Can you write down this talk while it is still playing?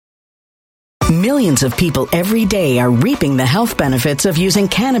Millions of people every day are reaping the health benefits of using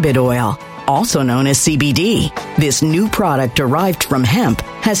cannabis oil, also known as CBD. This new product derived from hemp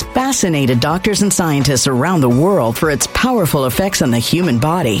has fascinated doctors and scientists around the world for its powerful effects on the human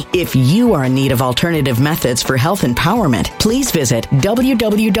body. If you are in need of alternative methods for health empowerment, please visit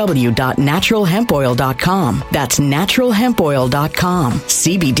www.naturalhempoil.com. That's naturalhempoil.com.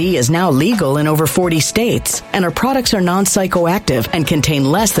 CBD is now legal in over 40 states, and our products are non-psychoactive and contain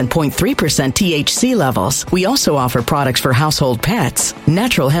less than 0.3% THC levels. We also offer products for household pets.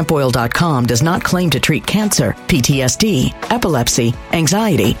 Naturalhempoil.com does not claim to treat cancer, PTSD, epilepsy,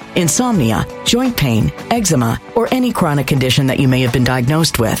 anxiety, insomnia, joint pain, eczema, or any chronic condition that you may have been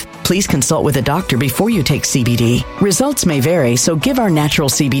diagnosed with. Please consult with a doctor before you take CBD. Results may vary, so give our natural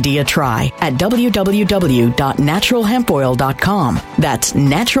CBD a try at www.naturalhempoil.com. That's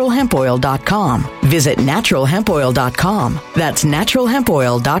naturalhempoil.com. Visit naturalhempoil.com. That's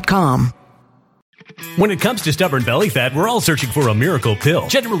naturalhempoil.com. When it comes to stubborn belly fat, we're all searching for a miracle pill.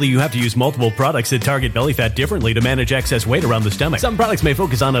 Generally, you have to use multiple products that target belly fat differently to manage excess weight around the stomach. Some products may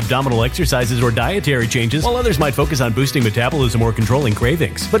focus on abdominal exercises or dietary changes, while others might focus on boosting metabolism or controlling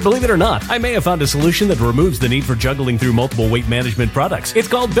cravings. But believe it or not, I may have found a solution that removes the need for juggling through multiple weight management products. It's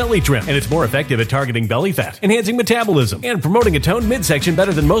called Belly Trim, and it's more effective at targeting belly fat, enhancing metabolism, and promoting a toned midsection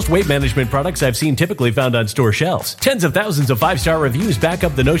better than most weight management products I've seen typically found on store shelves. Tens of thousands of 5-star reviews back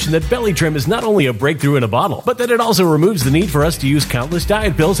up the notion that Belly Trim is not only a breakthrough in a bottle, but that it also removes the need for us to use countless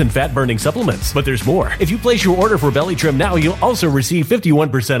diet pills and fat-burning supplements. But there's more. If you place your order for Belly Trim now, you'll also receive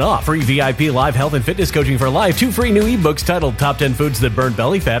 51% off, free VIP live health and fitness coaching for life, 2 free new ebooks titled Top 10 Foods That Burn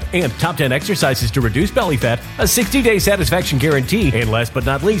Belly Fat and Top 10 Exercises to Reduce Belly Fat, a 60-day satisfaction guarantee, and last but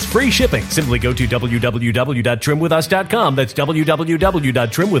not least, free shipping. Simply go to www.trimwithus.com. That's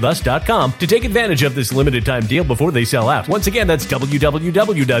www.trimwithus.com to take advantage of this limited time deal before they sell out. Once again, that's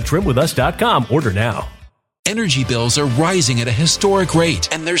www.trimwithus.com. Order now. Energy bills are rising at a historic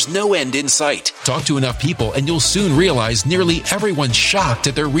rate, and there's no end in sight. Talk to enough people, and you'll soon realize nearly everyone's shocked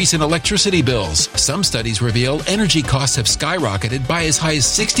at their recent electricity bills. Some studies reveal energy costs have skyrocketed by as high as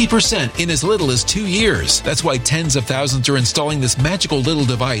 60% in as little as 2 years. That's why tens of thousands are installing this magical little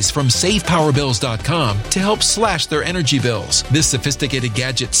device from SavePowerBills.com to help slash their energy bills. This sophisticated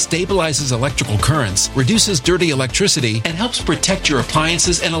gadget stabilizes electrical currents, reduces dirty electricity, and helps protect your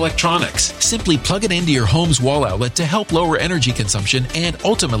appliances and electronics. Simply plug it into your home's wall outlet to help lower energy consumption and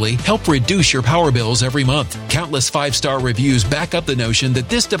ultimately help reduce your power bills every month. Countless 5-star reviews back up the notion that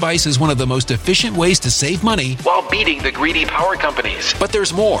this device is one of the most efficient ways to save money while beating the greedy power companies. But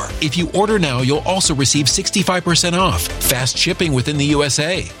there's more. If you order now, you'll also receive 65% off, fast shipping within the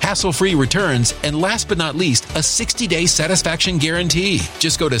USA, hassle-free returns, and last but not least, a 60-day satisfaction guarantee.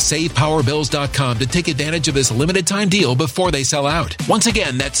 Just go to SavePowerBills.com to take advantage of this limited time deal before they sell out. Once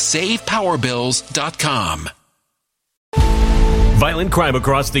again, that's SavePowerBills.com. Violent crime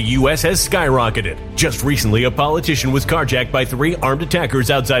across the U.S. has skyrocketed. Just recently, a politician was carjacked by 3 armed attackers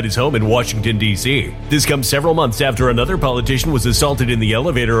outside his home in Washington, D.C. This comes several months after another politician was assaulted in the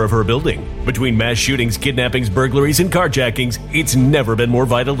elevator of her building. Between mass shootings, kidnappings, burglaries, and carjackings, it's never been more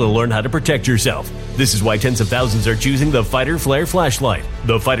vital to learn how to protect yourself. This is why tens of thousands are choosing the Fighter Flare flashlight.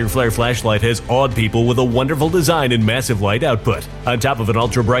 The Fighter Flare flashlight has awed people with a wonderful design and massive light output. On top of an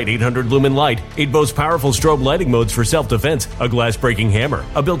ultra-bright 800-lumen light, it boasts powerful strobe lighting modes for self-defense, a glass-breaking hammer,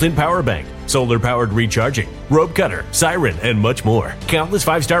 a built-in power bank, solar-powered recharging, rope cutter, siren, and much more. Countless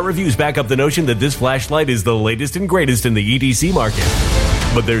 5-star reviews back up the notion that this flashlight is the latest and greatest in the EDC market.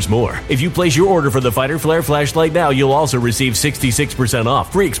 But there's more. If you place your order for the Fighter Flare flashlight now, you'll also receive 66%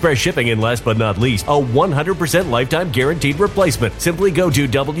 off, free express shipping, and last but not least, a 100% lifetime guaranteed replacement. Simply go to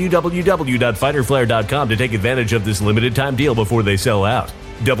www.fighterflare.com to take advantage of this limited time deal before they sell out.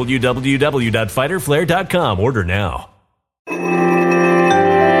 www.fighterflare.com. Order now.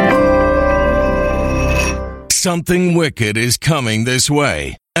 Something wicked is coming this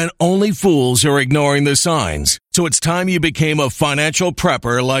way, and only fools are ignoring the signs. So it's time you became a financial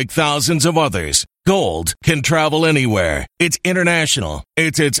prepper like thousands of others. Gold can travel anywhere. It's international.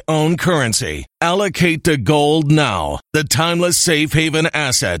 It's its own currency. Allocate to gold now, the timeless safe haven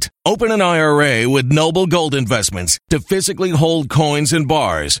asset. Open an IRA with Noble Gold Investments to physically hold coins and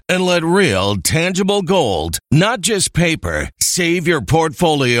bars and let real, tangible gold, not just paper, Save your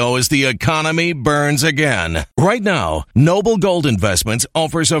portfolio as the economy burns again. Right now, Noble Gold Investments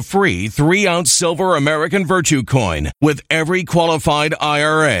offers a free 3-ounce silver American Virtue coin with every qualified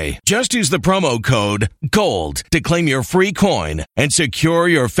IRA. Just use the promo code GOLD to claim your free coin and secure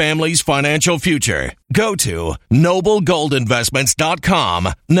your family's financial future. Go to noblegoldinvestments.com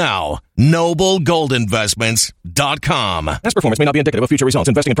now. noblegoldinvestments.com. Past performance may not be indicative of future results.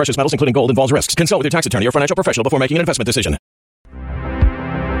 Investing in precious metals, including gold, involves risks. Consult with your tax attorney or financial professional before making an investment decision.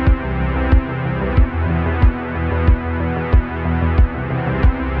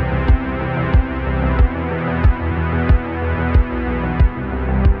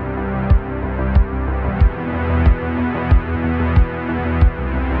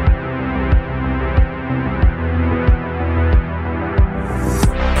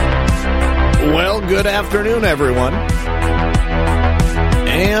 Good afternoon, everyone.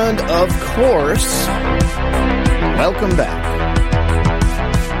 And, of course, welcome back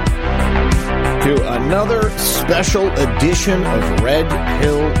to another special edition of Red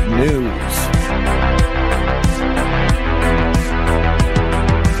Pill News.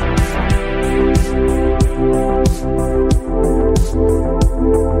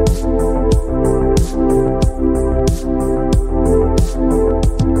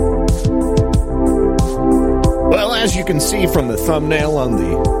 As you can see from the thumbnail on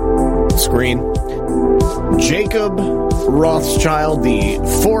the screen, Jacob Rothschild, the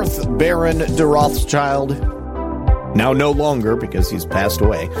 4th Baron de Rothschild, now no longer because he's passed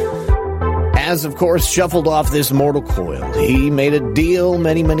away, has, of course, shuffled off this mortal coil. He made a deal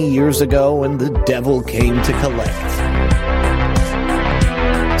many, many years ago, and the devil came to collect.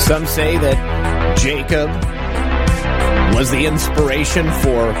 Some say that Jacob was the inspiration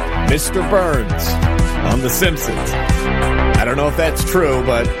for Mr. Burns on The Simpsons. I don't know if that's true,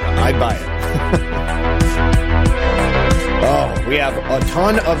 but I'd buy it. Oh, we have a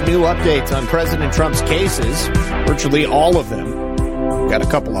ton of new updates on President Trump's cases, virtually all of them. Got a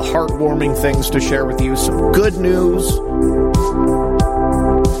couple of heartwarming things to share with you, some good news.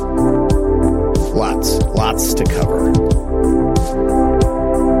 Lots to cover.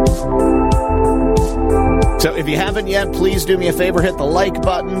 So if you haven't yet, please do me a favor, hit the like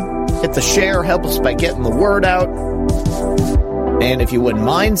button, hit the share, help us by getting the word out. And if you wouldn't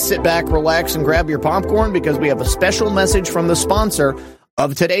mind, sit back, relax, and grab your popcorn because we have a special message from the sponsor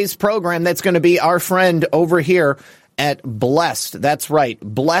of today's program. That's going to be our friend over here at Blessed. That's right,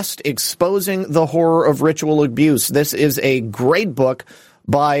 Blessed, Exposing the Horror of Ritual Abuse. This is a great book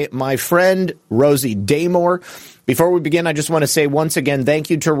by my friend Rosie Daymore. Before we begin, I just want to say once again, thank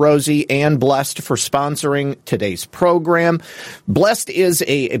you to Rosie and Blessed for sponsoring today's program. Blessed is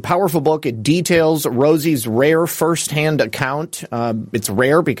a powerful book. It details Rosie's rare firsthand account. It's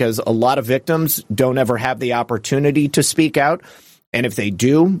rare because a lot of victims don't ever have the opportunity to speak out. And if they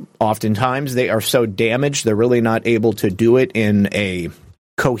do, oftentimes they are so damaged, they're really not able to do it in a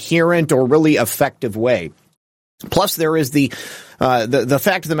coherent or really effective way. Plus, there is the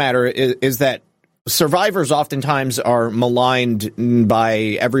fact of the matter is that survivors oftentimes are maligned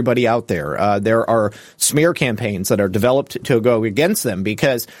by everybody out there. There are smear campaigns that are developed to go against them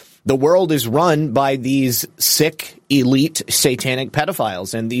because the world is run by these sick, elite, satanic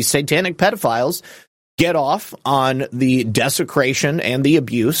pedophiles. And these satanic pedophiles get off on the desecration and the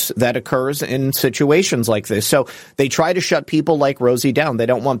abuse that occurs in situations like this. So they try to shut people like Rosie down. They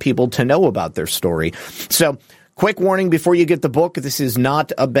don't want people to know about their story. So quick warning before you get the book, this is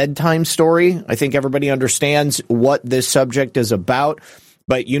not a bedtime story. I think everybody understands what this subject is about.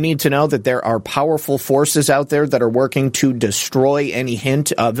 But you need to know that there are powerful forces out there that are working to destroy any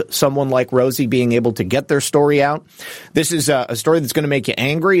hint of someone like Rosie being able to get their story out. This is a story that's going to make you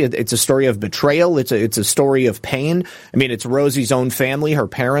angry. It's a story of betrayal. It's a story of pain. I mean, it's Rosie's own family, her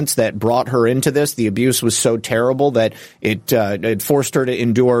parents, that brought her into this. The abuse was so terrible that it forced her to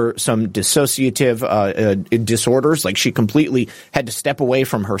endure some dissociative disorders. Like, she completely had to step away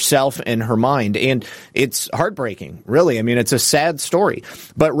from herself and her mind. And it's heartbreaking, really. I mean, it's a sad story.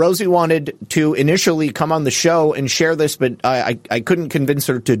 But Rosie wanted to initially come on the show and share this, but I couldn't convince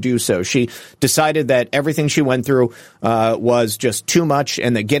her to do so. She decided that everything she went through was just too much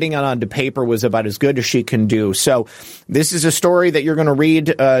and that getting it onto paper was about as good as she can do. So this is a story that you're going to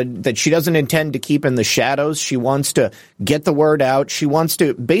read that she doesn't intend to keep in the shadows. She wants to get the word out. She wants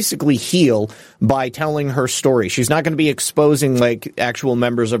to basically heal by telling her story. She's not going to be exposing like actual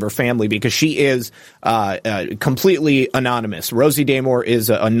members of her family because she is completely anonymous. Rosie Daymore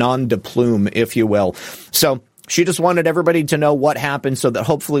is a nom de plume, if you will. So she just wanted everybody to know what happened so that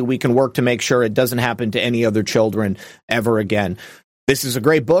hopefully we can work to make sure it doesn't happen to any other children ever again. This is a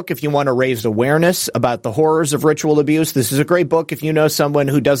great book if you want to raise awareness about the horrors of ritual abuse. This is a great book if you know someone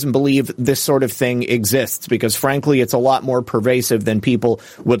who doesn't believe this sort of thing exists, because frankly, it's a lot more pervasive than people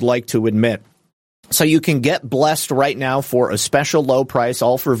would like to admit. So you can get blessed right now for a special low price,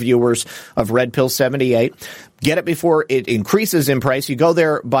 all for viewers of Red Pill 78. Get it before it increases in price. You go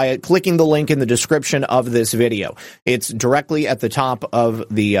there by clicking the link in the description of this video. It's directly at the top of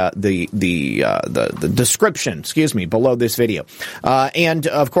the description, below this video. And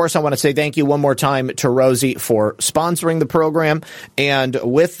of course, I want to say thank you one more time to Rosie for sponsoring the program. And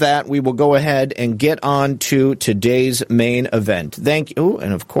with that, we will go ahead and get on to today's main event. Thank you.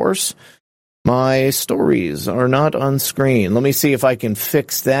 And of course, my stories are not on screen. Let me see if I can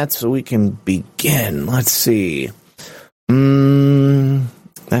fix that so we can begin. Let's see.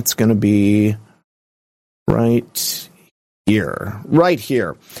 That's going to be right here. Right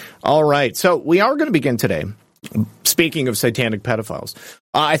here. All right. So we are going to begin today. Speaking of satanic pedophiles,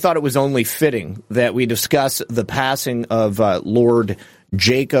 I thought it was only fitting that we discuss the passing of Lord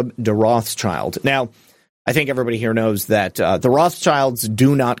Jacob de Rothschild. Now, I think everybody here knows that the Rothschilds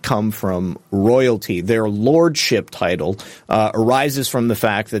do not come from royalty. Their lordship title arises from the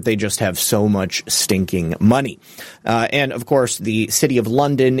fact that they just have so much stinking money. And, of course, the City of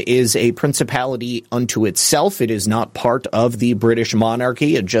London is a principality unto itself. It is not part of the British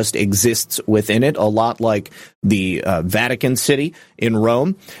monarchy. It just exists within it, a lot like the Vatican City in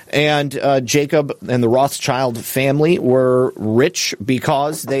Rome. And Jacob and the Rothschild family were rich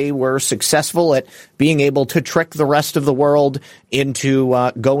because they were successful at being able to trick the rest of the world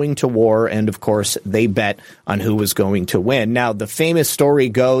into going to war. And, of course, they bet on who was going to win. Now, the famous story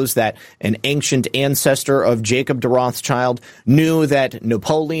goes that an ancient ancestor of Jacob de Rothschild knew that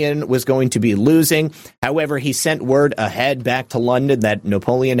Napoleon was going to be losing. However, he sent word ahead back to London that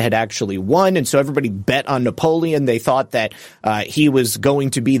Napoleon had actually won. And so everybody bet on Napoleon. They thought that he was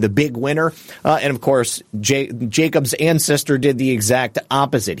going to be the big winner. And, of course, Jacob's ancestor did the exact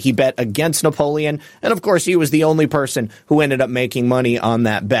opposite. He bet against Napoleon. And, of course, he was the only person who ended up making money on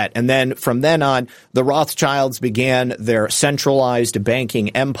that bet. And then from then on, the Rothschilds began their centralized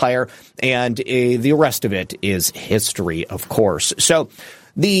banking empire, and the rest of it is history, of course. So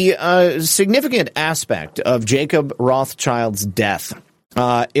the significant aspect of Jacob Rothschild's death,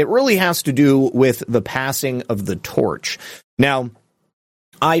 it really has to do with the passing of the torch. Now,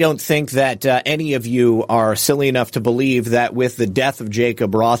 I don't think that any of you are silly enough to believe that with the death of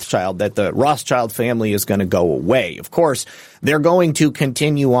Jacob Rothschild, that the Rothschild family is going to go away. Of course, they're going to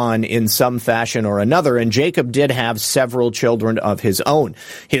continue on in some fashion or another, and Jacob did have several children of his own.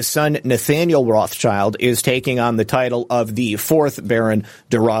 His son, Nathaniel Rothschild, is taking on the title of the fourth Baron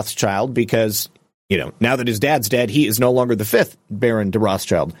de Rothschild because, now that his dad's dead, he is no longer the fifth Baron de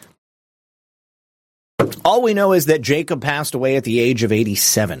Rothschild. All we know is that Jacob passed away at the age of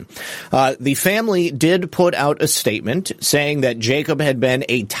 87. The family did put out a statement saying that Jacob had been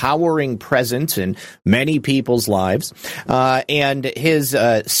a towering presence in many people's lives, and his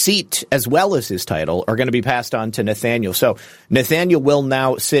seat as well as his title are going to be passed on to Nathaniel. So Nathaniel will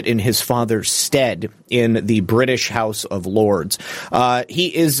now sit in his father's stead in the British House of Lords.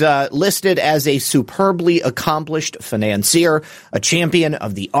 He is listed as a superbly accomplished financier, a champion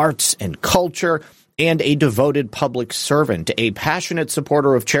of the arts and culture, and a devoted public servant, a passionate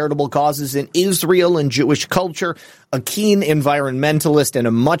supporter of charitable causes in Israel and Jewish culture, a keen environmentalist, and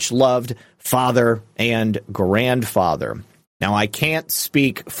a much-loved father and grandfather. Now, I can't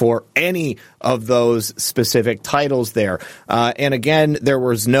speak for any of those specific titles there. And again, there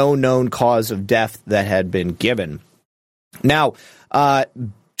was no known cause of death that had been given. Now,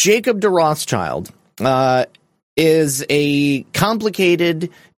 Jacob de Rothschild is a complicated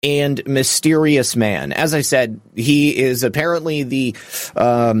and mysterious man. As I said, he is apparently the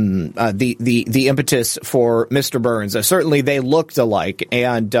impetus for Mr. Burns. Certainly, they looked alike,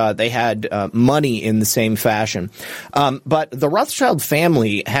 and they had money in the same fashion. But the Rothschild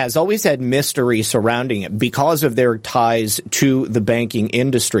family has always had mystery surrounding it because of their ties to the banking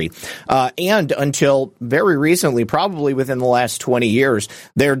industry, and until very recently, probably within the last 20 years,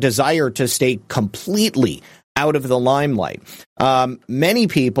 their desire to stay completely out of the limelight. Many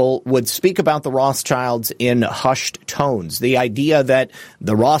people would speak about the Rothschilds in hushed tones. The idea that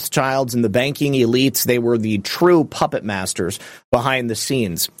the Rothschilds and the banking elites, they were the true puppet masters behind the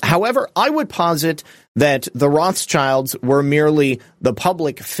scenes. However, I would posit that the Rothschilds were merely the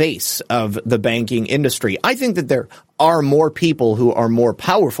public face of the banking industry. I think that there are more people who are more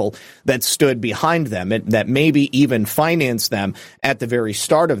powerful that stood behind them and that maybe even financed them at the very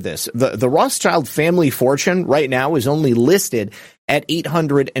start of this. The Rothschild family fortune right now is only listed at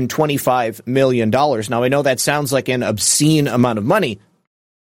 $825 million. Now, I know that sounds like an obscene amount of money.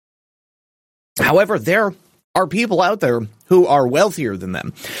 However, there are people out there who are wealthier than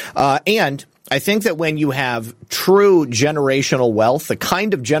them. And I think that when you have true generational wealth, the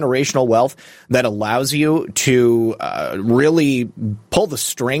kind of generational wealth that allows you to really pull the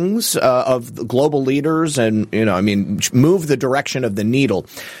strings of the global leaders and, move the direction of the needle,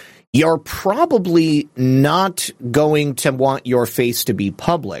 you're probably not going to want your face to be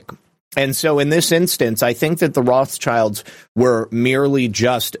public. And so in this instance, I think that the Rothschilds were merely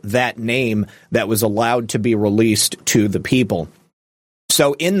just that name that was allowed to be released to the people.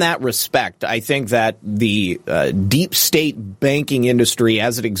 So in that respect, I think that the deep state banking industry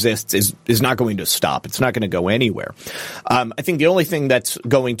as it exists is not going to stop. It's not going to go anywhere. I think the only thing that's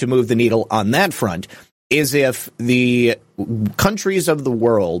going to move the needle on that front is if the countries of the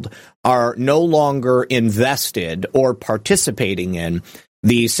world are no longer invested or participating in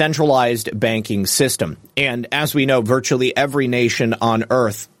the centralized banking system. And as we know, virtually every nation on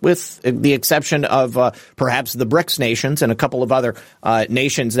Earth, with the exception of perhaps the BRICS nations and a couple of other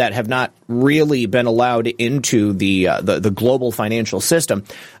nations that have not really been allowed into the global financial system,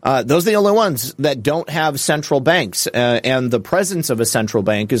 those are the only ones that don't have central banks. And the presence of a central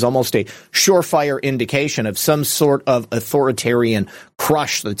bank is almost a surefire indication of some sort of authoritarian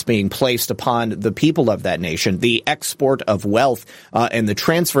crush that's being placed upon the people of that nation, the export of wealth and the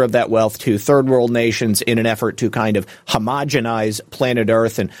transfer of that wealth to third world nations in an effort to kind of homogenize planet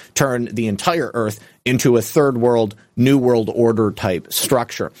Earth and turn the entire Earth into a third world, new world order type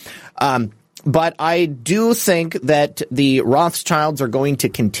structure. But I do think that the Rothschilds are going to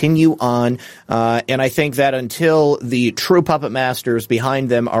continue on, and I think that until the true puppet masters behind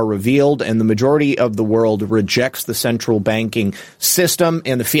them are revealed and the majority of the world rejects the central banking system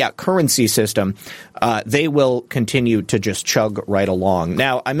and the fiat currency system, they will continue to just chug right along.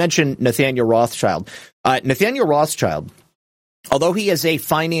 Now, I mentioned Nathaniel Rothschild. Nathaniel Rothschild, although he is a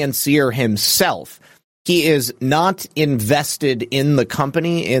financier himself, he is not invested in the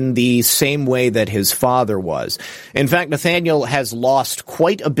company in the same way that his father was. In fact, Nathaniel has lost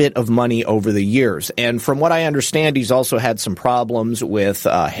quite a bit of money over the years. And from what I understand, he's also had some problems with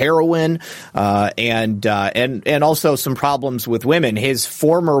heroin and also some problems with women. His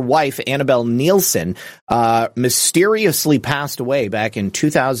former wife, Annabelle Nielsen, mysteriously passed away back in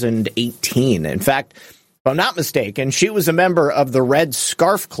 2018. In fact, if I'm not mistaken, she was a member of the Red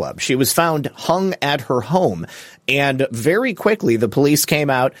Scarf Club. She was found hung at her home. And very quickly, the police came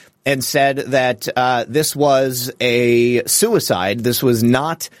out and said that this was a suicide. This was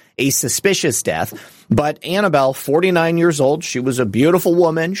not a suspicious death. But Annabelle, 49 years old, she was a beautiful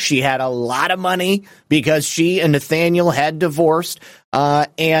woman. She had a lot of money because she and Nathaniel had divorced.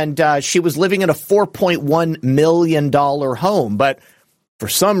 And she was living in a $4.1 million home. But for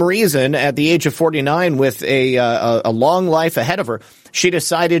some reason, at the age of 49, with a long life ahead of her, she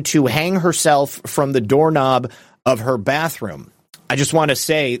decided to hang herself from the doorknob of her bathroom. I just want to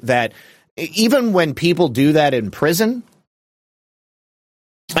say that even when people do that in prison,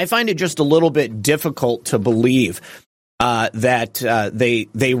 I find it just a little bit difficult to believe that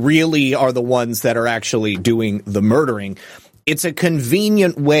they really are the ones that are actually doing the murdering. It's a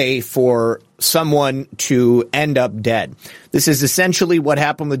convenient way for someone to end up dead. This is essentially what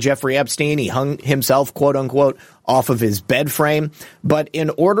happened with Jeffrey Epstein. He hung himself, quote unquote, off of his bed frame. But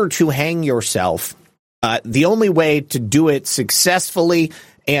in order to hang yourself, the only way to do it successfully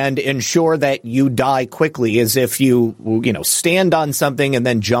and ensure that you die quickly is if you stand on something and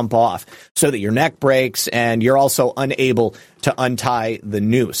then jump off so that your neck breaks and you're also unable to untie the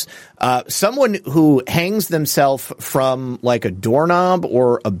noose. Someone who hangs themselves from like a doorknob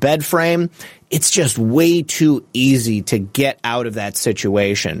or a bed frame, it's just way too easy to get out of that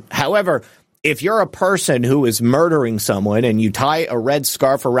situation. However, if you're a person who is murdering someone and you tie a red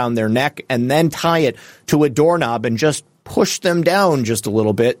scarf around their neck and then tie it to a doorknob and just push them down just a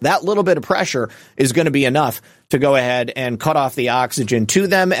little bit, that little bit of pressure is going to be enough to go ahead and cut off the oxygen to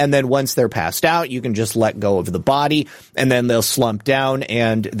them. And then once they're passed out, you can just let go of the body and then they'll slump down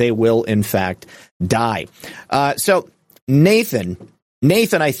and they will, in fact, die. So Nathan,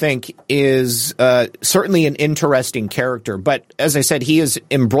 I think, is certainly an interesting character. But as I said, he is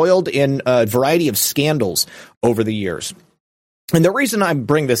embroiled in a variety of scandals over the years. And the reason I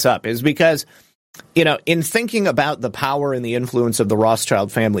bring this up is because, in thinking about the power and the influence of the Rothschild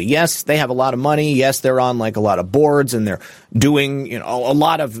family, yes, they have a lot of money. Yes, they're on like a lot of boards and they're doing, a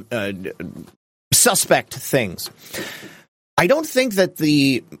lot of suspect things. I don't think that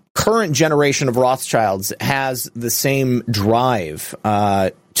the current generation of Rothschilds has the same drive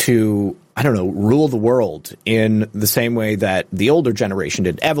to rule the world in the same way that the older generation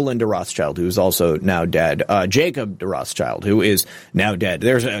did. Evelyn de Rothschild, who's also now dead. Jacob de Rothschild, who is now dead.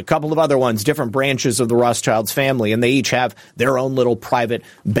 There's a couple of other ones, different branches of the Rothschilds family, and they each have their own little private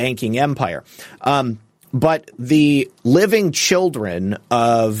banking empire. But the living children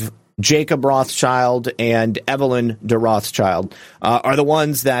of Jacob Rothschild and Evelyn de Rothschild are the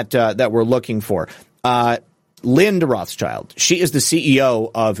ones that we're looking for. Lynn de Rothschild, she is the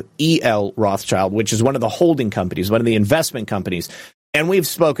CEO of E.L. Rothschild, which is one of the holding companies, one of the investment companies. And we've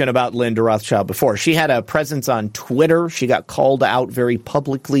spoken about Lynn de Rothschild before. She had a presence on Twitter. She got called out very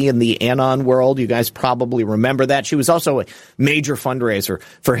publicly in the Anon world. You guys probably remember that. She was also a major fundraiser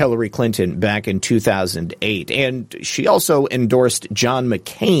for Hillary Clinton back in 2008. And she also endorsed John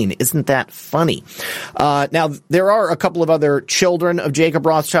McCain. Isn't that funny? Now, there are a couple of other children of Jacob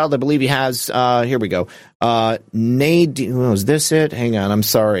Rothschild. I believe he has, here we go. Nadine, was this it? Hang on, I'm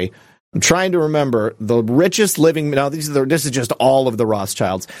sorry. I'm trying to remember the richest living. No, this is just all of the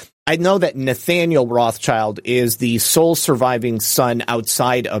Rothschilds. I know that Nathaniel Rothschild is the sole surviving son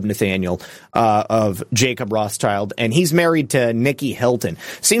outside of Nathaniel, of Jacob Rothschild, and he's married to Nikki Hilton.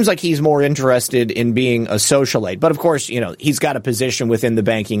 Seems like he's more interested in being a socialite, but of course, he's got a position within the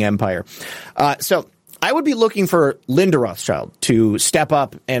banking empire. So I would be looking for Linda Rothschild to step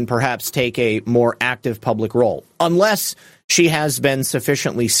up and perhaps take a more active public role, unless she has been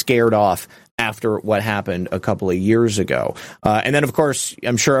sufficiently scared off after what happened a couple of years ago. And then, of course,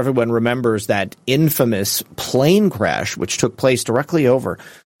 I'm sure everyone remembers that infamous plane crash, which took place directly over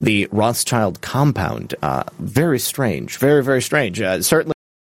the Rothschild compound. Very strange. Very, very strange. Certainly.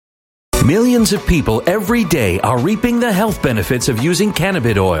 Millions of people every day are reaping the health benefits of using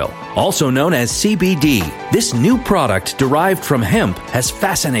cannabis oil, also known as CBD. This new product derived from hemp has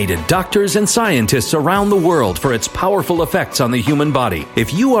fascinated doctors and scientists around the world for its powerful effects on the human body.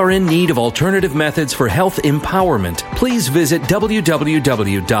 If you are in need of alternative methods for health empowerment, please visit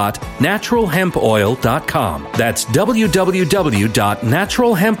www.naturalhempoil.com. That's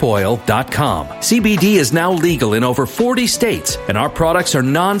www.naturalhempoil.com. CBD is now legal in over 40 states, and our products are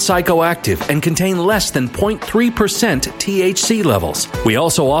non-psychoactive and contain less than 0.3% THC levels. We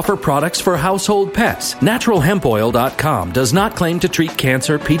also offer products for household pets. NaturalHempOil.com does not claim to treat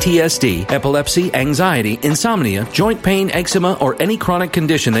cancer, PTSD, epilepsy, anxiety, insomnia, joint pain, eczema, or any chronic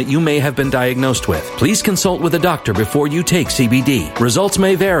condition that you may have been diagnosed with. Please consult with a doctor before you take CBD. Results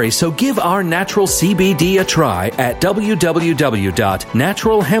may vary, so give our natural CBD a try at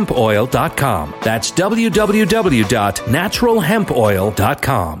www.naturalhempoil.com. That's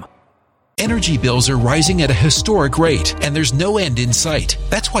www.naturalhempoil.com. Energy bills are rising at a historic rate, and there's no end in sight.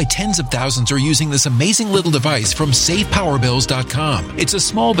 That's why tens of thousands are using this amazing little device from SavePowerBills.com. It's a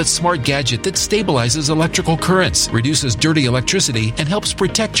small but smart gadget that stabilizes electrical currents, reduces dirty electricity, and helps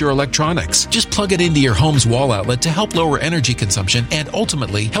protect your electronics. Just plug it into your home's wall outlet to help lower energy consumption and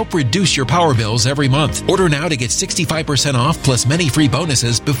ultimately help reduce your power bills every month. Order now to get 65% off plus many free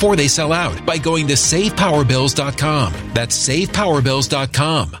bonuses before they sell out by going to SavePowerBills.com. That's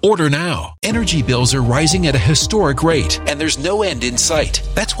SavePowerBills.com. Order now. Energy bills are rising at a historic rate, and there's no end in sight.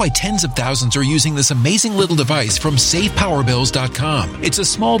 That's why tens of thousands are using this amazing little device from SavePowerBills.com. It's a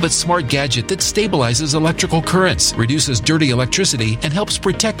small but smart gadget that stabilizes electrical currents, reduces dirty electricity, and helps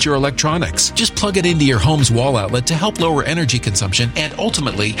protect your electronics. Just plug it into your home's wall outlet to help lower energy consumption and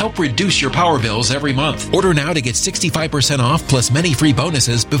ultimately help reduce your power bills every month. Order now to get 65% off plus many free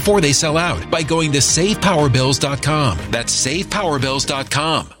bonuses before they sell out by going to SavePowerBills.com. That's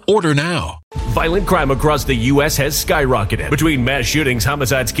SavePowerBills.com. Order now. Violent crime across the U.S. has skyrocketed. Between mass shootings,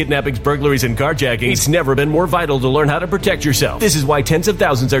 homicides, kidnappings, burglaries, and carjackings, it's never been more vital to learn how to protect yourself. This is why tens of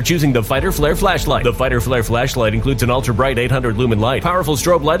thousands are choosing the Fighter Flare flashlight. The Fighter Flare flashlight includes an ultra-bright 800-lumen light, powerful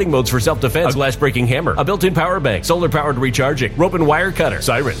strobe lighting modes for self-defense, a glass-breaking hammer, a built-in power bank, solar-powered recharging, rope and wire cutter,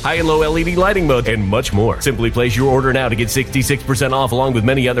 siren, high and low LED lighting mode, and much more. Simply place your order now to get 66% off along with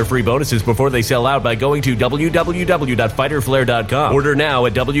many other free bonuses before they sell out by going to www.fighterflare.com. Order now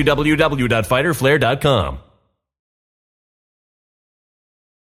at www.fighterflare.com.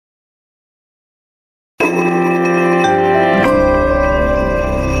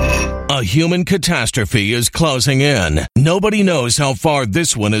 A human catastrophe is closing in. Nobody knows how far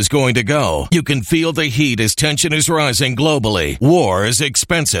this one is going to go. You can feel the heat as tension is rising globally. War is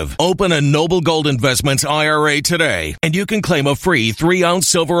expensive. Open a Noble Gold Investments IRA today, and you can claim a free 3-ounce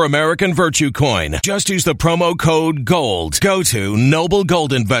silver American Virtue coin. Just use the promo code GOLD. Go to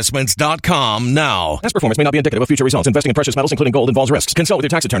noblegoldinvestments.com now. Past performance may not be indicative of future results. Investing in precious metals, including gold, involves risks. Consult with your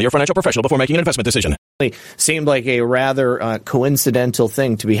tax attorney or financial professional before making an investment decision. Seemed like a rather coincidental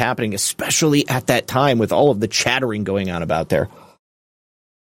thing to be happening, especially at that time with all of the chattering going on about there.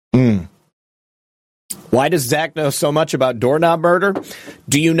 Why does Zach know so much about doorknob murder?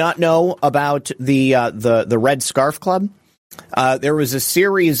 Do you not know about the Red Scarf Club? There was a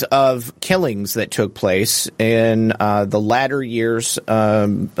series of killings that took place in the latter years,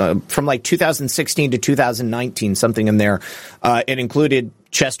 from like 2016 to 2019, something in there. It included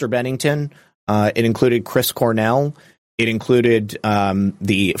Chester Bennington. It included Chris Cornell. It included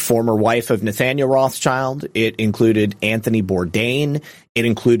the former wife of Nathaniel Rothschild. It included Anthony Bourdain. It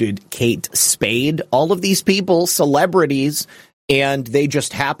included Kate Spade. All of these people, celebrities, and they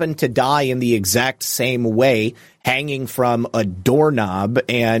just happened to die in the exact same way, hanging from a doorknob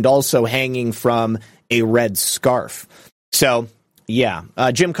and also hanging from a red scarf. So, yeah.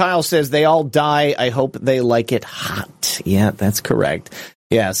 Jim Kyle says they all die. I hope they like it hot. Yeah, that's correct.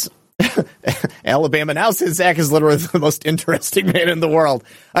 Yes. Alabama now says Zach is literally the most interesting man in the world.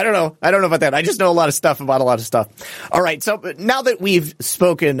 I don't know about that. I just know a lot of stuff about a lot of stuff. All right. So now that we've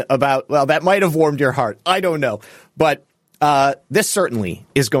spoken about, well, that might have warmed your heart. I don't know. But this certainly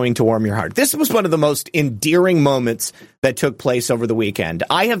is going to warm your heart. This was one of the most endearing moments that took place over the weekend.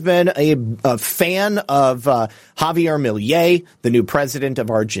 I have been a fan of Javier Milei, the new president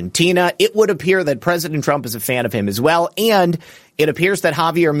of Argentina. It would appear that President Trump is a fan of him as well, and it appears that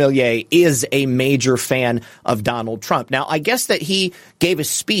Javier Milei is a major fan of Donald Trump. Now, I guess that he gave a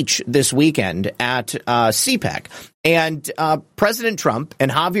speech this weekend at CPAC, and President Trump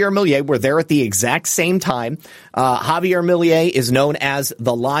and Javier Milei were there at the exact same time. Javier Milei is known as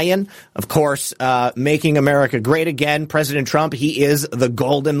the Lion, of course, making America great again. President Trump, he is the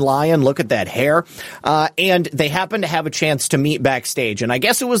golden lion. Look at that hair. And they happened to have a chance to meet backstage. And I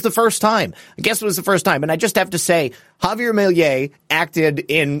guess it was the first time. And I just have to say, Javier Milei acted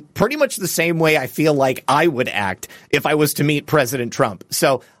in pretty much the same way I feel like I would act if I was to meet President Trump.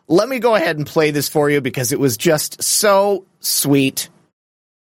 So let me go ahead and play this for you because it was just so sweet.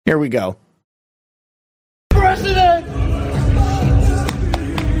 Here we go. President!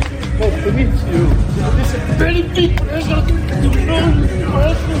 Nice to meet you. This is a very big pleasure to know you,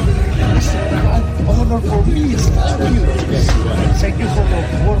 President. It's an honor for me. Thank you for the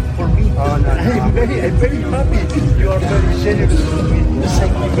work for me. I'm very happy. You are very generous to me.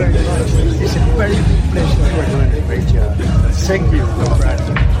 Thank you very much. It's a very big pleasure. You are doing a great job. Thank you,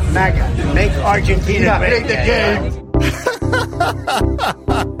 President. MAGA, make Argentina great again.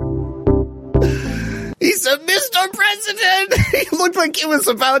 He said, Mr. President! He looked like he was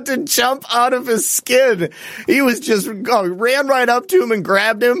about to jump out of his skin. He was just, ran right up to him and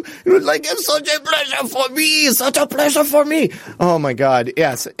grabbed him. He was like, it's such a pleasure for me. Such a pleasure for me. Oh my God.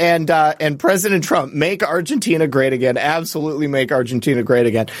 Yes. And President Trump, make Argentina great again. Absolutely make Argentina great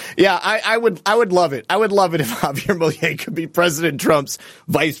again. Yeah, I would love it. I would love it if Javier Milei could be President Trump's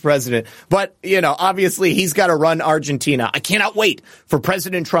vice president. But, obviously he's got to run Argentina. I cannot wait for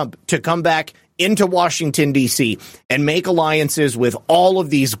President Trump to come back into Washington, D.C. and make alliances with all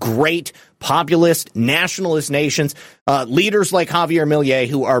of these great populist, nationalist nations, leaders like Javier Milei,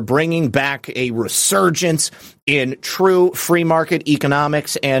 who are bringing back a resurgence in true free market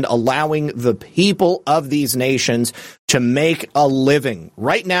economics and allowing the people of these nations to make a living.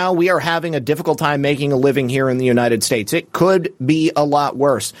 Right now, we are having a difficult time making a living here in the United States. It could be a lot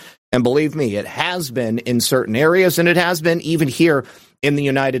worse. And believe me, it has been in certain areas, and it has been even here in the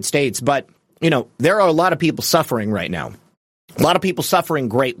United States. But there are a lot of people suffering right now, a lot of people suffering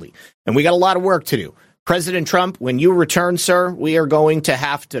greatly, and we got a lot of work to do. President Trump, when you return, sir, we are going to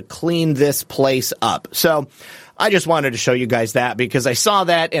have to clean this place up. So I just wanted to show you guys that because I saw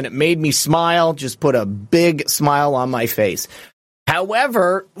that and it made me smile, just put a big smile on my face.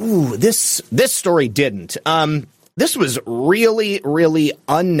 However, this story didn't. This was really, really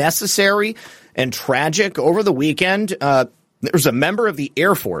unnecessary and tragic. Over the weekend, there was a member of the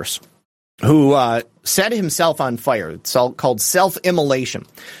Air Force who set himself on fire. It's all called self-immolation.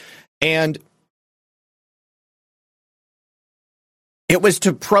 And it was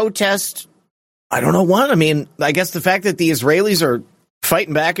to protest, I don't know what. I mean, I guess the fact that the Israelis are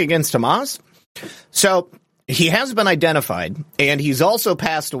fighting back against Hamas. So he has been identified, and he's also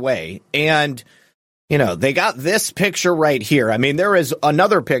passed away. And, they got this picture right here. I mean, there is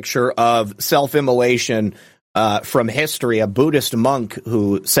another picture of self-immolation from history, a Buddhist monk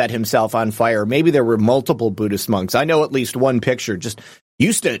who set himself on fire. Maybe there were multiple Buddhist monks. I know at least one picture it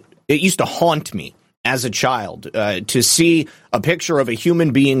used to haunt me as a child to see a picture of a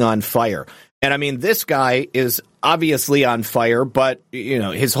human being on fire. And I mean, this guy is obviously on fire, but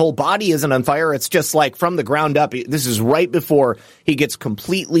his whole body isn't on fire. It's just like from the ground up. This is right before he gets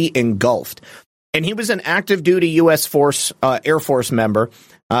completely engulfed. And he was an active duty U.S. Air Force member.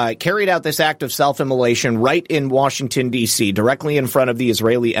 carried out this act of self-immolation right in Washington, D.C., directly in front of the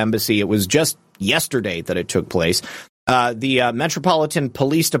Israeli embassy. It was just yesterday that it took place. The Metropolitan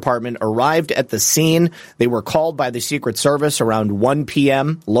Police Department arrived at the scene. They were called by the Secret Service around 1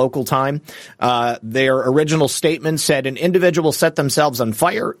 p.m. local time. Their original statement said an individual set themselves on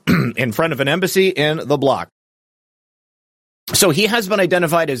fire in front of an embassy in the block. So he has been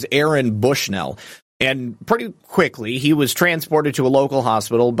identified as Aaron Bushnell. And pretty quickly, he was transported to a local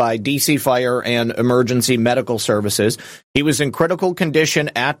hospital by D.C. Fire and Emergency Medical Services. He was in critical condition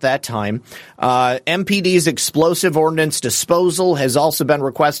at that time. MPD's explosive ordnance disposal has also been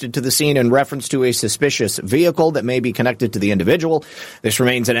requested to the scene in reference to a suspicious vehicle that may be connected to the individual. This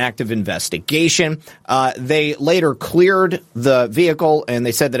remains an active investigation. They later cleared the vehicle, and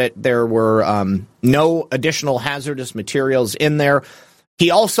they said that there were no additional hazardous materials in there. He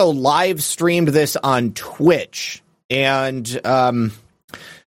also live streamed this on Twitch, and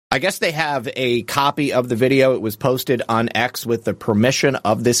I guess they have a copy of the video. It was posted on X with the permission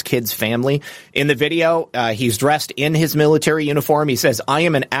of this kid's family. In the video, he's dressed in his military uniform. He says, "I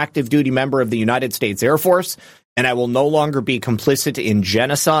am an active duty member of the United States Air Force, and I will no longer be complicit in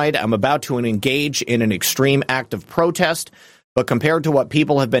genocide. I'm about to engage in an extreme act of protest. But compared to what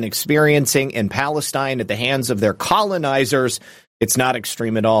people have been experiencing in Palestine at the hands of their colonizers, it's not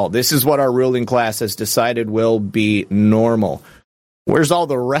extreme at all. This is what our ruling class has decided will be normal." Where's all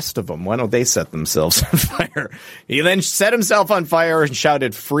the rest of them? Why don't they set themselves on fire? He then set himself on fire and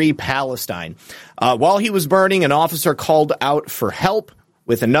shouted, "Free Palestine." While he was burning, an officer called out for help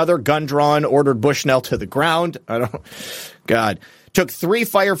with another gun drawn, ordered Bushnell to the ground. Took 3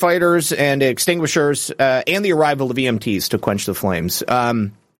 firefighters and extinguishers and the arrival of EMTs to quench the flames.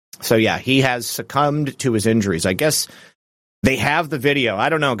 So yeah, he has succumbed to his injuries. I guess they have the video. I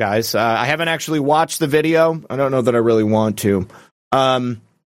don't know, guys. I haven't actually watched the video. I don't know that I really want to.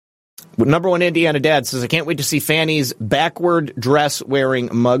 Number one Indiana Dad says, "I can't wait to see Fanny's backward dress wearing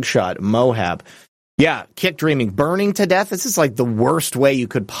mugshot." Mohab. Yeah, kick dreaming. Burning to death? This is like the worst way you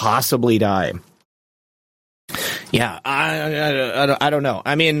could possibly die. Yeah, I don't know.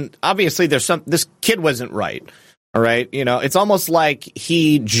 I mean, obviously this kid wasn't right. All right. You know, it's almost like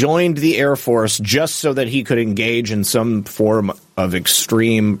he joined the Air Force just so that he could engage in some form of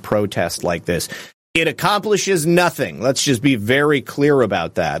extreme protest like this. It accomplishes nothing. Let's just be very clear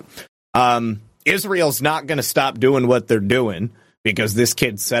about that. Israel's not going to stop doing what they're doing because this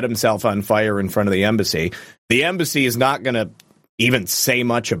kid set himself on fire in front of the embassy. The embassy is not going to even say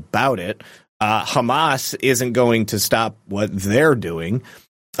much about it. Hamas isn't going to stop what they're doing.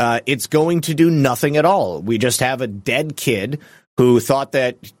 It's going to do nothing at all. We just have a dead kid who thought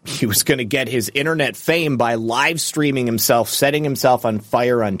that he was going to get his internet fame by live streaming himself, setting himself on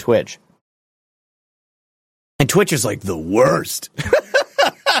fire on Twitch. And Twitch is like the worst.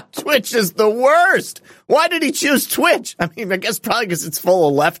 Twitch is the worst. Why did he choose Twitch? I mean, I guess probably because it's full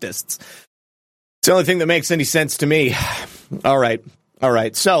of leftists. It's the only thing that makes any sense to me. All right.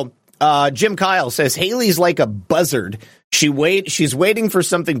 So, Jim Kyle says, Haley's like a buzzard. She's waiting for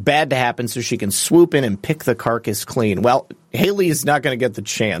something bad to happen so she can swoop in and pick the carcass clean. Well, Haley is not going to get the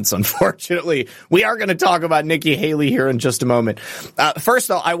chance, unfortunately. We are going to talk about Nikki Haley here in just a moment. First,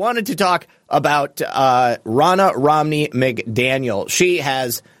 though, I wanted to talk about Ronna Romney McDaniel. She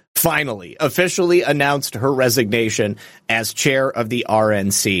has finally officially announced her resignation as chair of the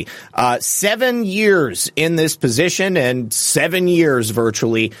RNC. 7 years in this position and 7 years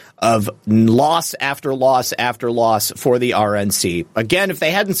virtually of loss after loss after loss for the RNC. Again, if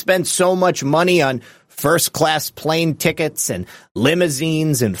they hadn't spent so much money on first-class plane tickets and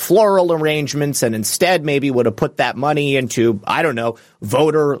limousines and floral arrangements and instead maybe would have put that money into, I don't know,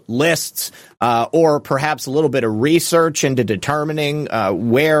 voter lists or perhaps a little bit of research into determining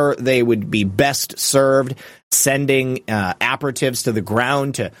where they would be best served, sending operatives to the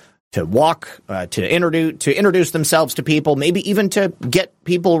ground to walk, to introduce themselves to people, maybe even to get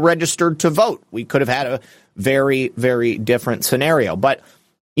people registered to vote. We could have had a very, very different scenario. But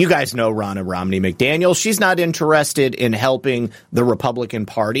you guys know Ronna Romney McDaniel. She's not interested in helping the Republican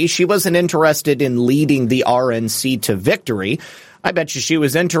Party. She wasn't interested in leading the RNC to victory. I bet you she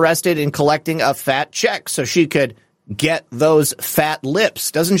was interested in collecting a fat check so she could get those fat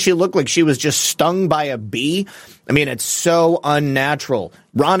lips. Doesn't she look like she was just stung by a bee? I mean, it's so unnatural.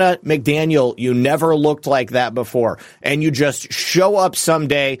 Ronna McDaniel, you never looked like that before. And you just show up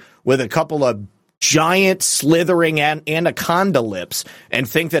someday with a couple of giant slithering anaconda lips and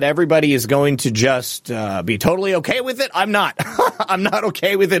think that everybody is going to just be totally okay with it. I'm not. I'm not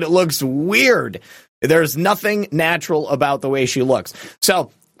okay with it. It looks weird. There's nothing natural about the way she looks. So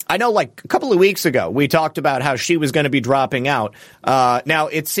I know like a couple of weeks ago, we talked about how she was going to be dropping out. Now,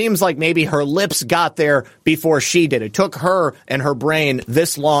 it seems like maybe her lips got there before she did. It took her and her brain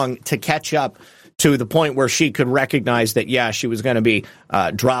this long to catch up to the point where she could recognize that, yeah, she was going to be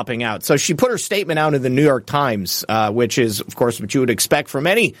dropping out. So she put her statement out in the New York Times, which is, of course, what you would expect from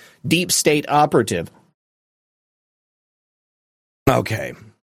any deep state operative. Okay.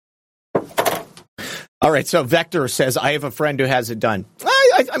 All right, so Vector says, I have a friend who has it done.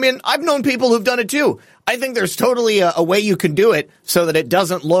 I mean, I've known people who've done it too. I think there's totally a way you can do it so that it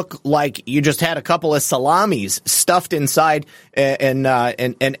doesn't look like you just had a couple of salamis stuffed inside an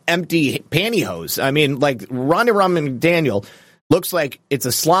empty pantyhose. I mean, like Rhonda McDaniel looks like it's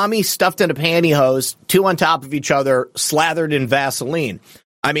a salami stuffed in a pantyhose, two on top of each other, slathered in Vaseline.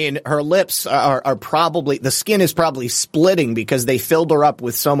 I mean, her lips are probably, the skin is probably splitting because they filled her up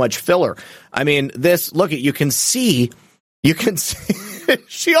with so much filler. I mean, you can see,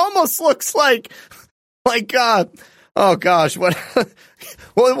 she almost looks like, oh gosh, what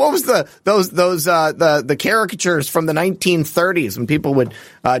was the caricatures from the 1930s when people would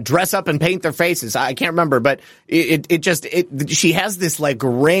dress up and paint their faces? I can't remember, but she has this like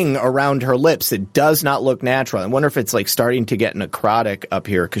ring around her lips. It does not look natural. I wonder if it's like starting to get necrotic up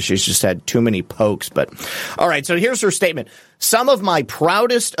here because she's just had too many pokes. But all right, so here's her statement. Some of my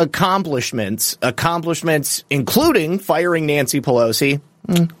proudest accomplishments including firing Nancy Pelosi.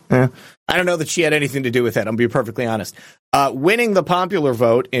 I don't know that she had anything to do with that. I'm going to be perfectly honest. Winning the popular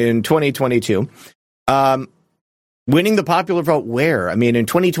vote in 2022. Winning the popular vote where? I mean, in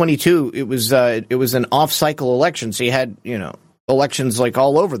 2022, it was an off-cycle election. So you had, elections like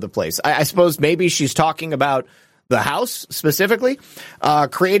all over the place. I suppose maybe she's talking about the House specifically,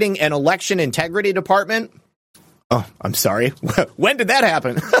 creating an election integrity department. Oh, I'm sorry. When did that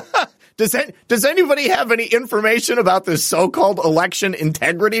happen? Does anybody have any information about this so-called election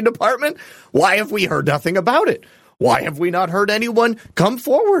integrity department? Why have we heard nothing about it? Why have we not heard anyone come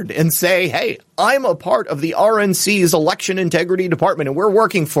forward and say, hey, I'm a part of the RNC's election integrity department and we're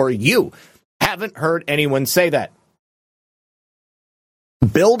working for you? Haven't heard anyone say that.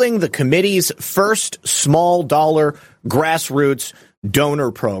 Building the committee's first small dollar grassroots donor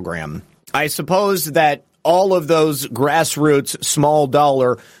program. I suppose that all of those grassroots small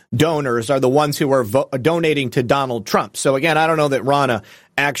dollar donors are the ones who are donating to Donald Trump. So again, I don't know that Rana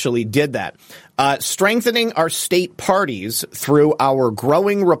actually did that. Strengthening our state parties through our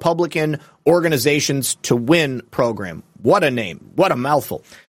growing Republican Organizations to Win program. What a name. What a mouthful.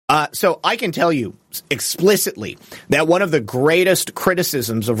 So I can tell you explicitly that one of the greatest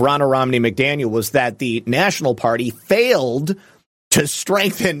criticisms of Ronna Romney McDaniel was that the National Party failed to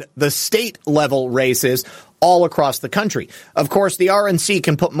strengthen the state level races all across the country. Of course, the RNC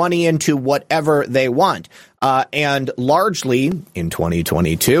can put money into whatever they want. And largely in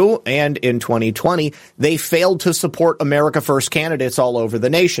 2022 and in 2020, they failed to support America First candidates all over the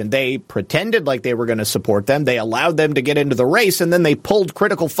nation. They pretended like they were going to support them. They allowed them to get into the race, and then they pulled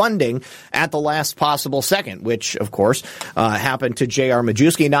critical funding at the last possible second, which, of course, happened to J.R.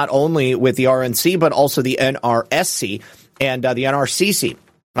 Majewski, not only with the RNC, but also the NRSC and the NRCC.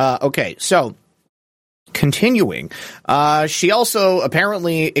 Okay, so continuing, she also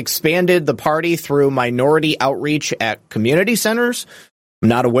apparently expanded the party through minority outreach at community centers. I'm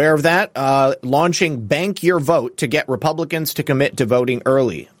not aware of that. Launching Bank Your Vote to get Republicans to commit to voting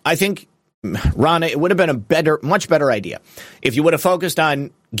early. I think, Ronna, it would have been a much better idea if you would have focused on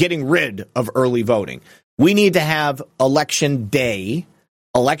getting rid of early voting. We need to have Election Day,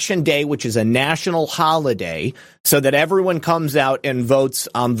 which is a national holiday, so that everyone comes out and votes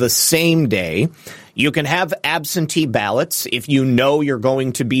on the same day. You can have absentee ballots if you know you're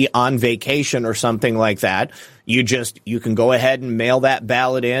going to be on vacation or something like that. You can go ahead and mail that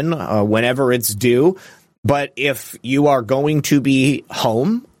ballot in whenever it's due. But if you are going to be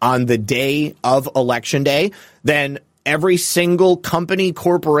home on the day of Election Day, then every single company,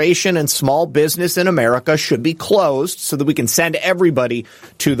 corporation, and small business in America should be closed so that we can send everybody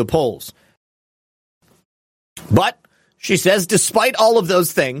to the polls. But she says, despite all of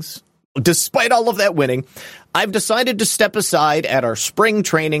those things, despite all of that winning, I've decided to step aside at our spring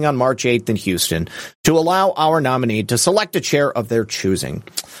training on March 8th in Houston to allow our nominee to select a chair of their choosing.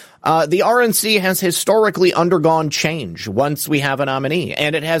 The RNC has historically undergone change once we have a nominee,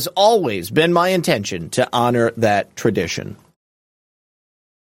 and it has always been my intention to honor that tradition.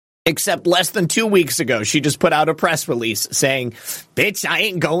 Except less than 2 weeks ago, she just put out a press release saying, bitch, I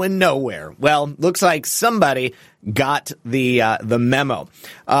ain't going nowhere. Well, looks like somebody got the memo.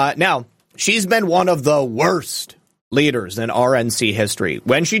 Now, she's been one of the worst leaders in RNC history.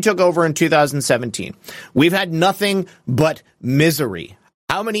 When she took over in 2017, we've had nothing but misery.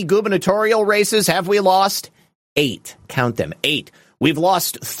 How many gubernatorial races have we lost? 8. Count them. 8. We've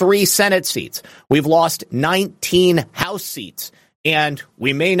lost 3 Senate seats. We've lost 19 House seats. And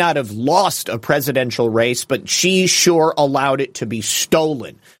we may not have lost a presidential race, but she sure allowed it to be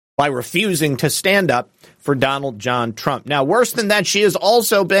stolen by refusing to stand up for Donald John Trump. Now, worse than that, she has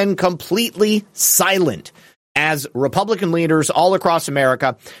also been completely silent as Republican leaders all across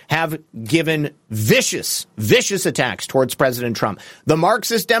America have given vicious attacks towards President Trump. The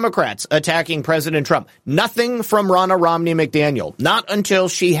Marxist Democrats attacking President Trump. Nothing from Ronna Romney McDaniel. Not until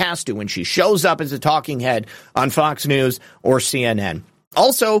she has to, when she shows up as a talking head on Fox News or CNN.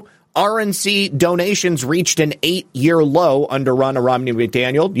 Also, RNC donations reached an 8-year low under Ronna Romney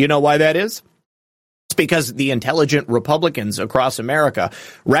McDaniel. You know why that is? It's because the intelligent Republicans across America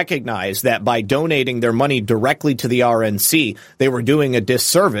recognize that by donating their money directly to the RNC, they were doing a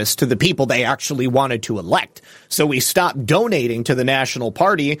disservice to the people they actually wanted to elect. So we stopped donating to the National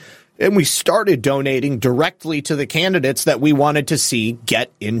Party and we started donating directly to the candidates that we wanted to see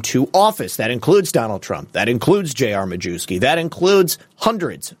get into office. That includes Donald Trump. That includes J.R. Majewski. That includes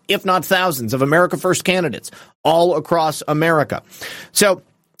hundreds, if not thousands, of America First candidates all across America. So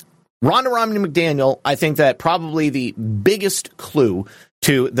Ronna Romney McDaniel, I think that probably the biggest clue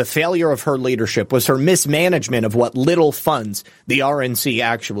to the failure of her leadership was her mismanagement of what little funds the RNC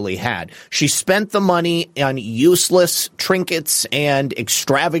actually had. She spent the money on useless trinkets and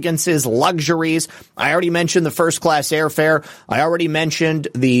extravagances, luxuries. I already mentioned the first-class airfare. I already mentioned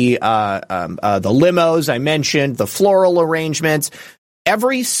the limos. I mentioned the floral arrangements.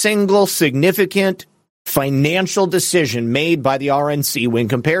 Every single significant financial decision made by the RNC when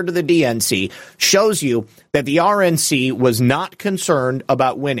compared to the DNC shows you that the RNC was not concerned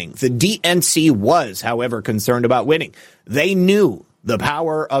about winning. The DNC was, however, concerned about winning. They knew the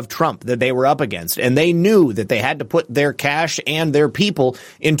power of Trump that they were up against, and they knew that they had to put their cash and their people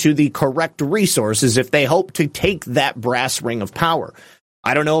into the correct resources if they hoped to take that brass ring of power.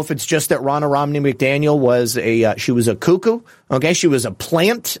 I don't know if it's just that Ronna Romney McDaniel was she was a cuckoo. Okay, she was a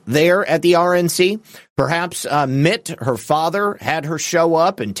plant there at the RNC. Perhaps Mitt, her father, had her show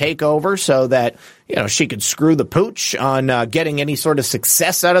up and take over so that, she could screw the pooch on getting any sort of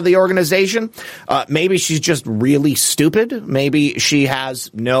success out of the organization. Maybe she's just really stupid. Maybe she has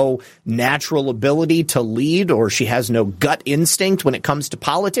no natural ability to lead, or she has no gut instinct when it comes to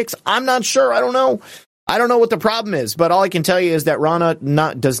politics. I'm not sure. I don't know. I don't know what the problem is, but all I can tell you is that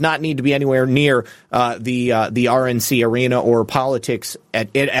Ronna does not need to be anywhere near the RNC arena or politics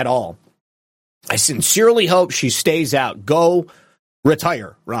at all. I sincerely hope she stays out. Go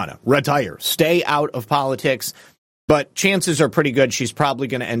retire, Ronna. Retire. Stay out of politics. But chances are pretty good she's probably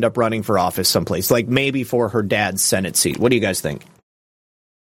going to end up running for office someplace, like maybe for her dad's Senate seat. What do you guys think?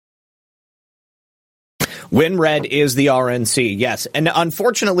 WinRed is the RNC, yes. And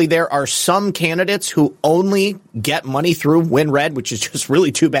unfortunately, there are some candidates who only get money through WinRed, which is just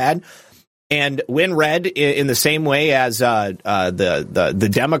really too bad. And WinRed, in the same way as the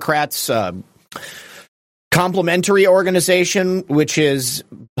Democrats' complementary organization, which is,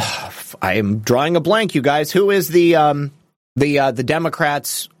 I am drawing a blank, you guys. Who is the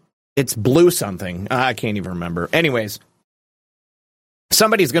Democrats? It's blue something. I can't even remember. Anyways.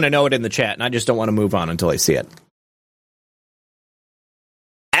 Somebody's going to know it in the chat, and I just don't want to move on until I see it.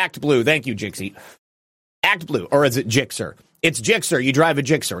 Act Blue. Thank you, Jixie. Act Blue. Or is it Gixxer? It's Gixxer. You drive a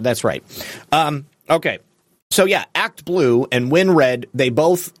Gixxer. That's right. Okay. So, yeah, Act Blue and WinRed, they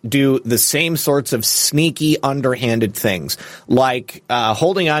both do the same sorts of sneaky, underhanded things, like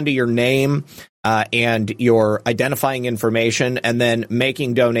holding onto your name and your identifying information and then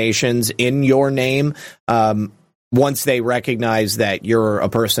making donations in your name once they recognize that you're a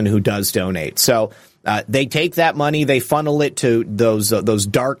person who does donate. So they take that money, they funnel it to those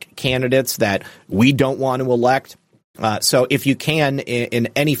dark candidates that we don't want to elect. So if you can, in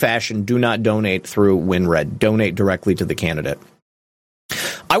any fashion, do not donate through WinRed. Donate directly to the candidate.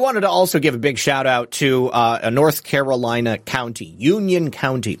 I wanted to also give a big shout out to a North Carolina county, Union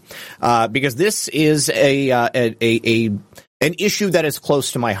County, because this is an issue that is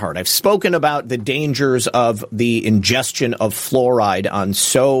close to my heart. I've spoken about the dangers of the ingestion of fluoride on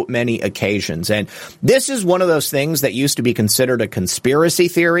so many occasions. And this is one of those things that used to be considered a conspiracy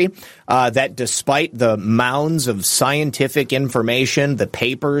theory, that despite the mounds of scientific information, the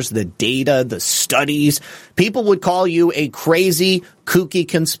papers, the data, the studies, people would call you a crazy, kooky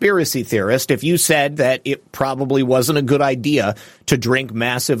conspiracy theorist if you said that it probably wasn't a good idea to drink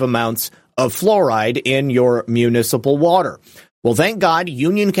massive amounts of fluoride in your municipal water. Well, thank God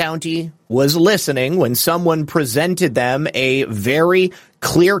Union County was listening when someone presented them a very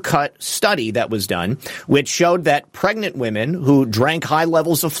clear-cut study that was done, which showed that pregnant women who drank high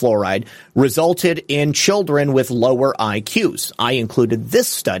levels of fluoride resulted in children with lower IQs. I included this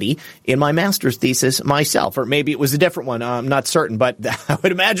study in my master's thesis myself, or maybe it was a different one. I'm not certain, but I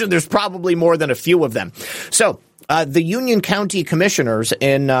would imagine there's probably more than a few of them. So, the Union County commissioners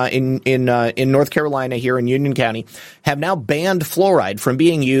in North Carolina, here in Union County, have now banned fluoride from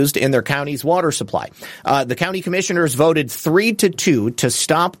being used in their county's water supply. The county commissioners voted 3-2 to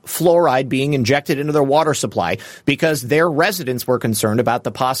stop fluoride being injected into their water supply because their residents were concerned about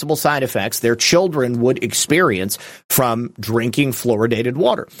the possible side effects their children would experience from drinking fluoridated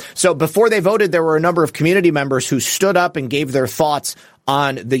water. So before they voted, there were a number of community members who stood up and gave their thoughts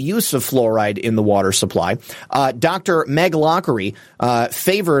on the use of fluoride in the water supply. Dr. Meg Lockery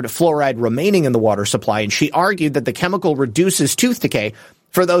favored fluoride remaining in the water supply, and she argued that the chemical reduces tooth decay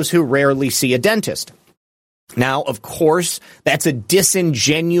for those who rarely see a dentist. Now, of course, that's a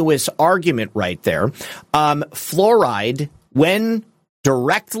disingenuous argument right there. Fluoride, when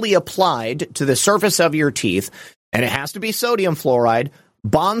directly applied to the surface of your teeth, and it has to be sodium fluoride,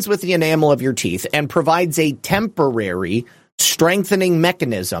 bonds with the enamel of your teeth and provides a temporary strengthening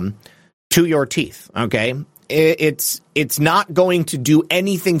mechanism to your teeth, okay? It's not going to do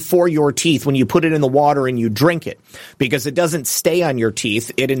anything for your teeth when you put it in the water and you drink it, because it doesn't stay on your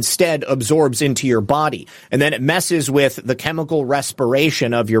teeth. It instead absorbs into your body, and then it messes with the chemical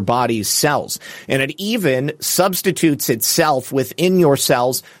respiration of your body's cells. And it even substitutes itself within your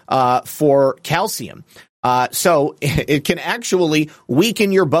cells for calcium. So it can actually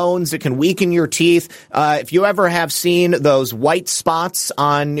weaken your bones. It can weaken your teeth. If you ever have seen those white spots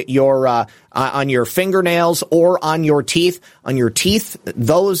on your fingernails or on your teeth,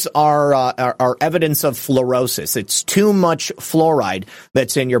 those are evidence of fluorosis. It's too much fluoride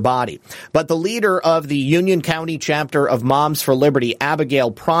that's in your body. But the leader of the Union County chapter of Moms for Liberty,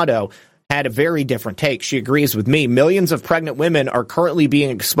 Abigail Prado, had a very different take. She agrees with me. Millions of pregnant women are currently being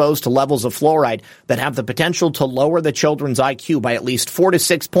exposed to levels of fluoride that have the potential to lower the children's IQ by at least 4 to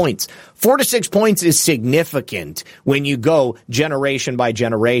 6 points. 4 to 6 points is significant when you go generation by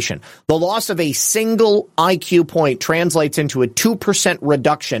generation. The loss of a single IQ point translates into a 2%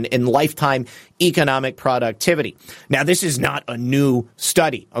 reduction in lifetime economic productivity. Now, this is not a new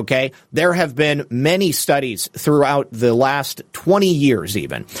study, okay? There have been many studies throughout the last 20 years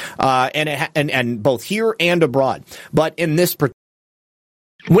even, and both here and abroad. But in this particular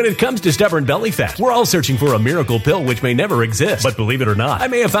When it comes to stubborn belly fat, we're all searching for a miracle pill which may never exist. But believe it or not, I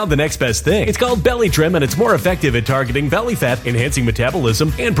may have found the next best thing. It's called Belly Trim, and it's more effective at targeting belly fat, enhancing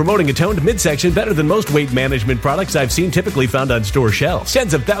metabolism, and promoting a toned midsection better than most weight management products I've seen typically found on store shelves.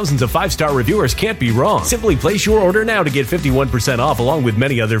 Tens of thousands of 5-star reviewers can't be wrong. Simply place your order now to get 51% off along with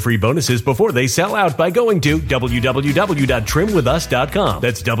many other free bonuses before they sell out by going to www.trimwithus.com.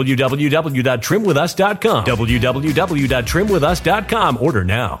 That's www.trimwithus.com. www.trimwithus.com. Order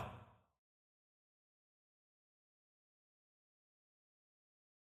now.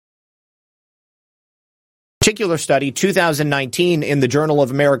 Particular study, 2019, in the Journal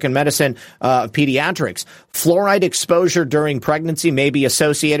of American Medicine Pediatrics, fluoride exposure during pregnancy may be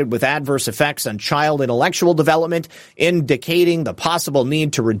associated with adverse effects on child intellectual development, indicating the possible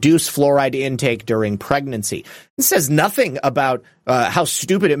need to reduce fluoride intake during pregnancy. It says nothing about how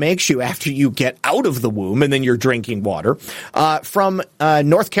stupid it makes you after you get out of the womb and then you're drinking water. From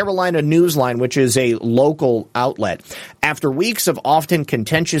North Carolina Newsline, which is a local outlet, after weeks of often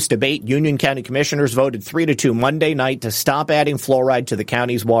contentious debate, Union County commissioners voted 3-2 Monday night to stop adding fluoride to the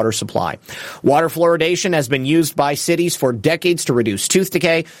county's water supply. Water fluoridation has been used by cities for decades to reduce tooth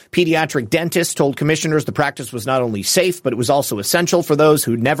decay. Pediatric dentists told commissioners the practice was not only safe, but it was also essential for those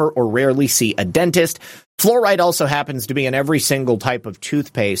who never or rarely see a dentist. Fluoride also happens to be in every single type of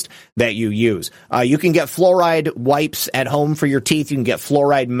toothpaste that you use. You can get fluoride wipes at home for your teeth. You can get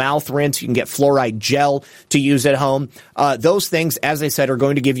fluoride mouth rinse. You can get fluoride gel to use at home. Those things, as I said, are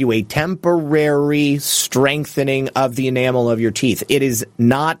going to give you a temporary strengthening of the enamel of your teeth. It is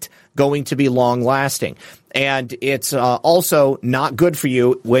not going to be long-lasting. And it's also not good for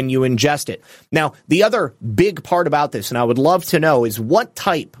you when you ingest it. Now, the other big part about this, and I would love to know, is what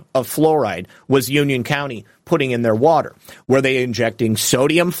type of fluoride was Union County putting in their water? Were they injecting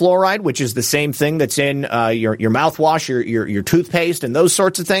sodium fluoride, which is the same thing that's in your mouthwash, your toothpaste, and those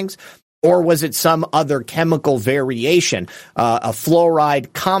sorts of things? Or was it some other chemical variation, a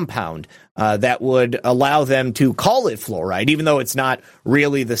fluoride compound that would allow them to call it fluoride, even though it's not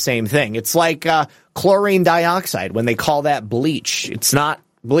really the same thing? It's like chlorine dioxide when they call that bleach. It's not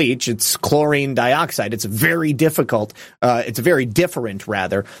bleach. It's chlorine dioxide. It's very difficult. It's very different,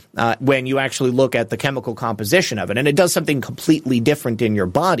 rather, when you actually look at the chemical composition of it. And it does something completely different in your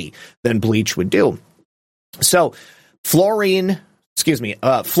body than bleach would do. So fluoride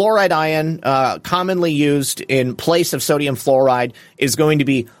ion, commonly used in place of sodium fluoride, is going to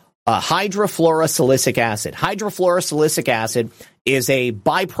be hydrofluorosilicic acid. Hydrofluorosilicic acid is a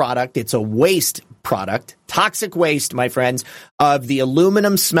byproduct. It's a waste product, toxic waste, my friends, of the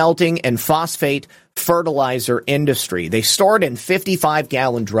aluminum smelting and phosphate fertilizer industry. They store it in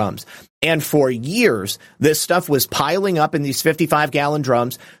 55-gallon drums. And for years, this stuff was piling up in these 55-gallon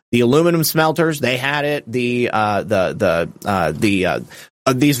drums. The aluminum smelters, they had it. These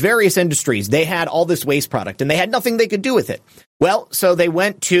various industries, they had all this waste product, and they had nothing they could do with it. Well, so they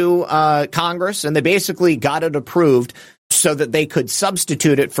went to Congress, and they basically got it approved so that they could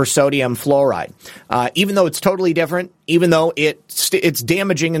substitute it for sodium fluoride. Even though it's totally different, even though it's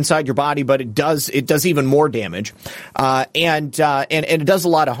damaging inside your body, but it does even more damage, and it does a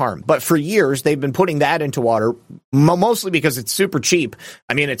lot of harm. But for years, they've been putting that into water, mostly because it's super cheap.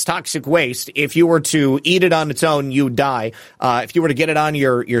 I mean, it's toxic waste. If you were to eat it on its own, you'd die. If you were to get it on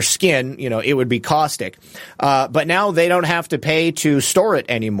your skin, it would be caustic. But now they don't have to pay to store it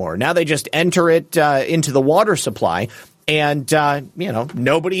anymore. Now they just enter it into the water supply. And,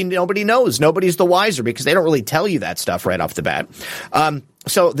 nobody knows. Nobody's the wiser because they don't really tell you that stuff right off the bat.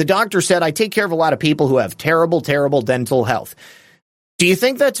 So the doctor said, I take care of a lot of people who have terrible, terrible dental health. Do you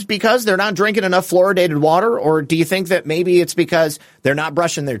think that's because they're not drinking enough fluoridated water? Or do you think that maybe it's because they're not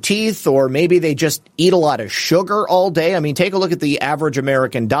brushing their teeth? Or maybe they just eat a lot of sugar all day? I mean, take a look at the average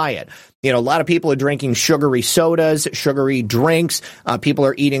American diet. A lot of people are drinking sugary sodas, sugary drinks. People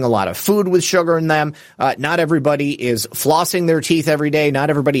are eating a lot of food with sugar in them. Not everybody is flossing their teeth every day.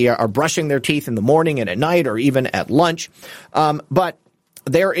 Not everybody are brushing their teeth in the morning and at night or even at lunch. But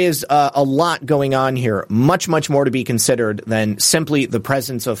there is a lot going on here, much, much more to be considered than simply the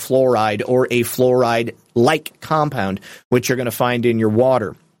presence of fluoride or a fluoride-like compound, which you're going to find in your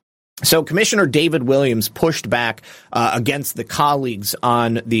water. So Commissioner David Williams pushed back against the colleagues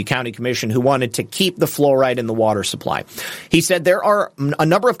on the county commission who wanted to keep the fluoride in the water supply. He said there are a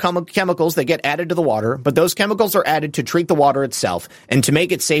number of chemicals that get added to the water, but those chemicals are added to treat the water itself and to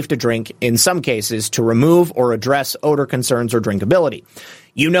make it safe to drink, in some cases to remove or address odor concerns or drinkability.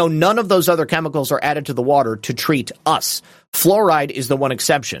 None of those other chemicals are added to the water to treat us. Fluoride is the one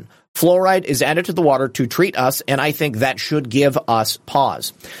exception. Fluoride is added to the water to treat us, and I think that should give us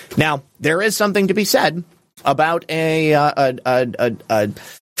pause. Now, there is something to be said about a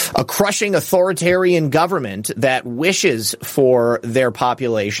crushing authoritarian government that wishes for their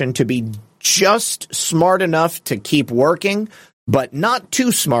population to be just smart enough to keep working, but not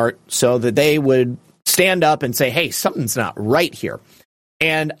too smart so that they would stand up and say, hey, something's not right here.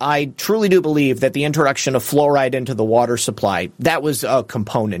 And I truly do believe that the introduction of fluoride into the water supply, that was a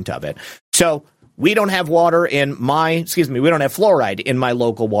component of it. So we don't have fluoride in my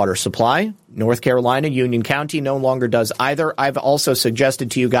local water supply. North Carolina, Union County no longer does either. I've also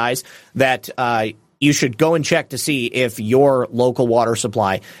suggested to you guys that you should go and check to see if your local water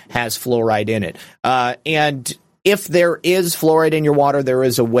supply has fluoride in it. And if there is fluoride in your water, there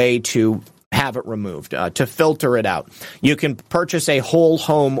is a way to have it removed, to filter it out. You can purchase a whole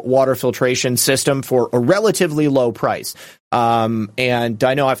home water filtration system for a relatively low price. And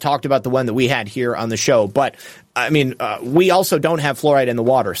I know I've talked about the one that we had here on the show, but I mean, we also don't have fluoride in the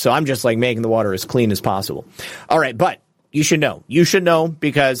water. So I'm just making the water as clean as possible. All right. But you should know. You should know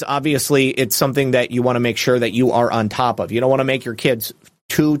because obviously it's something that you want to make sure that you are on top of. You don't want to make your kids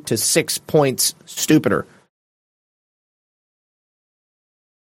 2 to 6 points stupider.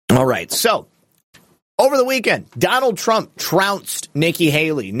 All right, so over the weekend, Donald Trump trounced Nikki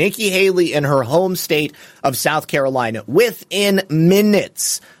Haley. Nikki Haley in her home state of South Carolina within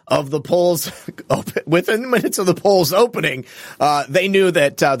minutes of the polls opening. They knew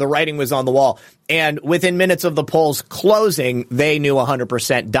that the writing was on the wall. And within minutes of the polls closing, they knew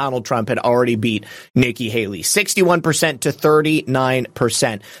 100% Donald Trump had already beat Nikki Haley. 61% to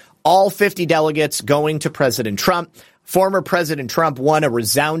 39%. All 50 delegates going to President Trump. Former President Trump won a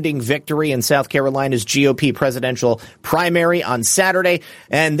resounding victory in South Carolina's GOP presidential primary on Saturday.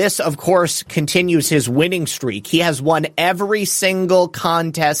 And this, of course, continues his winning streak. He has won every single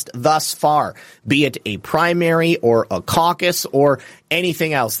contest thus far, be it a primary or a caucus or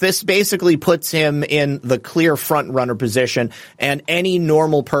anything else. This basically puts him in the clear front runner position, and any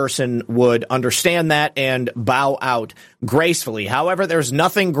normal person would understand that and bow out gracefully. However, there's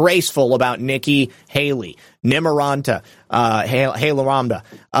nothing graceful about Nikki Haley. Nimaranta, Halaramda.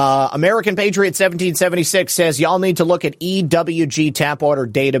 American Patriot 1776 says, y'all need to look at EWG tap water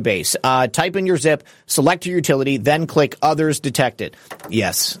database. Type in your zip, select your utility, then click others detected.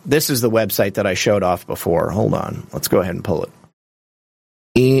 Yes, this is the website that I showed off before. Hold on. Let's go ahead and pull it.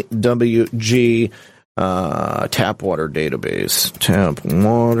 EWG tap water database. Tap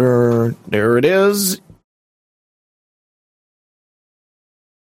water. There it is.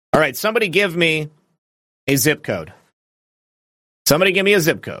 All right, somebody give me a zip code. Somebody give me a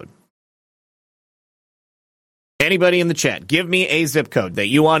zip code. Anybody in the chat, give me a zip code that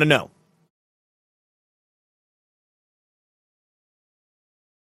you want to know.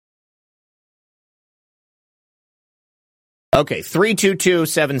 Okay,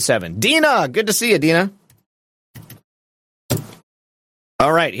 32277. Dina, good to see you, Dina.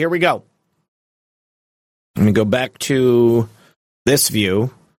 All right, here we go. Let me go back to this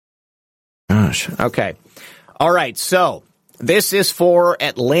view. Gosh, okay. All right, so this is for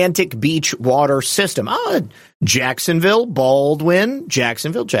Atlantic Beach Water System. Jacksonville, Baldwin,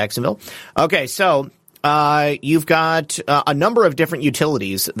 Jacksonville. Okay, so you've got a number of different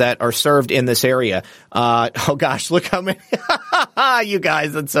utilities that are served in this area. Oh gosh, look how many. You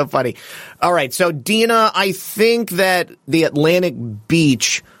guys, that's so funny. All right, so Dina, I think that the Atlantic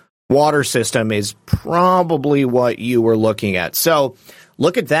Beach Water System is probably what you were looking at. So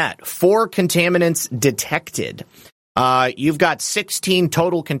look at that. 4 contaminants detected. You've got 16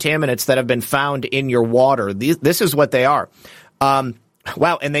 total contaminants that have been found in your water. This is what they are.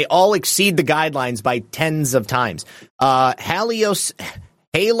 Wow, and they all exceed the guidelines by tens of times. Haloacetic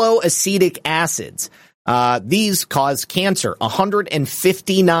acids. These cause cancer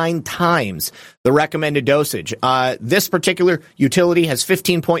 159 times the recommended dosage. This particular utility has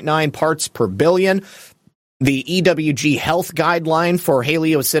 15.9 parts per billion. The EWG health guideline for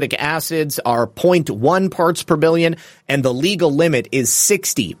haloacetic acids are 0.1 parts per billion, and the legal limit is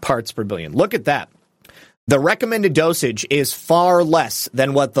 60 parts per billion. Look at that. The recommended dosage is far less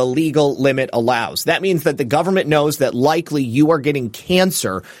than what the legal limit allows. That means that the government knows that likely you are getting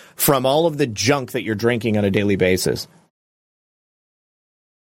cancer from all of the junk that you're drinking on a daily basis.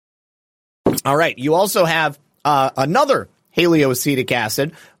 All right, you also have another haloacetic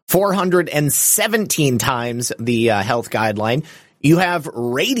acid, 417 times the health guideline. You have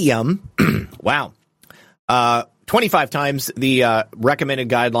radium, wow, 25 times the recommended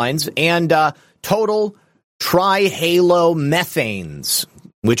guidelines, and total trihalomethanes,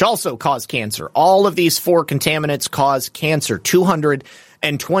 which also cause cancer. All of these 4 contaminants cause cancer,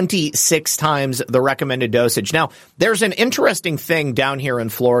 226 times the recommended dosage. Now, there's an interesting thing down here in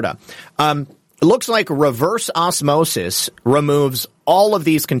Florida. It looks like reverse osmosis removes all of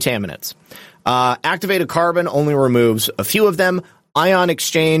these contaminants. Activated carbon only removes a few of them. Ion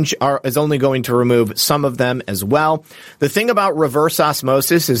exchange is only going to remove some of them as well. The thing about reverse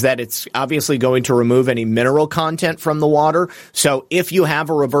osmosis is that it's obviously going to remove any mineral content from the water. So if you have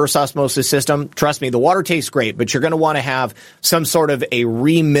a reverse osmosis system, trust me, the water tastes great, but you're going to want to have some sort of a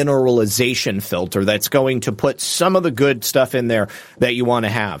remineralization filter that's going to put some of the good stuff in there that you want to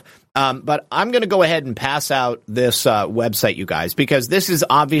have. But I'm going to go ahead and pass out this website, you guys, because this is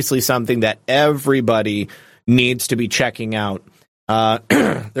obviously something that everybody needs to be checking out.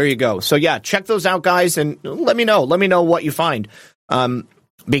 There you go. So yeah, check those out, guys, and let me know. Let me know what you find,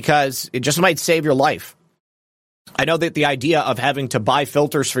 because it just might save your life. I know that the idea of having to buy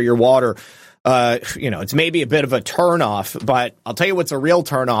filters for your water, it's maybe a bit of a turnoff, but I'll tell you what's a real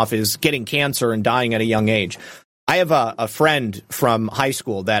turnoff is getting cancer and dying at a young age. I have a friend from high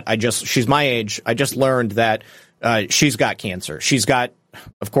school that she's my age. I just learned that she's got cancer. She's got,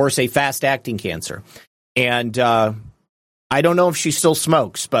 of course, a fast-acting cancer. And I don't know if she still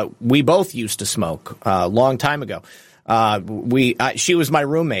smokes, but we both used to smoke a long time ago. She was my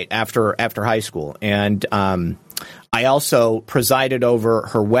roommate after high school, and I also presided over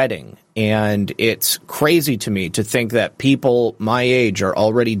her wedding. And it's crazy to me to think that people my age are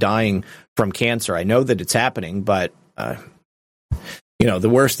already dying from cancer. I know that it's happening, but the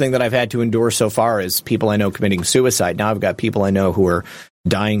worst thing that I've had to endure so far is people I know committing suicide. Now I've got people I know who are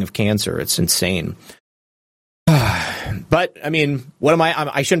dying of cancer. It's insane. But, I mean, what am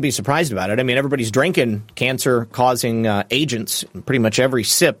I shouldn't be surprised about it. I mean, everybody's drinking cancer-causing agents, pretty much every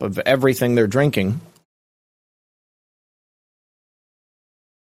sip of everything they're drinking.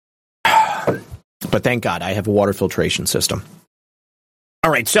 But thank God I have a water filtration system.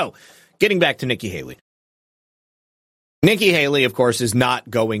 All right, so getting back to Nikki Haley. Nikki Haley, of course, is not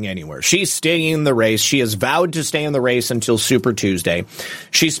going anywhere. She's staying in the race. She has vowed to stay in the race until Super Tuesday.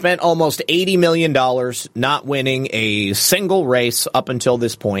 She spent almost $80 million not winning a single race up until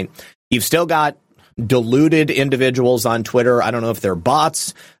this point. You've still got deluded individuals on Twitter. I don't know if they're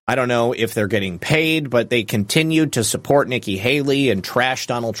bots. I don't know if they're getting paid, but they continue to support Nikki Haley and trash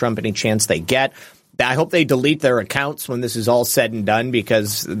Donald Trump any chance they get. I hope they delete their accounts when this is all said and done,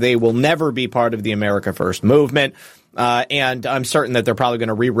 because they will never be part of the America First movement. And I'm certain that they're probably going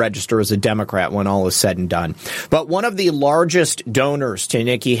to re-register as a Democrat when all is said and done. But one of the largest donors to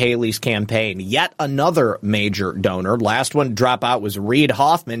Nikki Haley's campaign, yet another major donor, last one to drop out was Reid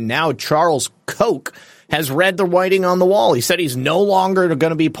Hoffman. Now Charles Koch has read the writing on the wall. He said he's no longer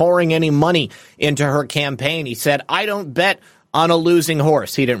going to be pouring any money into her campaign. He said, I don't bet on a losing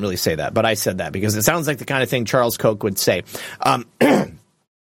horse. He didn't really say that, but I said that because it sounds like the kind of thing Charles Koch would say.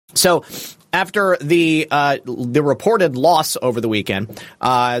 So after the reported loss over the weekend,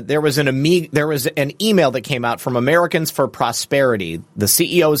 there was an email that came out from Americans for Prosperity. The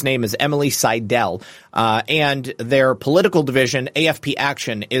CEO's name is Emily Seidel, and their political division, AFP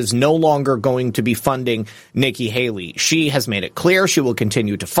Action, is no longer going to be funding Nikki Haley. She has made it clear she will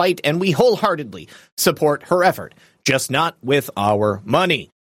continue to fight, and we wholeheartedly support her effort, just not with our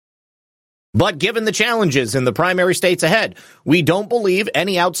money. But given the challenges in the primary states ahead, we don't believe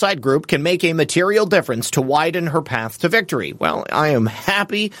any outside group can make a material difference to widen her path to victory. Well, I am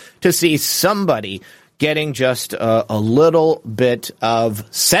happy to see somebody getting just a little bit of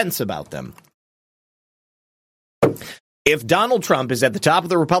sense about them. If Donald Trump is at the top of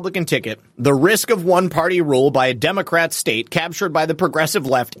the Republican ticket, the risk of one-party rule by a Democrat state captured by the progressive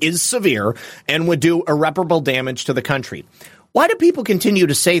left is severe and would do irreparable damage to the country. Why do people continue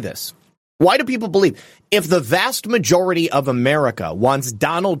to say this? Why do people believe if the vast majority of America wants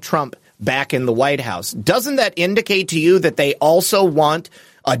Donald Trump back in the White House, doesn't that indicate to you that they also want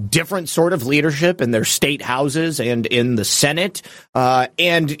a different sort of leadership in their state houses and in the Senate?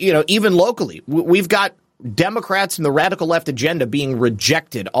 And, you know, even locally, we've got Democrats and the radical left agenda being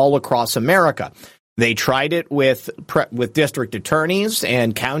rejected all across America. They tried it with district attorneys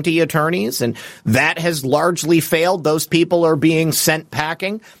and county attorneys, and that has largely failed. Those people are being sent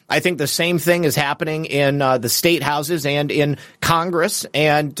packing. I think the same thing is happening in the state houses and in Congress,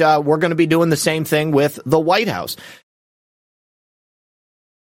 and we're going to be doing the same thing with the White House.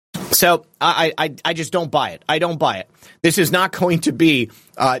 So I just don't buy it. I don't buy it. This is not going to be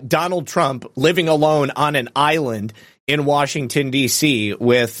Donald Trump living alone on an island in Washington, D.C.,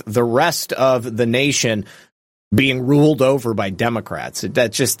 with the rest of the nation being ruled over by Democrats.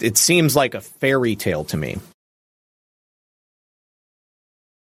 It seems like a fairy tale to me.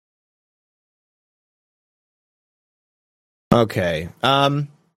 Okay.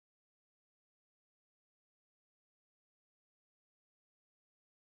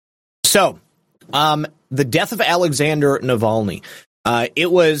 So, the death of Alexander Navalny.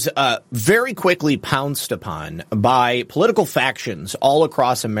 It was very quickly pounced upon by political factions all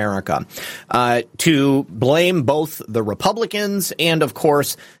across America to blame both the Republicans and, of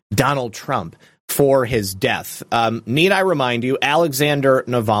course, Donald Trump for his death. Need I remind you, Alexander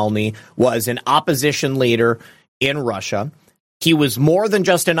Navalny was an opposition leader in Russia. He was more than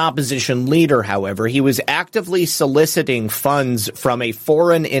just an opposition leader, however. He was actively soliciting funds from a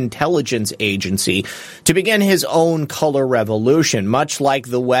foreign intelligence agency to begin his own color revolution, much like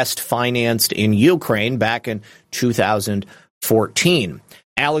the West financed in Ukraine back in 2014.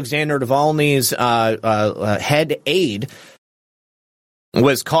 Alexander Navalny's head aide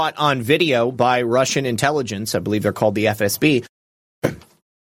was caught on video by Russian intelligence. I believe they're called the FSB.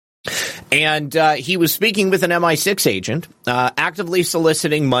 And he was speaking with an MI6 agent, actively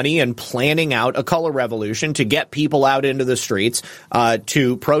soliciting money and planning out a color revolution to get people out into the streets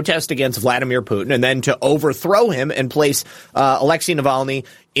to protest against Vladimir Putin and then to overthrow him and place Alexei Navalny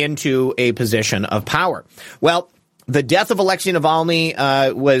into a position of power. Well, the death of Alexei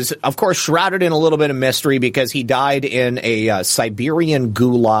Navalny was, of course, shrouded in a little bit of mystery because he died in a Siberian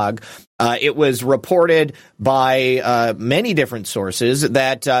gulag. It was reported by many different sources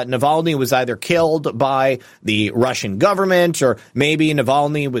that Navalny was either killed by the Russian government or maybe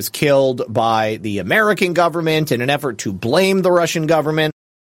Navalny was killed by the American government in an effort to blame the Russian government.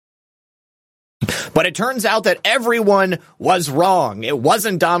 But it turns out that everyone was wrong. It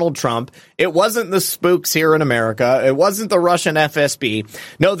wasn't Donald Trump. It wasn't the spooks here in America. It wasn't the Russian FSB.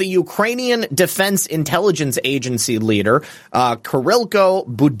 No, the Ukrainian Defense Intelligence Agency leader, Kirylko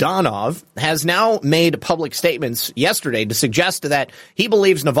Budanov, has now made public statements yesterday to suggest that he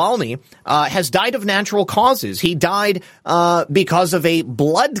believes Navalny has died of natural causes. He died because of a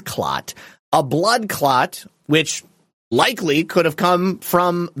blood clot, which likely could have come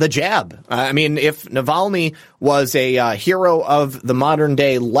from the jab. I mean, if Navalny was a hero of the modern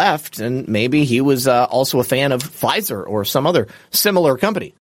day left, and maybe he was also a fan of Pfizer or some other similar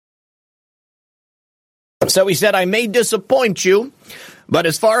company. So he said, I may disappoint you, but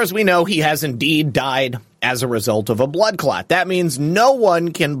as far as we know, he has indeed died as a result of a blood clot. That means no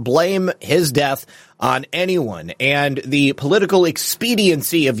one can blame his death on anyone. And the political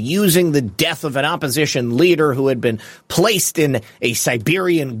expediency of using the death of an opposition leader who had been placed in a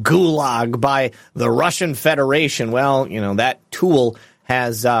Siberian gulag by the Russian Federation, well, you know, that tool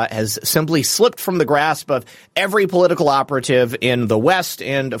has simply slipped from the grasp of every political operative in the West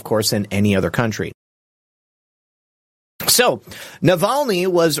and, of course, in any other country. So, Navalny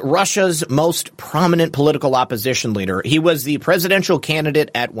was Russia's most prominent political opposition leader. He was the presidential candidate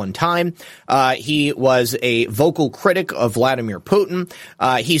at one time. He was a vocal critic of Vladimir Putin.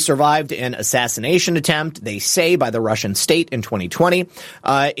 He survived an assassination attempt, they say, by the Russian state in 2020.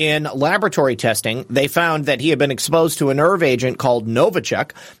 In laboratory testing, they found that he had been exposed to a nerve agent called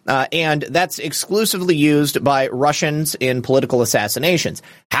Novichok, and that's exclusively used by Russians in political assassinations.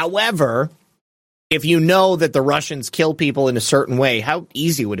 However, if you know that the Russians kill people in a certain way, how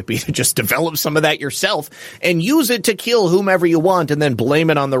easy would it be to just develop some of that yourself and use it to kill whomever you want and then blame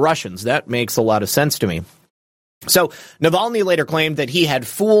it on the Russians? That makes a lot of sense to me. So Navalny later claimed that he had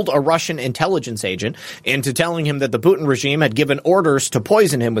fooled a Russian intelligence agent into telling him that the Putin regime had given orders to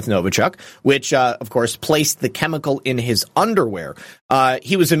poison him with Novichok, which, of course, placed the chemical in his underwear.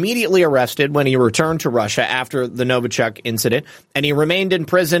 He was immediately arrested when he returned to Russia after the Novichok incident, and he remained in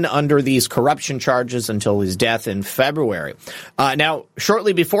prison under these corruption charges until his death in February. Now,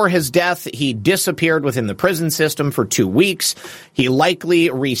 shortly before his death, he disappeared within the prison system for 2 weeks. He likely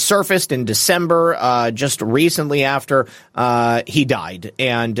resurfaced in December, just recently after he died,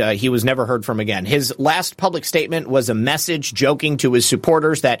 and he was never heard from again. His last public statement was a message joking to his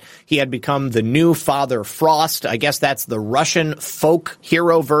supporters that he had become the new Father Frost. I guess that's the Russian folk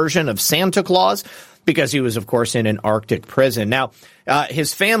hero version of Santa Claus, because he was, of course, in an Arctic prison. Now,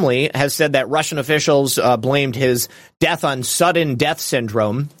 his family has said that Russian officials blamed his death on sudden death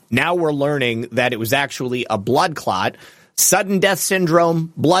syndrome. Now we're learning that it was actually a blood clot. Sudden death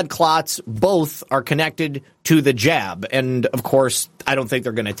syndrome, blood clots, both are connected to the jab. And, of course, I don't think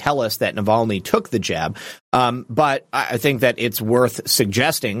they're going to tell us that Navalny took the jab. But I think that it's worth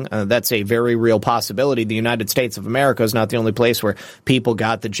suggesting. That's a very real possibility. The United States of America is not the only place where people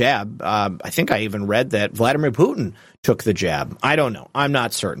got the jab. I think I even read that Vladimir Putin took the jab. I don't know. I'm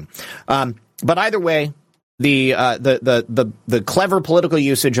not certain. But either way, the clever political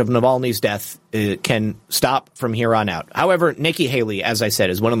usage of Navalny's death can stop from here on out. However, Nikki Haley, as I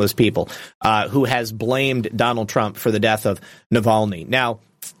said, is one of those people who has blamed Donald Trump for the death of Navalny. Now,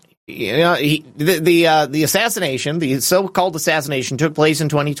 you know, the assassination, the so-called assassination, took place in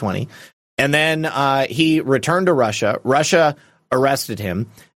 2020, and then he returned to Russia. Russia arrested him,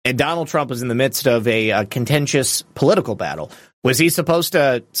 and Donald Trump was in the midst of a contentious political battle. Was he supposed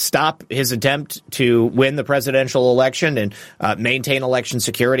to stop his attempt to win the presidential election and maintain election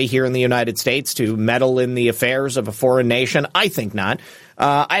security here in the United States, to meddle in the affairs of a foreign nation? I think not.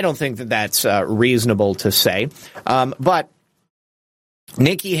 I don't think that that's reasonable to say. But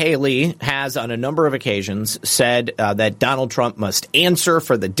Nikki Haley has on a number of occasions said that Donald Trump must answer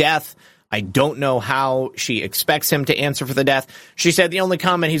for the death. I don't know how she expects him to answer for the death. She said the only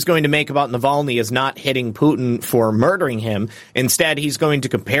comment he's going to make about Navalny is not hitting Putin for murdering him. Instead, he's going to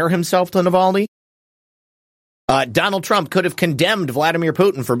compare himself to Navalny. Donald Trump could have condemned Vladimir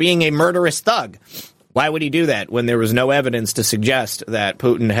Putin for being a murderous thug. Why would he do that when there was no evidence to suggest that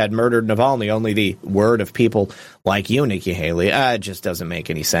Putin had murdered Navalny? Only the word of people like you, Nikki Haley. It just doesn't make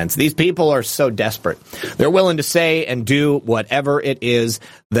any sense. These people are so desperate. They're willing to say and do whatever it is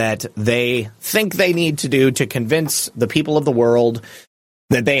that they think they need to do to convince the people of the world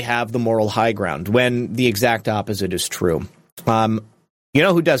that they have the moral high ground, when the exact opposite is true. You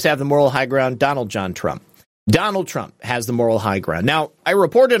know who does have the moral high ground? Donald John Trump. Donald Trump has the moral high ground. Now, I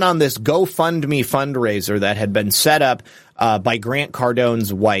reported on this GoFundMe fundraiser that had been set up by Grant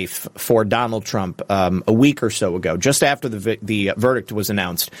Cardone's wife for Donald Trump a week or so ago, just after the verdict was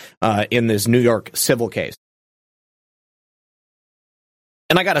announced in this New York civil case.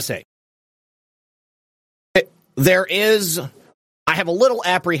 And I got to say, I have a little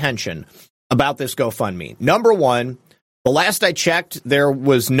apprehension about this GoFundMe. Number one, the last I checked, there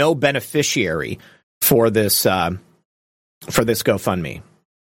was no beneficiary for this GoFundMe.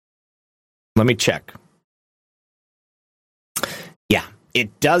 Let me check. Yeah,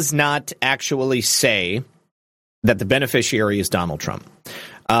 it does not actually say that the beneficiary is Donald Trump.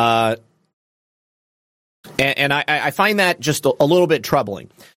 And And I find that just a little bit troubling,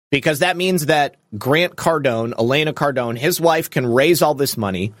 because that means that Grant Cardone, Elena Cardone, his wife, can raise all this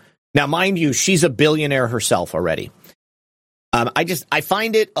money. Now, mind you, she's a billionaire herself already. I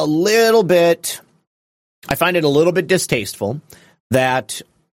find it a little bit distasteful that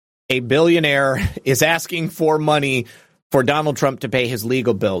a billionaire is asking for money for Donald Trump to pay his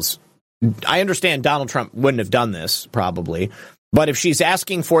legal bills. I understand Donald Trump wouldn't have done this, probably. But if she's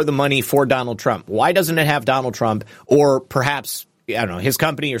asking for the money for Donald Trump, why doesn't it have Donald Trump or perhaps, I don't know, his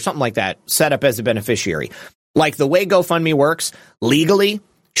company or something like that set up as a beneficiary? Like the way GoFundMe works, legally,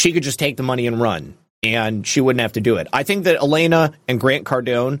 she could just take the money and run, and she wouldn't have to do it. I think that Elena and Grant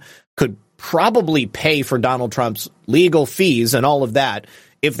Cardone could probably pay for Donald Trump's legal fees and all of that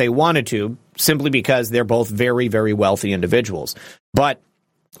if they wanted to, simply because they're both very, very wealthy individuals. But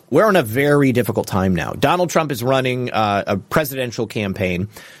we're in a very difficult time now. Donald Trump is running a presidential campaign,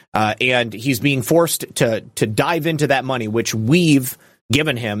 and he's being forced to dive into that money, which we've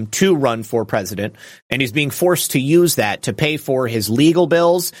given him to run for president, and he's being forced to use that to pay for his legal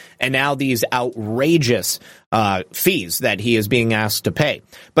bills and now these outrageous fees that he is being asked to pay.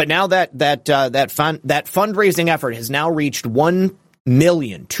 But now that fundraising effort has now reached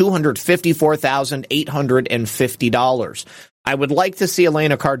 $1,254,850. I would like to see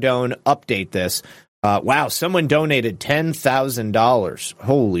Elena Cardone update this. Wow, someone donated $10,000.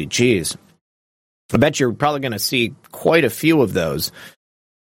 Holy jeez. I bet you're probably going to see quite a few of those.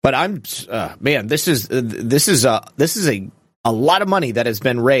 But this is a lot of money that has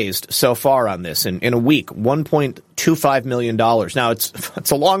been raised so far on this in a week, $1.25 million. Now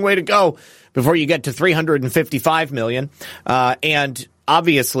it's a long way to go before you get to $355 million. And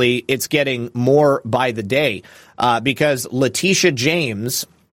obviously it's getting more by the day, because Letitia James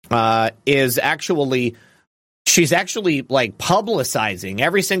is actually like publicizing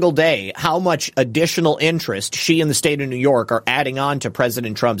every single day how much additional interest she and the state of New York are adding on to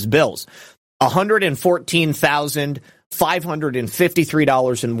President Trump's bills.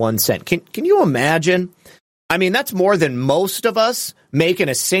 $114,553.01. Can you imagine? I mean, that's more than most of us make in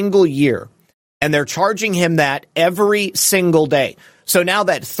a single year. And they're charging him that every single day. So now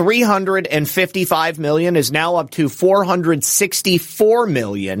that $355 million is now up to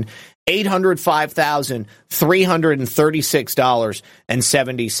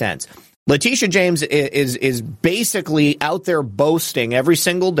 $464,805,336.70. Letitia James is basically out there boasting every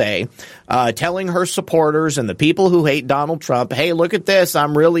single day, telling her supporters and the people who hate Donald Trump, hey, look at this,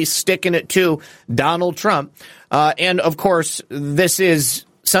 I'm really sticking it to Donald Trump. And of course, this is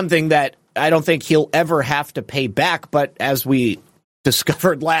something that I don't think he'll ever have to pay back. But as we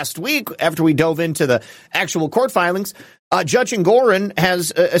discovered last week, after we dove into the actual court filings, Judge Engoron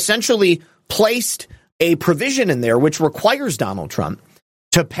has essentially placed a provision in there which requires Donald Trump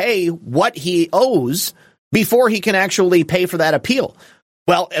to pay what he owes before he can actually pay for that appeal.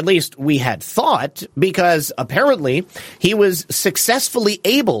 Well, at least we had thought, because apparently he was successfully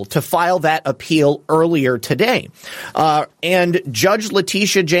able to file that appeal earlier today. And Judge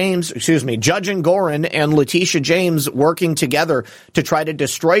Engoron and Letitia James working together to try to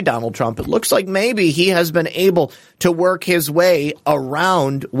destroy Donald Trump. It looks like maybe he has been able to work his way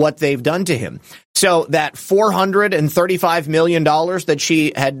around what they've done to him. So that $435 million that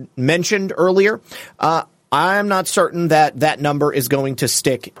she had mentioned earlier, I'm not certain that that number is going to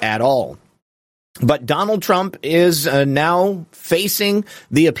stick at all. But Donald Trump is now facing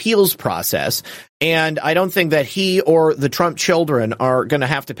the appeals process, and I don't think that he or the Trump children are going to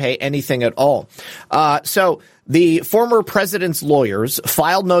have to pay anything at all. So the former president's lawyers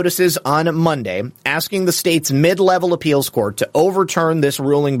filed notices on Monday asking the state's mid-level appeals court to overturn this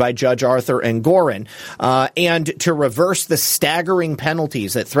ruling by Judge Arthur Engoron and to reverse the staggering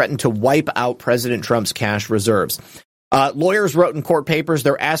penalties that threaten to wipe out President Trump's cash reserves. Lawyers wrote in court papers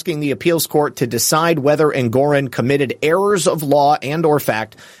they're asking the appeals court to decide whether Engoron committed errors of law and or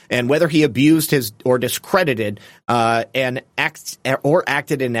fact, and whether he abused his or discredited acted in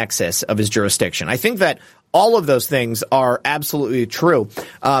excess of his jurisdiction. I think that all of those things are absolutely true.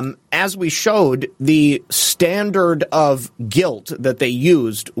 As we showed, the standard of guilt that they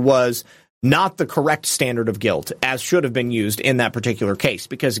used was not the correct standard of guilt, as should have been used in that particular case,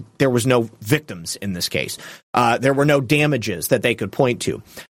 because there was no victims in this case. There were no damages that they could point to.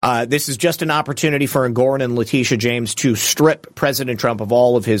 This is just an opportunity for Engoron and Letitia James to strip President Trump of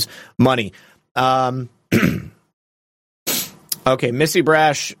all of his money. Okay, Missy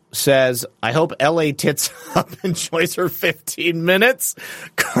Brash says, I hope LA Tits Up enjoys her 15 minutes.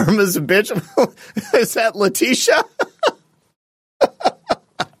 Karma's a bitch. Is that Letitia?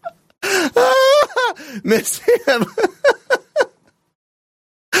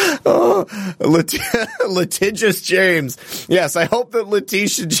 Litigious James. Yes, I hope that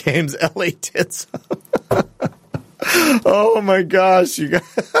Letitia James LA did something. Oh my gosh, you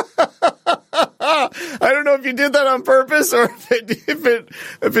guys. I don't know if you did that on purpose or if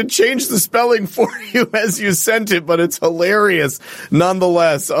it changed the spelling for you as you sent it, but it's hilarious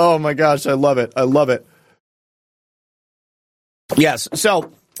nonetheless. Oh my gosh, I love it. I love it. Yes.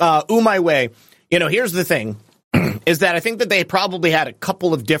 So, my way, here's the thing. Is that I think that they probably had a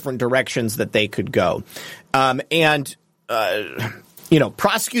couple of different directions that they could go.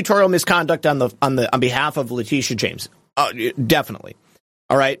 Prosecutorial misconduct on behalf of Letitia James. Definitely.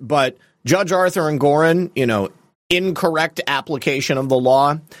 All right. But Judge Arthur Engoron, incorrect application of the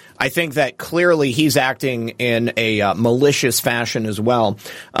law. I think that clearly he's acting in a malicious fashion as well.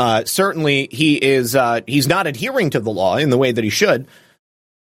 Certainly he's not adhering to the law in the way that he should.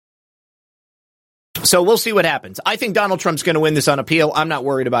 So we'll see what happens. I think Donald Trump's going to win this on appeal. I'm not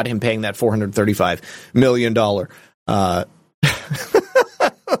worried about him paying that $435 million.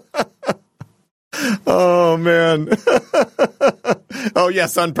 Oh, man. Oh,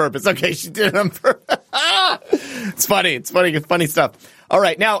 yes, on purpose. Okay, she did it on purpose. It's funny. It's funny stuff. All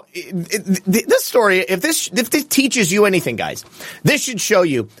right. Now, this story, if this teaches you anything, guys, this should show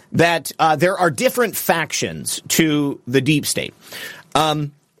you that there are different factions to the deep state.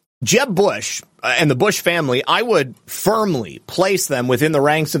 Jeb Bush and the Bush family, I would firmly place them within the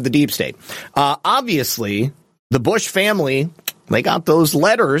ranks of the deep state. Obviously, the Bush family, they got those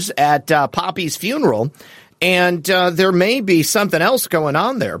letters at Poppy's funeral, and there may be something else going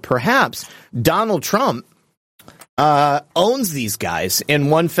on there. Perhaps Donald Trump owns these guys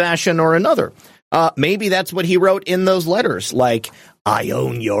in one fashion or another. Maybe that's what he wrote in those letters, like, I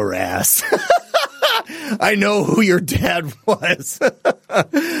own your ass. I know who your dad was.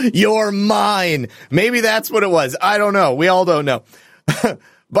 You're mine. Maybe that's what it was. I don't know. We all don't know.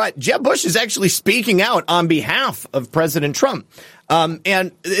 But Jeb Bush is actually speaking out on behalf of President Trump.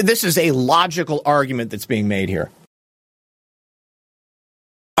 And this is a logical argument that's being made here.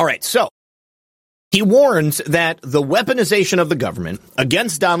 All right. So he warns that the weaponization of the government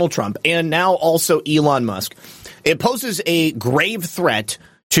against Donald Trump and now also Elon Musk, it poses a grave threat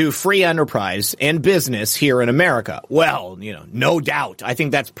to free enterprise and business here in America. Well, no doubt. I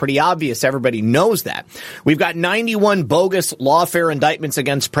think that's pretty obvious. Everybody knows that. We've got 91 bogus lawfare indictments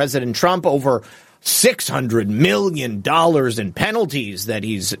against President Trump, over $600 million in penalties that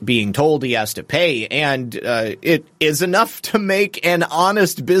he's being told he has to pay. And it is enough to make an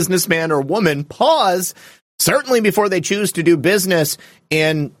honest businessman or woman pause, certainly before they choose to do business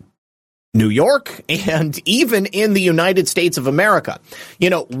in New York and even in the United States of America.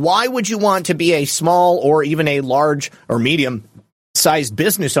 Why would you want to be a small or even a large or medium-sized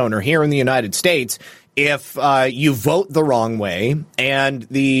business owner here in the United States if you vote the wrong way and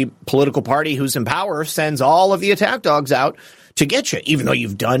the political party who's in power sends all of the attack dogs out to get you, even though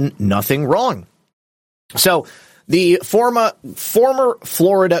you've done nothing wrong? So the former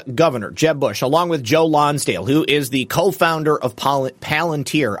Florida governor, Jeb Bush, along with Joe Lonsdale, who is the co-founder of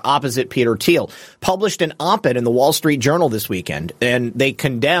Palantir opposite Peter Thiel, published an op-ed in the Wall Street Journal this weekend, and they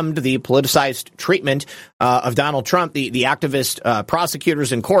condemned the politicized treatment of Donald Trump, the activist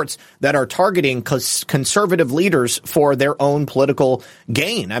prosecutors and courts that are targeting conservative leaders for their own political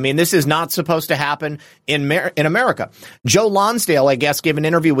gain. I mean, this is not supposed to happen in America. Joe Lonsdale, I guess, gave an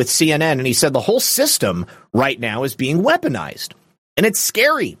interview with CNN, and he said the whole system right now is being weaponized. And it's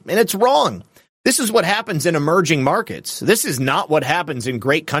scary, and it's wrong. This is what happens in emerging markets. This is not what happens in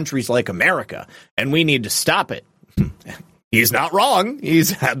great countries like America, and we need to stop it. He's not wrong.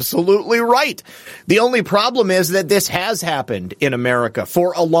 He's absolutely right. The only problem is that this has happened in America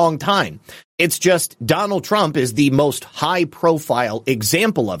for a long time. It's just Donald Trump is the most high-profile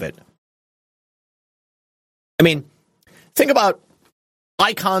example of it. I mean, think about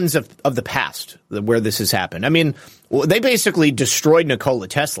icons of the past where this has happened. I mean, they basically destroyed Nikola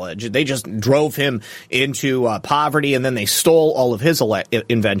Tesla. They just drove him into poverty, and then they stole all of his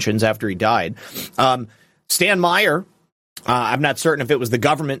inventions after he died. Stan Meyer, I'm not certain if it was the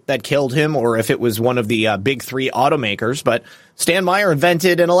government that killed him or if it was one of the big three automakers, but Stan Meyer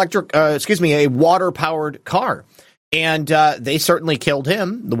invented a water-powered car, and they certainly killed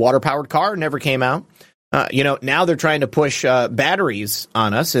him. The water-powered car never came out. Now they're trying to push batteries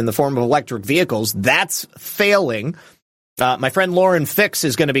on us in the form of electric vehicles. That's failing. My friend Lauren Fix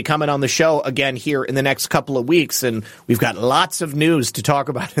is going to be coming on the show again here in the next couple of weeks, and we've got lots of news to talk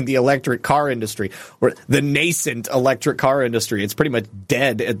about in the electric car industry, or the nascent electric car industry. It's pretty much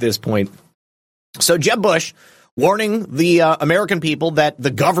dead at this point. So Jeb Bush warning the American people that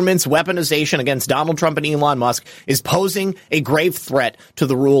the government's weaponization against Donald Trump and Elon Musk is posing a grave threat to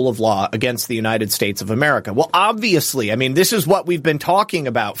the rule of law against the United States of America. Well, obviously, I mean, this is what we've been talking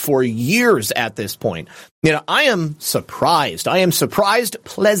about for years at this point. You know, I am surprised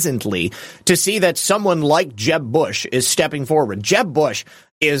pleasantly to see that someone like Jeb Bush is stepping forward. Jeb Bush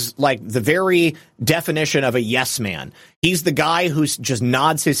is like the very definition of a yes man. He's the guy who just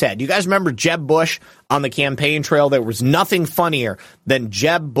nods his head. You guys remember Jeb Bush on the campaign trail? There was nothing funnier than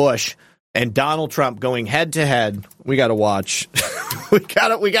Jeb Bush and Donald Trump going head to head. We got to watch. we got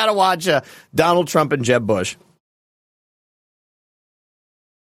to watch Donald Trump and Jeb Bush.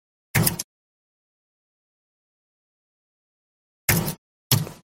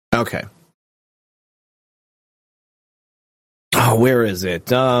 Okay. Oh, where is it?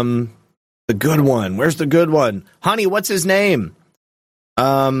 The good one. Where's the good one? Honey, what's his name?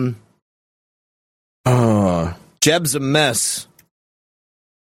 Jeb's a mess.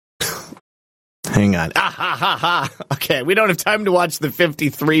 Hang on. Okay, we don't have time to watch the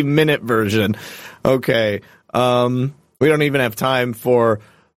 53-minute version. Okay. We don't even have time for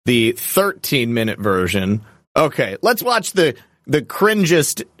the 13-minute version. Okay, let's watch the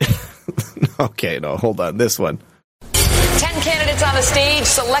cringest. Okay, no, hold on. This one. 10 candidates on the stage,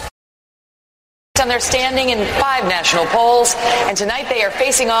 select on their standing in 5 national polls, and tonight they are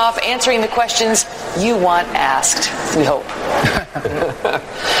facing off, answering the questions you want asked. We hope.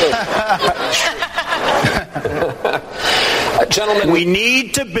 Gentlemen, we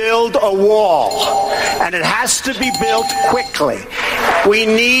need to build a wall, and it has to be built quickly. We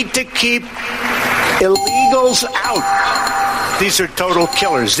need to keep illegals out. These are total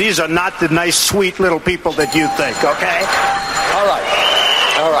killers. These are not the nice, sweet little people that you think, okay? All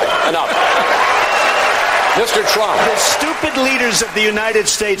right, enough. Mr. Trump. The stupid leaders of the United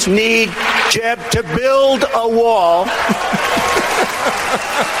States need Jeb to build a wall.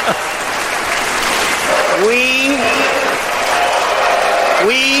 We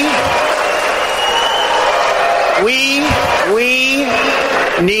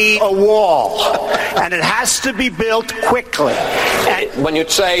need a wall, and it has to be built quickly. And when you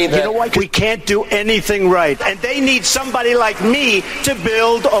say that, you know what? We can't do anything right, and they need somebody like me to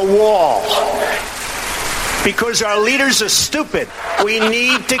build a wall. Because our leaders are stupid. We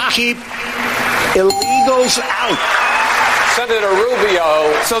need to keep illegals out. Senator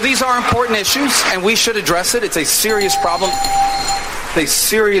Rubio. So these are important issues, and we should address it. It's a serious problem. A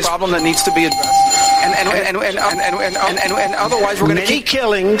serious problem that needs to be addressed. And otherwise we're going to keep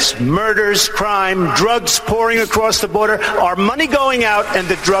killings, murders, crime, drugs pouring across the border, our money going out and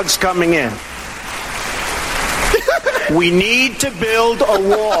the drugs coming in. We need to build a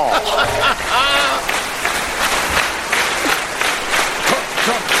wall.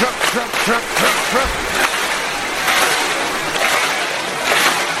 Trump.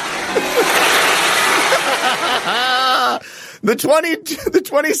 The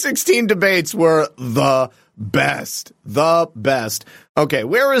 2016 debates were the best. Okay,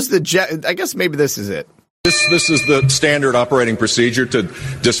 where is the I guess maybe this is it. This is the standard operating procedure to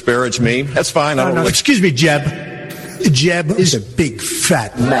disparage me. That's fine. No. Excuse me, Jeb. Jeb is a big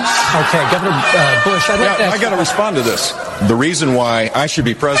fat mess. Okay, Governor Bush, I got to respond to this. The reason why I should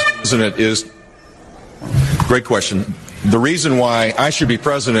be president is great question. The reason why I should be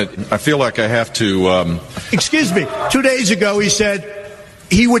president, I feel like I have to... Excuse me. 2 days ago, he said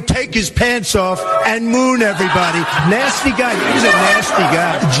he would take his pants off and moon everybody. Nasty guy. He's a nasty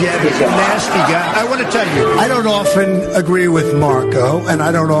guy. Jeb is a nasty guy. I want to tell you, I don't often agree with Marco, and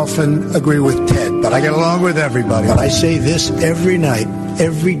I don't often agree with Ted, but I get along with everybody. But I say this every night,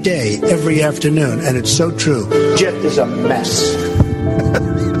 every day, every afternoon, and it's so true. Jeb is a mess.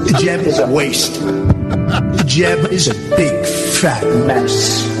 Jeb is a waste. Jeb is a big fat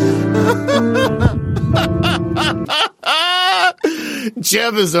mess.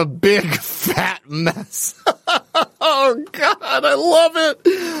 Jeb is a big fat mess. Oh, God, I love it.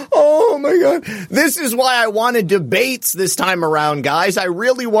 Oh, my God. This is why I wanted debates this time around, guys. I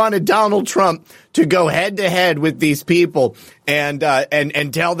really wanted Donald Trump to go head to head with these people and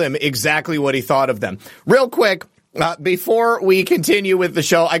tell them exactly what he thought of them. Real quick. Before we continue with the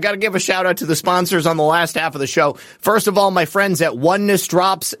show, I got to give a shout out to the sponsors on the last half of the show. First of all, my friends at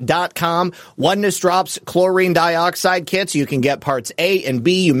OneNessDrops.com. Oneness Drops chlorine dioxide kits. You can get parts A and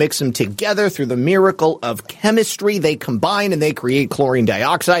B. You mix them together through the miracle of chemistry. They combine and they create chlorine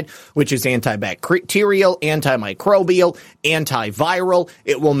dioxide, which is antibacterial, antimicrobial, antiviral.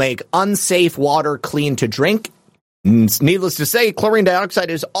 It will make unsafe water clean to drink. Needless to say, chlorine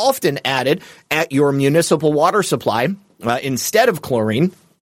dioxide is often added at your municipal water supply instead of chlorine.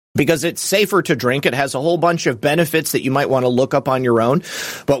 because it's safer to drink. It has a whole bunch of benefits that you might want to look up on your own.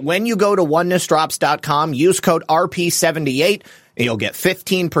 But when you go to onenessdrops.com, use code RP78, and you'll get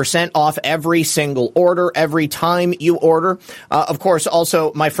 15% off every single order, every time you order. Of course,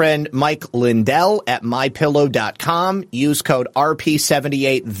 also my friend Mike Lindell at mypillow.com. Use code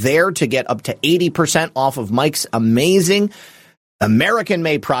RP78 there to get up to 80% off of Mike's amazing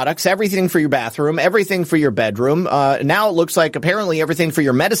American-made products, everything for your bathroom, everything for your bedroom. Now it looks like apparently everything for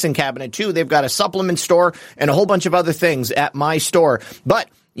your medicine cabinet, too. They've got a supplement store and a whole bunch of other things at my store. But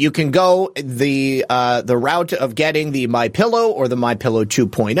you can go the route of getting the MyPillow or the MyPillow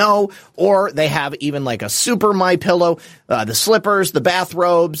 2.0, or they have even like a super MyPillow, the slippers, the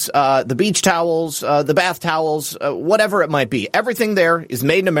bathrobes, the beach towels, the bath towels, whatever it might be. Everything there is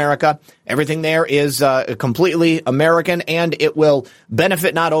made in America. Everything there is completely American, and it will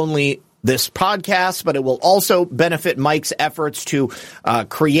benefit not only this podcast, but it will also benefit Mike's efforts to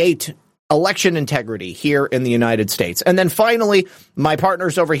create election integrity here in the United States. And then finally, my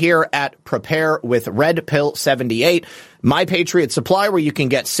partners over here at Prepare with Red Pill 78, My Patriot Supply, where you can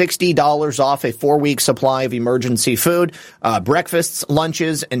get $60 off a 4-week supply of emergency food, breakfasts,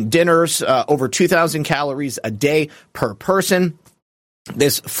 lunches, and dinners, over 2,000 calories a day per person.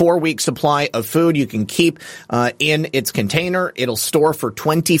 This 4-week supply of food you can keep in its container. It'll store for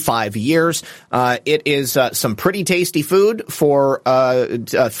 25 years. It is some pretty tasty food for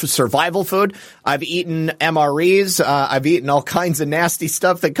survival food. I've eaten MREs. I've eaten all kinds of nasty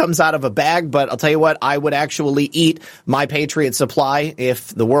stuff that comes out of a bag, but I'll tell you what, I would actually eat My Patriot Supply if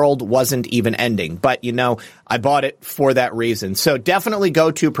the world wasn't even ending. But, you know, I bought it for that reason. So definitely go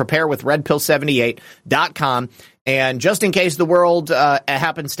to preparewithredpill78.com. And just in case the world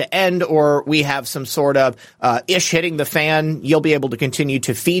happens to end or we have some sort of ish hitting the fan, you'll be able to continue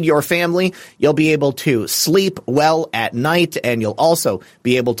to feed your family. You'll be able to sleep well at night, and you'll also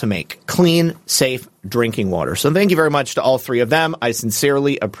be able to make clean, safe drinking water. So thank you very much to all three of them. I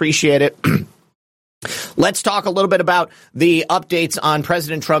sincerely appreciate it. Let's talk a little bit about the updates on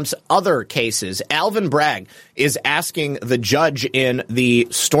President Trump's other cases. Alvin Bragg is asking the judge in the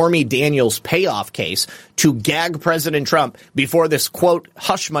Stormy Daniels payoff case to gag President Trump before this, quote,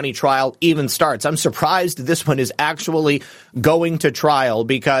 hush money trial even starts. I'm surprised this one is actually going to trial,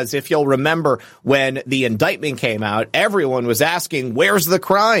 because if you'll remember when the indictment came out, everyone was asking, where's the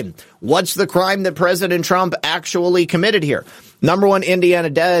crime? What's the crime that President Trump actually committed here? Number one, Indiana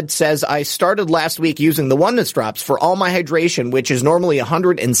Dead says, I started last week using the Oneness Drops for all my hydration, which is normally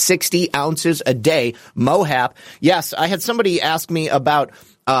 160 ounces a day. Mohap. Yes, I had somebody ask me about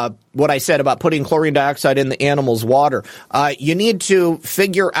what I said about putting chlorine dioxide in the animal's water. You need to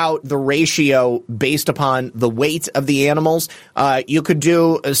figure out the ratio based upon the weight of the animals. You could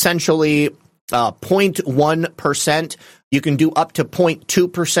do essentially 0.1%. You can do up to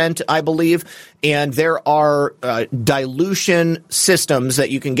 0.2%, I believe. And there are dilution systems that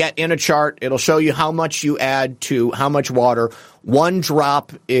you can get in a chart. It'll show you how much you add to how much water. One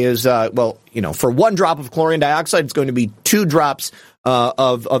drop is, for 1 drop of chlorine dioxide, it's going to be 2 drops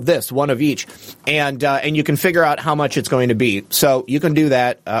of this, one of each. And you can figure out how much it's going to be. So you can do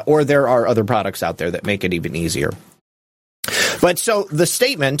that, or there are other products out there that make it even easier. But so the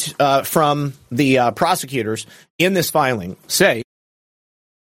statement from the prosecutors in this filing say,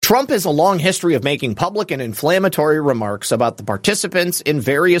 Trump has a long history of making public and inflammatory remarks about the participants in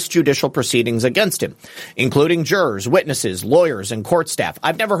various judicial proceedings against him, including jurors, witnesses, lawyers, and court staff.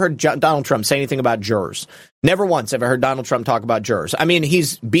 I've never heard Donald Trump say anything about jurors. Never once have I heard Donald Trump talk about jurors. I mean,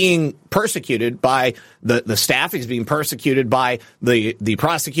 he's being persecuted by the staff. He's being persecuted by the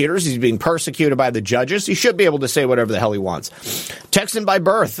prosecutors. He's being persecuted by the judges. He should be able to say whatever the hell he wants. Texan by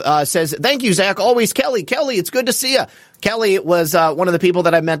birth says, thank you, Zach. Always Kelly. Kelly, it's good to see you. Kelly was one of the people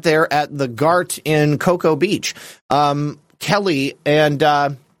that I met there at the Gart in Cocoa Beach. Kelly, and,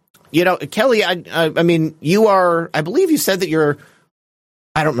 Kelly, I mean, you are, I believe you said that you're,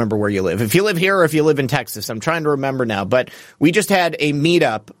 I don't remember where you live. If you live here or if you live in Texas, I'm trying to remember now. But we just had a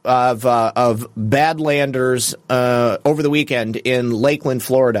meetup of Badlanders over the weekend in Lakeland,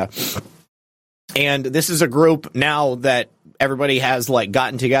 Florida. And this is a group now that everybody has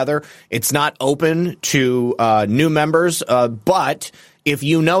gotten together. It's not open to new members, but if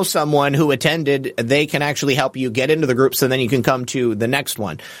you know someone who attended, they can actually help you get into the group, so then you can come to the next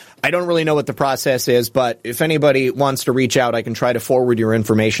one. I don't really know what the process is, but if anybody wants to reach out, I can try to forward your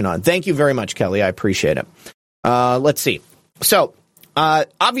information on. Thank you very much, Kelly. I appreciate it. Let's see. So,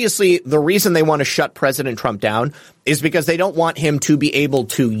 obviously, the reason they want to shut President Trump down is because they don't want him to be able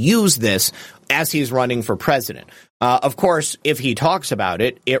to use this as he's running for president. Of course, if he talks about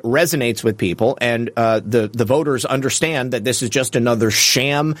it, it resonates with people, and the voters understand that this is just another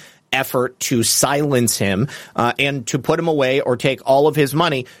sham effort to silence him and to put him away or take all of his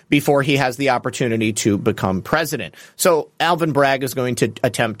money before he has the opportunity to become president. So Alvin Bragg is going to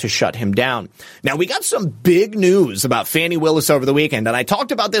attempt to shut him down. Now, we got some big news about Fani Willis over the weekend, and I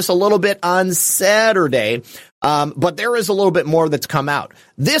talked about this a little bit on Saturday. But there is a little bit more that's come out.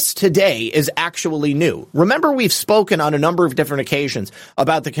 This today is actually new. Remember, we've spoken on a number of different occasions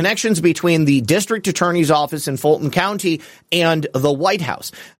about the connections between the district attorney's office in Fulton County and the White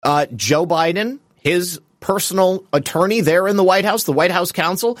House. Joe Biden, his personal attorney there in the White House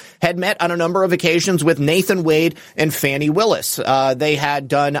counsel, had met on a number of occasions with Nathan Wade and Fani Willis. They had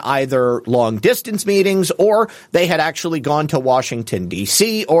done either long distance meetings, or they had actually gone to Washington,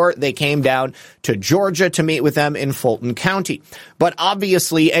 D.C., or they came down to Georgia to meet with them in Fulton County. But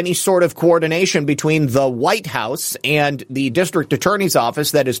obviously, any sort of coordination between the White House and the district attorney's office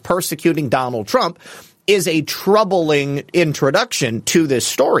that is persecuting Donald Trump is a troubling introduction to this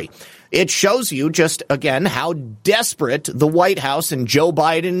story. It shows you just, again, how desperate the White House and Joe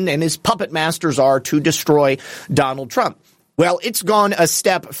Biden and his puppet masters are to destroy Donald Trump. Well, it's gone a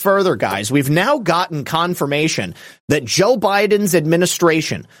step further, guys. We've now gotten confirmation that Joe Biden's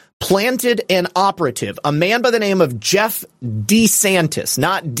administration planted an operative, a man by the name of Jeff DeSantis,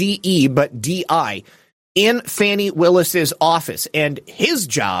 not D-E, but D-I, in Fani Willis's office. And his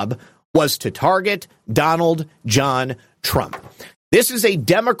job was to target Donald John Trump. This is a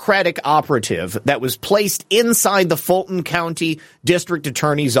Democratic operative that was placed inside the Fulton County District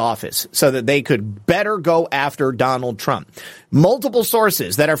Attorney's office so that they could better go after Donald Trump. Multiple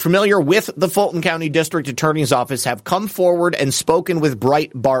sources that are familiar with the Fulton County District Attorney's office have come forward and spoken with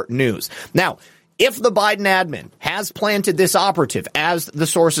Breitbart News. Now, if the Biden admin has planted this operative, as the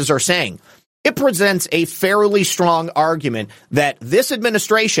sources are saying, it presents a fairly strong argument that this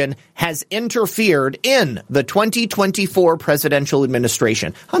administration has interfered in the 2024 presidential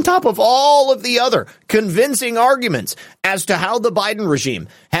administration, on top of all of the other convincing arguments as to how the Biden regime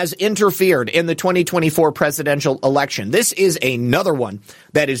has interfered in the 2024 presidential election. This is another one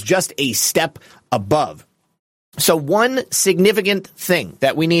that is just a step above. So one significant thing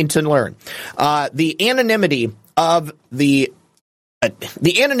that we need to learn, the anonymity of the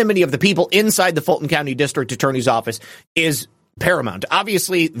people inside the Fulton County District Attorney's office is paramount.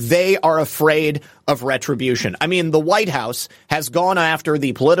 Obviously, they are afraid of retribution. I mean, the White House has gone after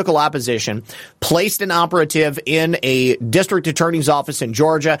the political opposition, placed an operative in a district attorney's office in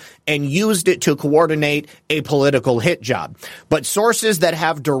Georgia, and used it to coordinate a political hit job. But sources that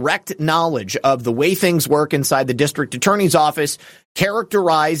have direct knowledge of the way things work inside the district attorney's office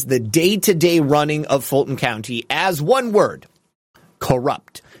characterize the day-to-day running of Fulton County as one word: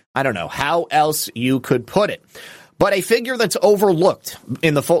 corrupt. I don't know how else you could put it. But a figure that's overlooked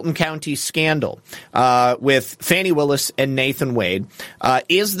in the Fulton County scandal with Fani Willis and Nathan Wade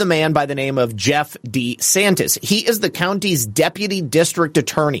is the man by the name of Jeff DeSantis. He is the county's deputy district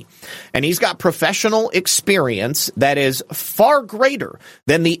attorney, and he's got professional experience that is far greater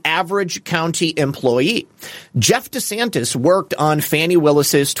than the average county employee. Jeff DeSantis worked on Fani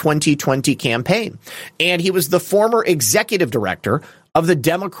Willis's 2020 campaign, and he was the former executive director of the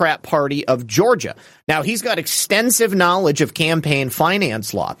Democrat Party of Georgia. Now, he's got extensive knowledge of campaign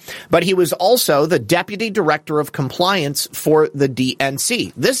finance law, but he was also the deputy director of compliance for the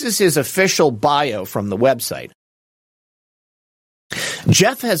DNC. This is his official bio from the website.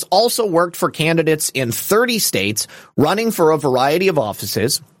 Jeff has also worked for candidates in 30 states, running for a variety of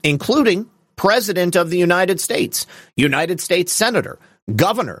offices, including President of the United States Senator,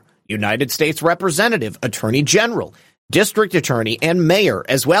 Governor, United States Representative, Attorney General, District Attorney, and Mayor,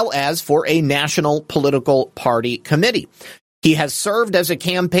 as well as for a national political party committee. He has served as a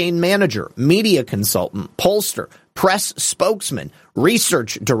campaign manager, media consultant, pollster, press spokesman,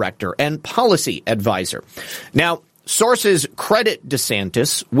 research director, and policy advisor. Now, sources credit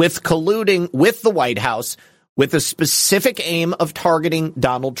DeSantis with colluding with the White House with the specific aim of targeting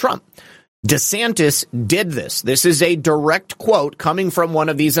Donald Trump. DeSantis did this. This is a direct quote coming from one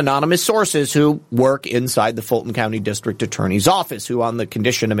of these anonymous sources who work inside the Fulton County District Attorney's office, who on the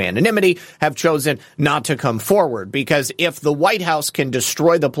condition of anonymity have chosen not to come forward. Because if the White House can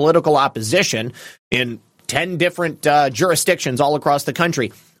destroy the political opposition in 10 different jurisdictions all across the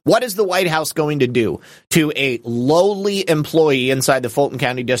country, what is the White House going to do to a lowly employee inside the Fulton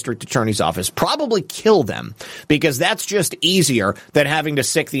County District Attorney's office? Probably kill them, because that's just easier than having to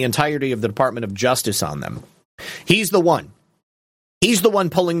sick the entirety of the Department of Justice on them. He's the one. He's the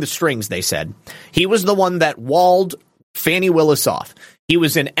one pulling the strings, they said. He was the one that walled Fani Willis off. He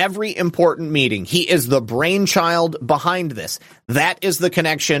was in every important meeting. He is the brainchild behind this. That is the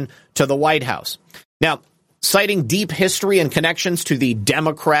connection to the White House. Now, citing deep history and connections to the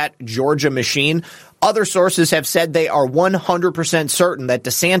Democrat Georgia machine, other sources have said they are 100% certain that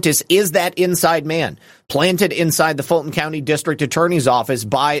DeSantis is that inside man, planted inside the Fulton County District Attorney's office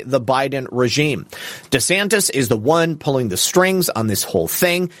by the Biden regime. DeSantis is the one pulling the strings on this whole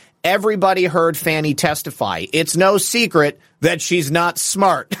thing. Everybody heard Fani testify. It's no secret that she's not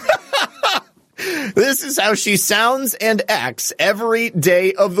smart. This is how she sounds and acts every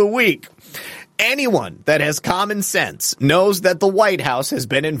day of the week. Anyone that has common sense knows that the White House has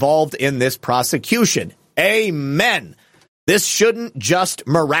been involved in this prosecution. Amen. This shouldn't just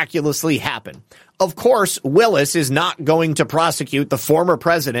miraculously happen. Of course, Willis is not going to prosecute the former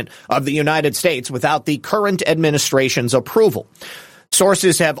president of the United States without the current administration's approval.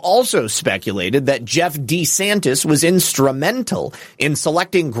 Sources have also speculated that Jeff DeSantis was instrumental in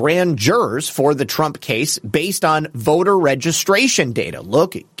selecting grand jurors for the Trump case based on voter registration data.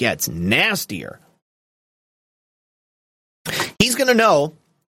 Look, it gets nastier. He's going to know,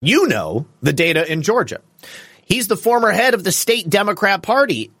 the data in Georgia. He's the former head of the state Democrat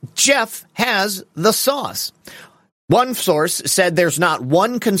Party. Jeff has the sauce. One source said there's not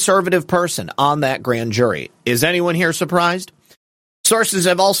one conservative person on that grand jury. Is anyone here surprised? Sources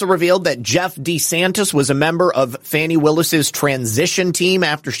have also revealed that Jeff DeSantis was a member of Fani Willis's transition team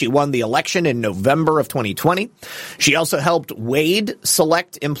after she won the election in November of 2020. She also helped Wade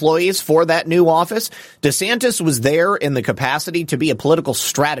select employees for that new office. DeSantis was there in the capacity to be a political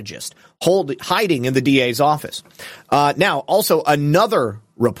strategist, hiding in the DA's office. Now, also another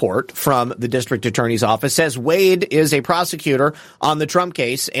report from the district attorney's office says Wade is a prosecutor on the Trump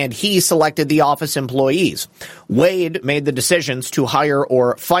case, and he selected the office employees. Wade made the decisions to hire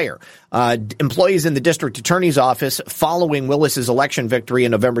or fire employees in the district attorney's office following Willis's election victory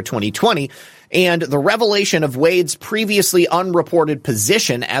in November 2020. And the revelation of Wade's previously unreported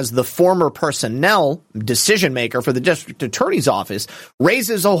position as the former personnel decision maker for the district attorney's office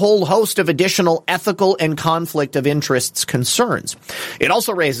raises a whole host of additional ethical and conflict of interests concerns. It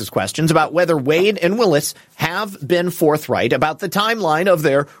also raises questions about whether Wade and Willis have been forthright about the timeline of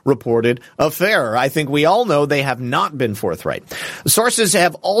their reported affair. I think we all know they have not been forthright. Sources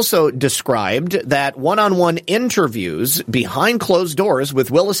have also described that one-on-one interviews behind closed doors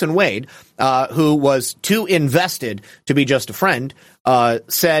with Willis and Wade, who was too invested to be just a friend,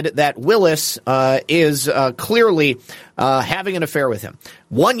 said that Willis is clearly having an affair with him.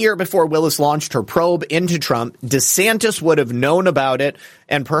 1 year before Willis launched her probe into Trump, DeSantis would have known about it,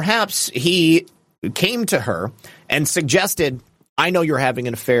 and perhaps he came to her and suggested, I know you're having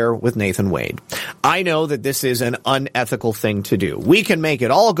an affair with Nathan Wade. I know that this is an unethical thing to do. We can make it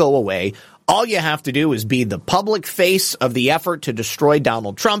all go away. All you have to do is be the public face of the effort to destroy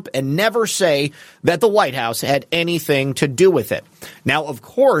Donald Trump and never say that the White House had anything to do with it. Now, of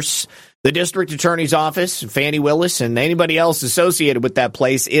course, the district attorney's office, Fani Willis, and anybody else associated with that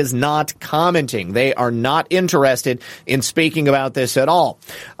place is not commenting. They are not interested in speaking about this at all.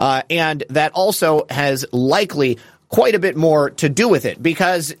 And that also has likely quite a bit more to do with it,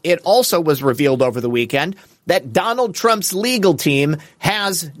 because it also was revealed over the weekend that Donald Trump's legal team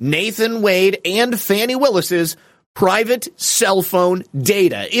has Nathan Wade and Fani Willis's private cell phone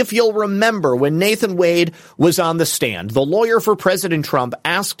data. If you'll remember, when Nathan Wade was on the stand, the lawyer for President Trump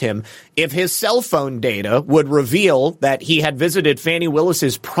asked him if his cell phone data would reveal that he had visited Fani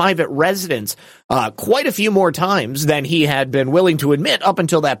Willis's private residence quite a few more times than he had been willing to admit up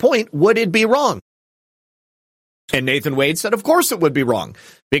until that point. Would it be wrong? And Nathan Wade said, of course it would be wrong,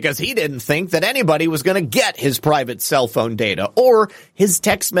 because he didn't think that anybody was going to get his private cell phone data or his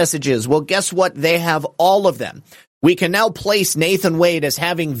text messages. Well, guess what? They have all of them. We can now place Nathan Wade as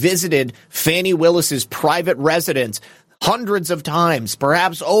having visited Fani Willis's private residence hundreds of times,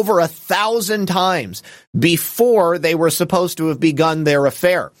 perhaps over 1,000 times before they were supposed to have begun their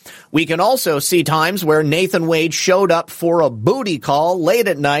affair. We can also see times where Nathan Wade showed up for a booty call late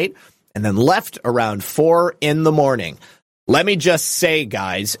at night and then left around 4 a.m. Let me just say,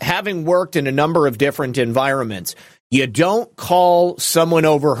 guys, having worked in a number of different environments, you don't call someone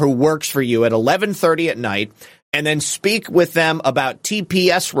over who works for you at 11:30 at night and then speak with them about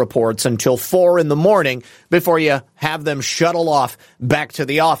TPS reports until 4 a.m. before you have them shuttle off back to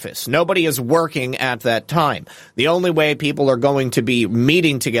the office. Nobody is working at that time. The only way people are going to be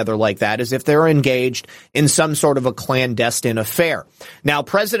meeting together like that is if they're engaged in some sort of a clandestine affair. Now,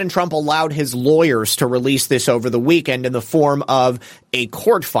 President Trump allowed his lawyers to release this over the weekend in the form of a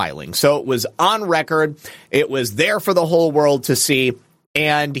court filing. So it was on record. It was there for the whole world to see.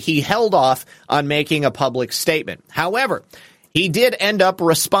 And he held off on making a public statement. However, he did end up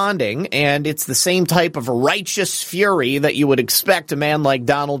responding, and it's the same type of righteous fury that you would expect a man like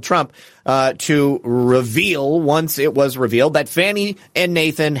Donald Trump to reveal once it was revealed that Fani and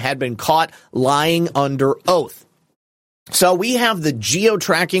Nathan had been caught lying under oath. So we have the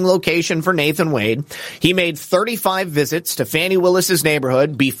geo-tracking location for Nathan Wade. He made 35 visits to Fani Willis's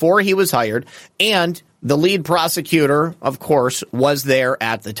neighborhood before he was hired, and the lead prosecutor, of course, was there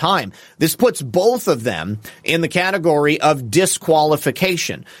at the time. This puts both of them in the category of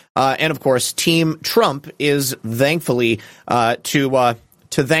disqualification. And, of course, Team Trump is thankfully to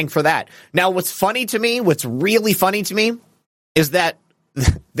thank for that. Now, what's really funny to me, is that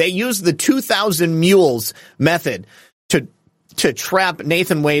they use the 2,000 mules method to trap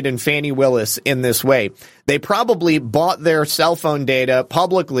Nathan Wade and Fani Willis in this way. They probably bought their cell phone data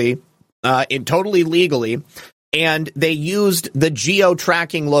publicly, totally legally, and they used the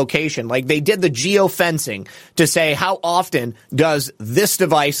geo-tracking location. Like, they did the geo-fencing to say, how often does this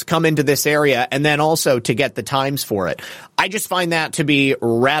device come into this area, and then also to get the times for it. I just find that to be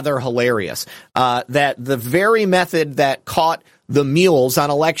rather hilarious, that the very method that caught the mules on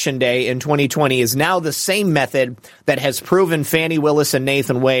Election Day in 2020 is now the same method that has proven Fani Willis and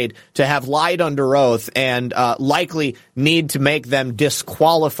Nathan Wade to have lied under oath and likely need to make them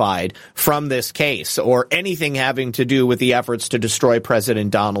disqualified from this case or anything having to do with the efforts to destroy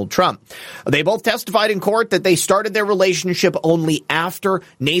President Donald Trump. They both testified in court that they started their relationship only after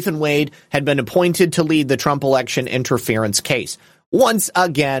Nathan Wade had been appointed to lead the Trump election interference case. Once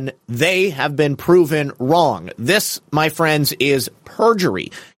again, they have been proven wrong. This, my friends, is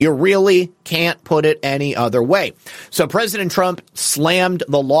perjury. You really can't put it any other way. So President Trump slammed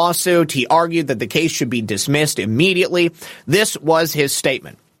the lawsuit. He argued that the case should be dismissed immediately. This was his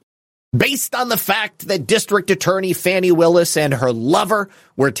statement. Based on the fact that District Attorney Fani Willis and her lover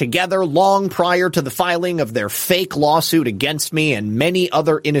were together long prior to the filing of their fake lawsuit against me and many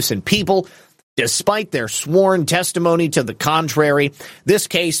other innocent people, despite their sworn testimony to the contrary, this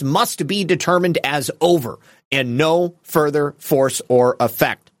case must be determined as over and no further force or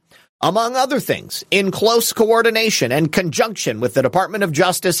effect. Among other things, in close coordination and conjunction with the Department of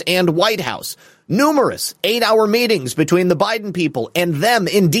Justice and White House, numerous 8-hour meetings between the Biden people and them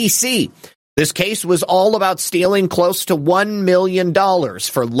in D.C., this case was all about stealing close to $1 million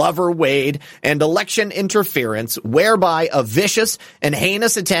for lover Wade and election interference, whereby a vicious and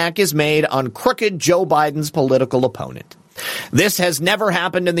heinous attack is made on crooked Joe Biden's political opponent. This has never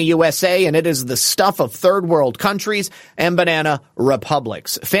happened in the USA, and it is the stuff of third world countries and banana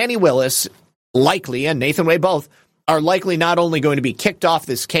republics. Fani Willis, likely, and Nathan Wade both, are likely not only going to be kicked off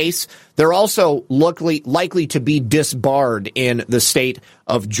this case, they're also likely to be disbarred in the state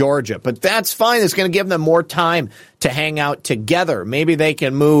of Georgia. But that's fine. It's going to give them more time to hang out together. Maybe they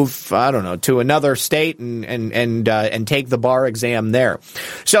can move, I don't know, to another state and take the bar exam there.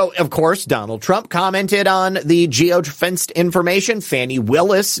 So, of course, Donald Trump commented on the geo-fenced information. Fani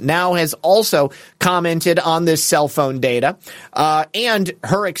Willis now has also commented on this cell phone data. And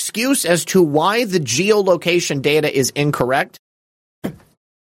her excuse as to why the geolocation data is incorrect,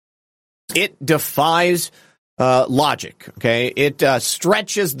 it defies logic, okay? It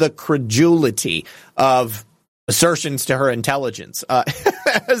stretches the credulity of assertions to her intelligence.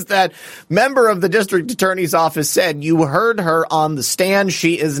 As that member of the district attorney's office said, you heard her on the stand.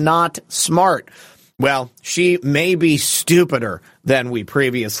 She is not smart. Well, she may be stupider than we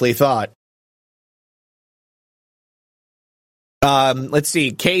previously thought. Let's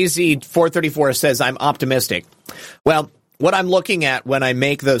see. KZ434 says, I'm optimistic. Well, what I'm looking at when I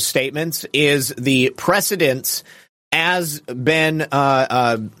make those statements is the precedents as it's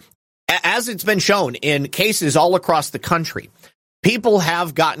been shown in cases all across the country. People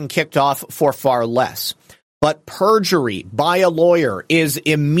have gotten kicked off for far less, but perjury by a lawyer is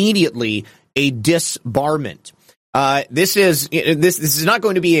immediately a disbarment. This is not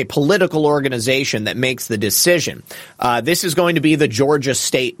going to be a political organization that makes the decision. This is going to be the Georgia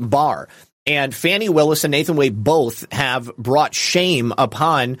State Bar. And Fani Willis and Nathan Wade both have brought shame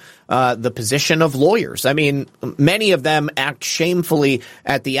upon the position of lawyers. I mean, many of them act shamefully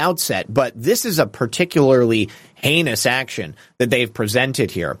at the outset, but this is a particularly heinous action that they've presented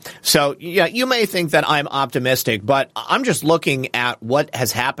here. So, yeah, you may think that I'm optimistic, but I'm just looking at what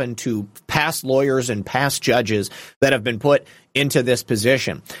has happened to past lawyers and past judges that have been put into this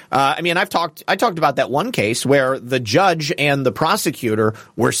position. I mean, I talked about that one case where the judge and the prosecutor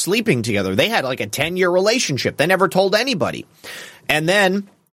were sleeping together. They had like a 10-year relationship. They never told anybody. And then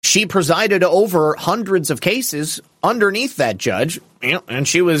she presided over hundreds of cases underneath that judge, and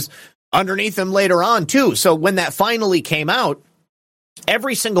she was underneath him later on, too. So when that finally came out,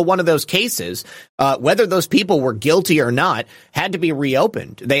 Every single one of those cases, whether those people were guilty or not, had to be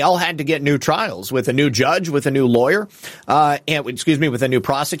reopened. They all had to get new trials with a new judge, with a new lawyer, with a new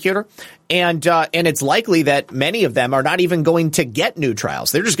prosecutor. And it's likely that many of them are not even going to get new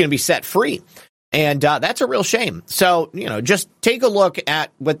trials. They're just going to be set free. And that's a real shame. So, just take a look at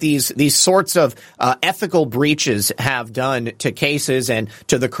what these sorts of ethical breaches have done to cases and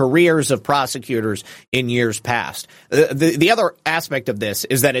to the careers of prosecutors in years past. The other aspect of this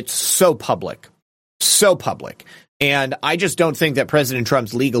is that it's so public. And I just don't think that President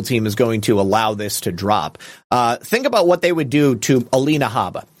Trump's legal team is going to allow this to drop. Think about what they would do to Alina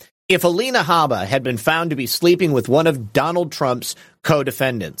Habba. If Alina Habba had been found to be sleeping with one of Donald Trump's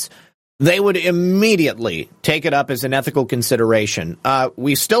co-defendants, they would immediately take it up as an ethical consideration.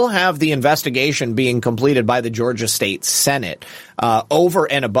 We still have the investigation being completed by the Georgia State Senate over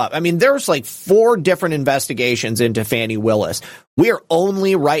and above. I mean, there's like 4 different investigations into Fani Willis. We are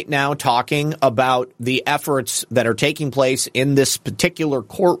only right now talking about the efforts that are taking place in this particular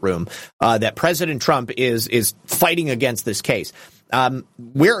courtroom that President Trump is fighting against this case.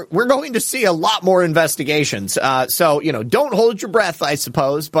 We're going to see a lot more investigations. So, don't hold your breath, I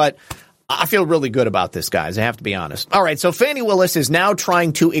suppose, but I feel really good about this, guys. I have to be honest. All right. So Fani Willis is now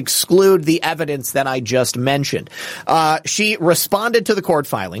trying to exclude the evidence that I just mentioned. She responded to the court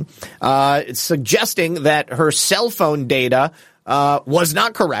filing, suggesting that her cell phone data was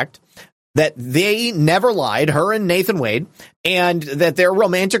not correct, that they never lied, her and Nathan Wade, and that their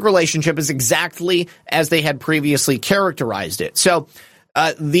romantic relationship is exactly as they had previously characterized it. So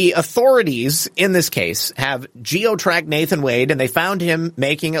the authorities in this case have geo-tracked Nathan Wade, and they found him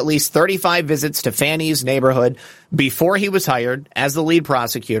making at least 35 visits to Fani's neighborhood before he was hired as the lead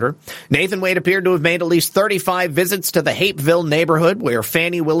prosecutor. Nathan Wade appeared to have made at least 35 visits to the Hapeville neighborhood where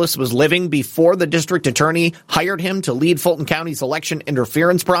Fani Willis was living before the district attorney hired him to lead Fulton County's election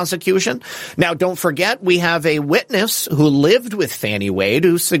interference prosecution. Now, don't forget, we have a witness who lived with Fani Wade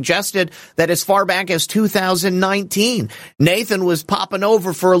who suggested that as far back as 2019, Nathan was popping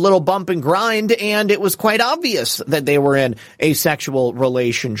over for a little bump and grind, and it was quite obvious that they were in a sexual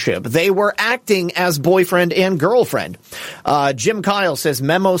relationship. They were acting as boyfriend and girlfriend. Jim Kyle says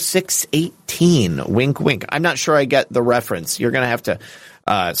memo 618. Wink, wink. I'm not sure I get the reference. You're going to have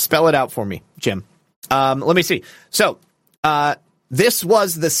to spell it out for me, Jim. Let me see. So this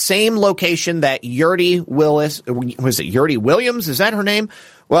was the same location that Yurdi Willis, was it Yurdi Williams? Is that her name?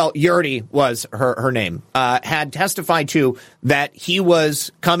 Well, Yurdi was her name, had testified to that he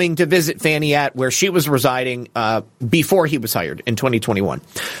was coming to visit Fani at where she was residing before he was hired in 2021.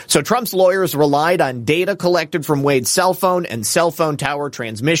 So Trump's lawyers relied on data collected from Wade's cell phone and cell phone tower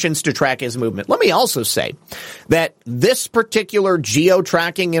transmissions to track his movement. Let me also say that this particular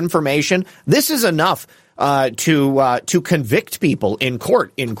geo-tracking information, this is enough to convict people in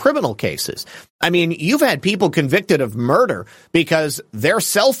court in criminal cases. I mean, you've had people convicted of murder because their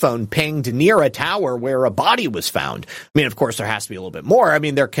cell phone pinged near a tower where a body was found. I mean, of course, there has to be a little bit more. I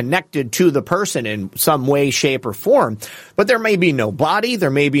mean, they're connected to the person in some way, shape, or form. But there may be no body.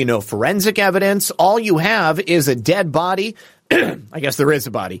 There may be no forensic evidence. All you have is a dead body. I guess there is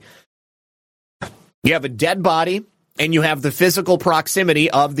a body. You have a dead body, and you have the physical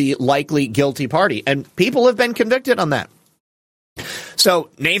proximity of the likely guilty party. And people have been convicted on that. So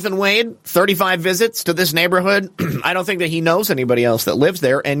Nathan Wade, 35 visits to this neighborhood. I don't think that he knows anybody else that lives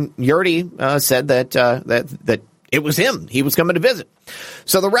there. And Yurdi said that it was him. He was coming to visit.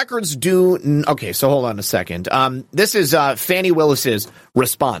 So the records do. Okay, so hold on a second. This is Fani Willis's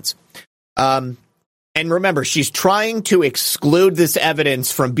response. And remember, she's trying to exclude this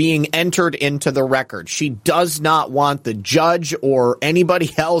evidence from being entered into the record. She does not want the judge or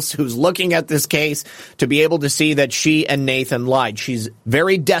anybody else who's looking at this case to be able to see that she and Nathan lied. She's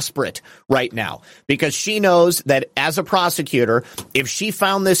very desperate right now because she knows that as a prosecutor, if she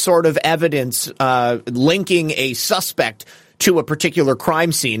found this sort of evidence linking a suspect to a particular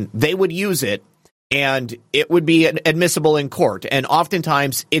crime scene, they would use it. And it would be admissible in court. And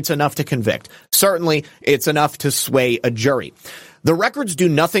oftentimes, it's enough to convict. Certainly, it's enough to sway a jury. The records do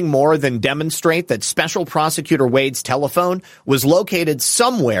nothing more than demonstrate that Special Prosecutor Wade's telephone was located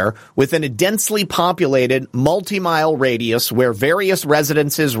somewhere within a densely populated multi-mile radius where various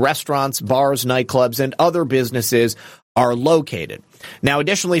residences, restaurants, bars, nightclubs, and other businesses are located. Now,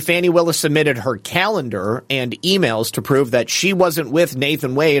 additionally, Fani Willis submitted her calendar and emails to prove that she wasn't with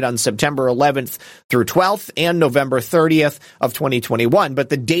Nathan Wade on September 11th through 12th and November 30th of 2021, but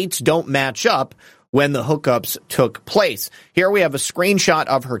the dates don't match up when the hookups took place. Here we have a screenshot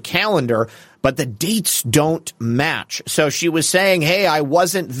of her calendar, but the dates don't match. So she was saying, hey, I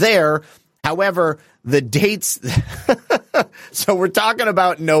wasn't there. However, the dates So we're talking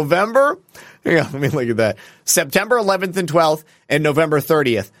about November. Yeah, let me look at that. September 11th and 12th and November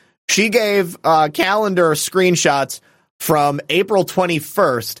 30th. She gave calendar screenshots from April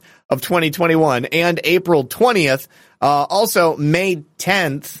 21st of 2021 and April 20th, also May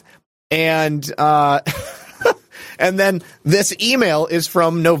 10th, and and then this email is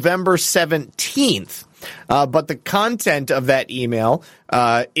from November 17th. But the content of that email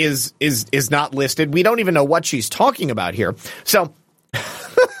is not listed. We don't even know what she's talking about here. So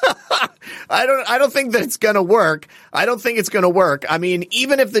I don't think that it's going to work. I don't think it's going to work. I mean,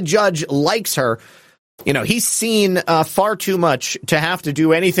 even if the judge likes her, you know, he's seen far too much to have to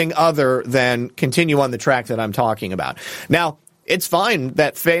do anything other than continue on the track that I'm talking about. Now, it's fine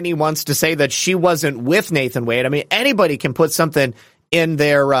that Fani wants to say that she wasn't with Nathan Wade. I mean, anybody can put something in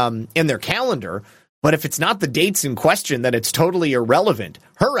their calendar, but if it's not the dates in question, then it's totally irrelevant.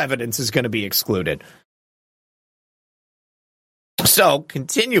 Her evidence is going to be excluded. So,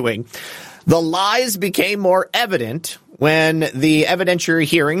 continuing, the lies became more evident when the evidentiary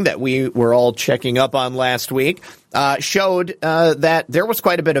hearing that we were all checking up on last week showed that there was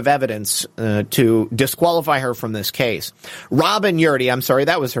quite a bit of evidence to disqualify her from this case. Robin Yurdy, I'm sorry,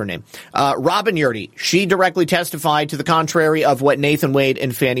 that was her name. Robin Yurdy, she directly testified to the contrary of what Nathan Wade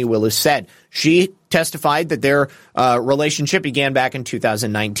and Fani Willis said. She testified that their relationship began back in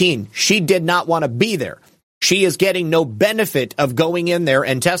 2019. She did not want to be there. She is getting no benefit of going in there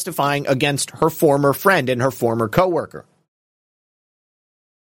and testifying against her former friend and her former coworker.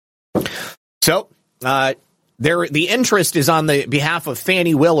 So, the interest is on the behalf of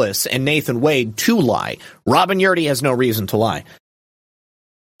Fani Willis and Nathan Wade to lie. Robin Yurdy has no reason to lie.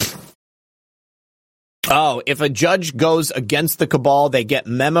 Oh, if a judge goes against the cabal, they get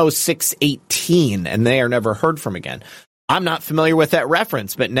Memo 618, and they are never heard from again. I'm not familiar with that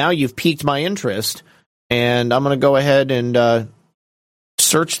reference, but now you've piqued my interest. And I'm going to go ahead and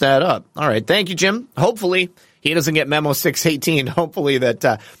search that up. All right. Thank you, Jim. Hopefully he doesn't get Memo 618. Hopefully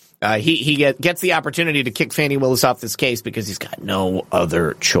that he gets the opportunity to kick Fani Willis off this case because he's got no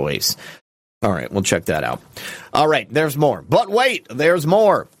other choice. All right. We'll check that out. All right. There's more. But wait, there's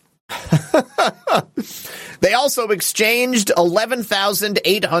more. They also exchanged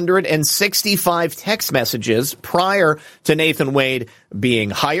 11,865 text messages prior to Nathan Wade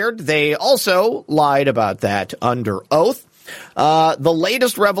being hired. They also lied about that under oath. The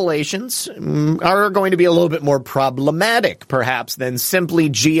latest revelations are going to be a little bit more problematic, perhaps, than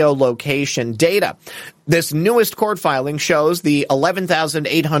simply geolocation data. This newest court filing shows the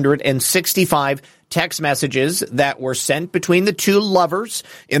 11,865 text messages that were sent between the two lovers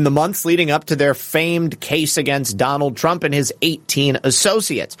in the months leading up to their famed case against Donald Trump and his 18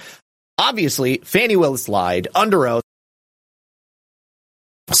 associates. Obviously, Fani Willis lied under oath.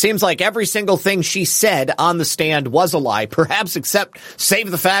 Seems like every single thing she said on the stand was a lie, perhaps except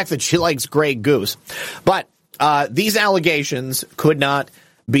save the fact that she likes Grey Goose. But these allegations could not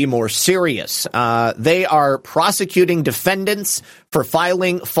be more serious. They are prosecuting defendants for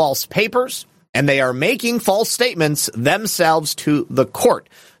filing false papers, and they are making false statements themselves to the court.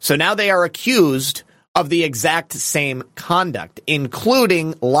 So now they are accused of the exact same conduct,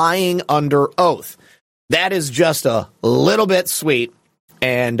 including lying under oath. That is just a little bit sweet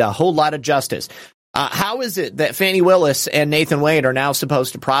and a whole lot of justice. How is it that Fani Willis and Nathan Wade are now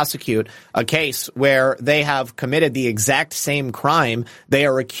supposed to prosecute a case where they have committed the exact same crime they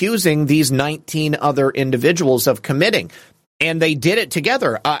are accusing these 19 other individuals of committing? And they did it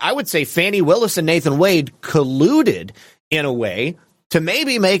together. I would say Fani Willis and Nathan Wade colluded in a way to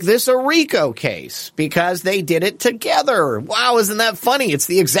maybe make this a RICO case because they did it together. Wow, isn't that funny? It's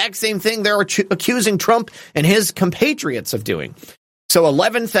the exact same thing they're accusing Trump and his compatriots of doing. So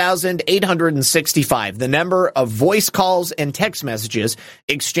 11,865, the number of voice calls and text messages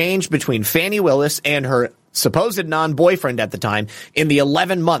exchanged between Fani Willis and her supposed non-boyfriend at the time in the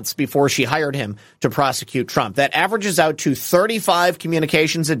 11 months before she hired him to prosecute Trump. That averages out to 35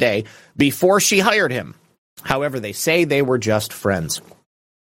 communications a day before she hired him. However, they say they were just friends.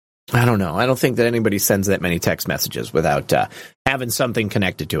 I don't know. I don't think that anybody sends that many text messages without having something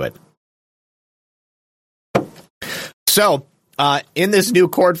connected to it. So, in this new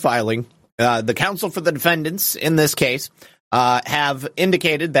court filing, the counsel for the defendants in this case have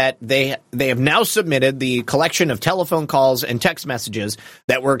indicated that they have now submitted the collection of telephone calls and text messages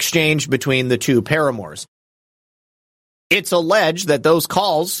that were exchanged between the two paramours. It's alleged that those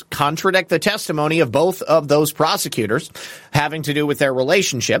calls contradict the testimony of both of those prosecutors having to do with their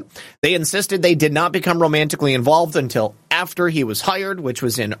relationship. They insisted they did not become romantically involved until after he was hired, which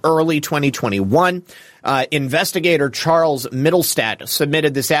was in early 2021. Investigator Charles Middlestat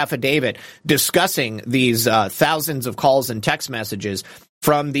submitted this affidavit discussing these thousands of calls and text messages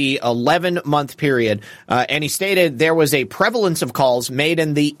from the 11-month period, and he stated there was a prevalence of calls made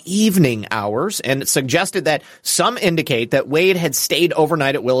in the evening hours, and it suggested that some indicate that Wade had stayed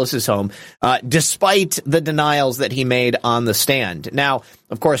overnight at Willis's home, despite the denials that he made on the stand. Now,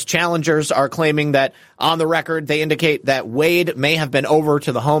 of course, challengers are claiming that on the record, they indicate that Wade may have been over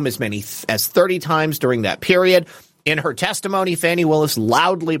to the home as many as 30 times during that period. In her testimony, Fani Willis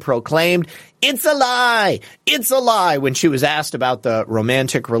loudly proclaimed, "It's a lie! It's a lie!" when she was asked about the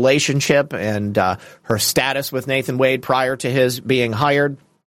romantic relationship and her status with Nathan Wade prior to his being hired.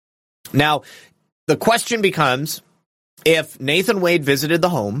 Now, the question becomes, if Nathan Wade visited the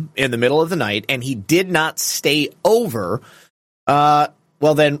home in the middle of the night and he did not stay over,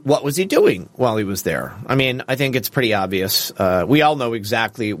 well, then what was he doing while he was there? I mean, I think it's pretty obvious. We all know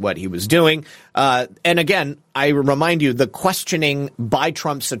exactly what he was doing. And again, I remind you, the questioning by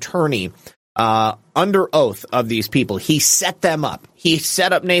Trump's attorney under oath of these people, he set them up. He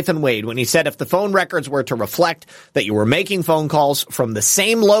set up Nathan Wade when he said if the phone records were to reflect that you were making phone calls from the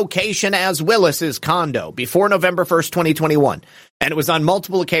same location as Willis's condo before November 1st, 2021, and it was on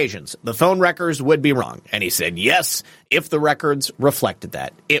multiple occasions, the phone records would be wrong. And he said, yes, if the records reflected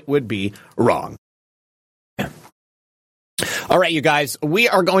that, it would be wrong. All right, you guys, we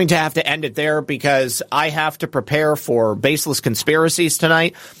are going to have to end it there because I have to prepare for Baseless Conspiracies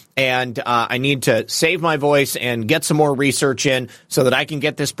tonight. And I need to save my voice and get some more research in so that I can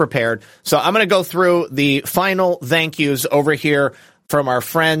get this prepared. So I'm going to go through the final thank yous over here from our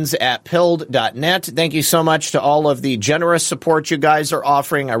friends at pilled.net. Thank you so much to all of the generous support you guys are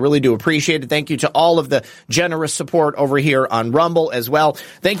offering. I really do appreciate it. Thank you to all of the generous support over here on Rumble as well.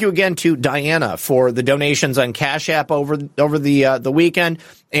 Thank you again to Diana for the donations on Cash App over the weekend.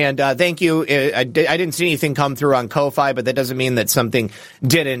 And thank you. I didn't see anything come through on Ko-Fi, but that doesn't mean that something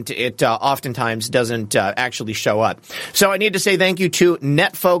didn't. It oftentimes doesn't actually show up. So I need to say thank you to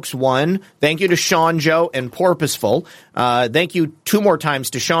NetFolks1. Thank you to Sean Joe and Porpoiseful. Thank you two more times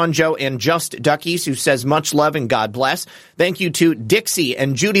to Sean Joe and Just Duckies, who says much love and God bless. Thank you to Dixie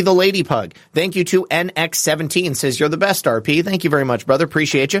and Judy the Lady Pug. Thank you to NX17, says you're the best, RP. Thank you very much, brother.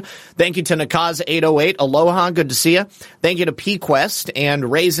 Appreciate you. Thank you to Nakaz808. Aloha. Good to see you. Thank you to PQuest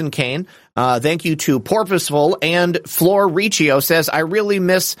and Raisin Cane. Thank you to Porpoiseful, and Flor Riccio says, I really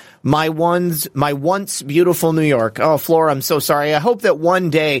miss my once beautiful New York. Oh, Flor, I'm so sorry. I hope that one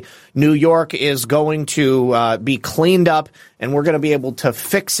day New York is going to be cleaned up and we're going to be able to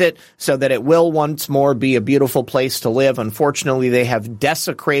fix it so that it will once more be a beautiful place to live. Unfortunately, they have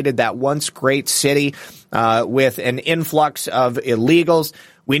desecrated that once great city with an influx of illegals.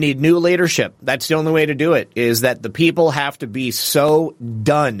 We need new leadership. That's the only way to do it, is that the people have to be so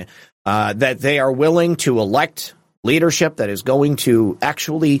done that they are willing to elect leadership that is going to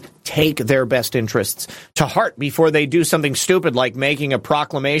actually take their best interests to heart before they do something stupid like making a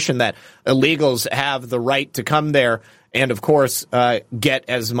proclamation that illegals have the right to come there and, of course, get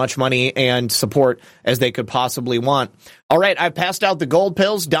as much money and support as they could possibly want. All right, I've passed out the gold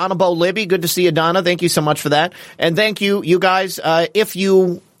pills. Donna Bo Libby, good to see you, Donna. Thank you so much for that. And thank you, you guys. If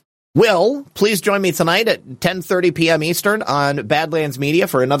you will, please join me tonight at 10:30 p.m. Eastern on Badlands Media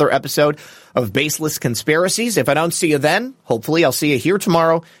for another episode of Baseless Conspiracies. If I don't see you then, hopefully I'll see you here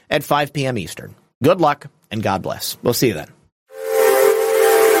tomorrow at 5 p.m. Eastern. Good luck and God bless. We'll see you then.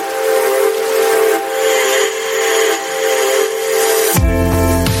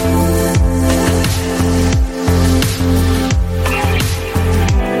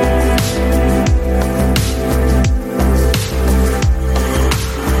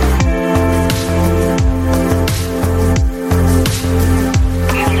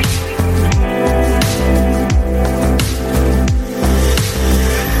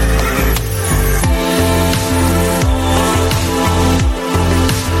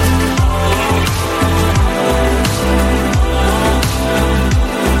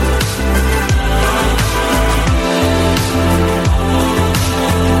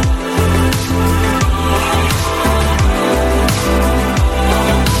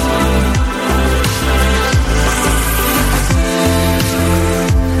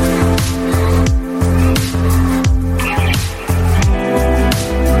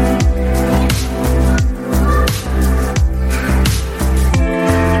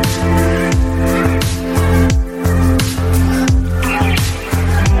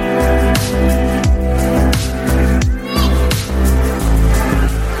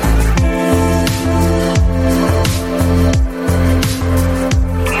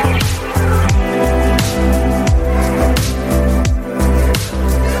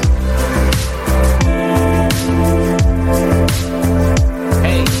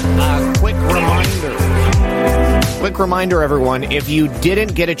 quick reminder, everyone, if you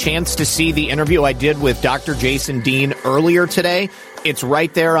didn't get a chance to see the interview I did with Dr. Jason Dean earlier today, it's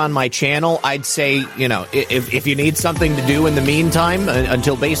right there on my channel. I'd say, if you need something to do in the meantime,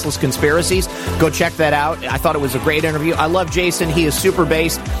 until Baseless Conspiracies, go check that out. I thought it was a great interview. I love Jason. He is super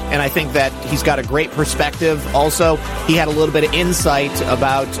based, and I think that he's got a great perspective. Also, he had a little bit of insight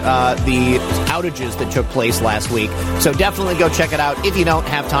about the outages that took place last week. So definitely go check it out. If you don't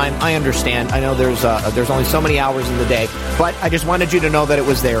have time, I understand. I know there's only so many hours in the day, but I just wanted you to know that it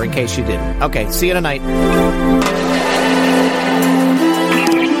was there in case you didn't. Okay, see you tonight.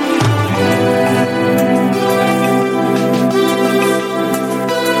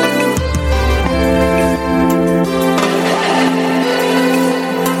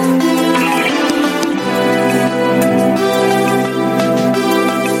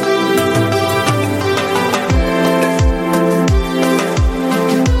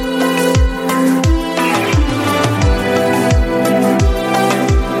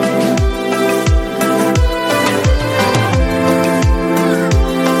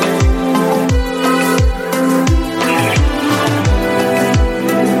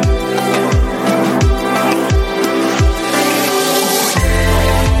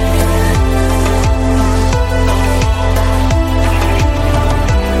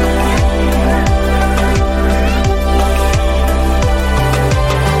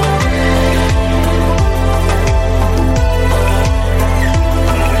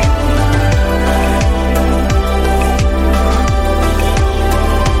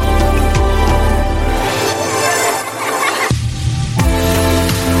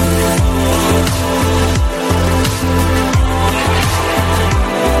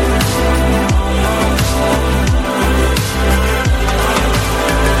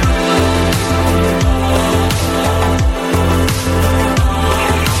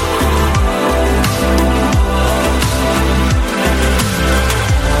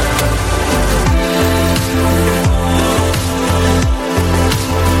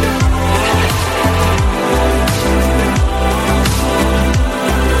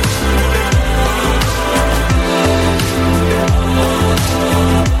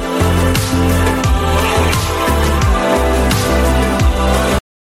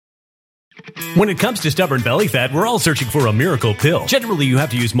 When it comes to stubborn belly fat, we're all searching for a miracle pill. Generally, you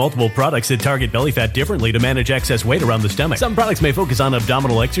have to use multiple products that target belly fat differently to manage excess weight around the stomach. Some products may focus on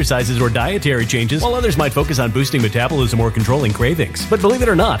abdominal exercises or dietary changes, while others might focus on boosting metabolism or controlling cravings. But believe it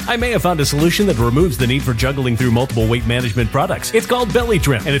or not, I may have found a solution that removes the need for juggling through multiple weight management products. It's called Belly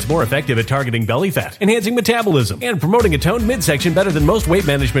Trim, and it's more effective at targeting belly fat, enhancing metabolism, and promoting a toned midsection better than most weight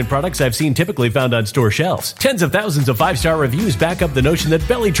management products I've seen typically found on store shelves. Tens of thousands of 5-star reviews back up the notion that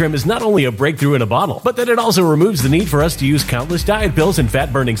Belly Trim is not only a breakthrough in a bottle, but that it also removes the need for us to use countless diet pills and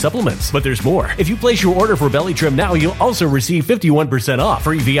fat-burning supplements. But there's more. If you place your order for Belly Trim now, you'll also receive 51% off,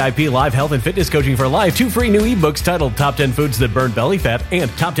 free VIP live health and fitness coaching for life, 2 free new ebooks titled Top 10 Foods That Burn Belly Fat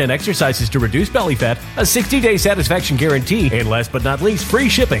and Top 10 Exercises to Reduce Belly Fat, a 60-day satisfaction guarantee, and last but not least, free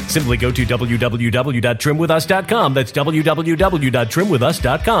shipping. Simply go to www.trimwithus.com. That's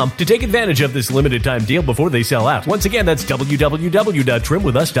www.trimwithus.com to take advantage of this limited time deal before they sell out. Once again, that's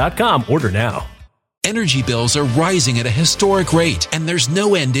www.trimwithus.com. Order now. Energy bills are rising at a historic rate, and there's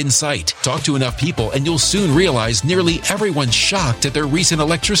no end in sight. Talk to enough people, and you'll soon realize nearly everyone's shocked at their recent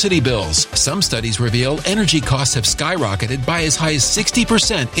electricity bills. Some studies reveal energy costs have skyrocketed by as high as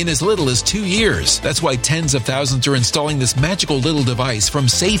 60% in as little as 2 years. That's why tens of thousands are installing this magical little device from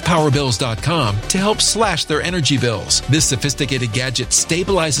SavePowerBills.com to help slash their energy bills. This sophisticated gadget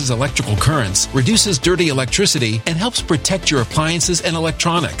stabilizes electrical currents, reduces dirty electricity, and helps protect your appliances and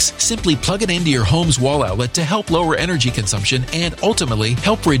electronics. Simply plug it into your home's wall outlet to help lower energy consumption and ultimately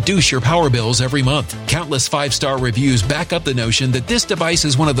help reduce your power bills every month. Countless 5-star reviews back up the notion that this device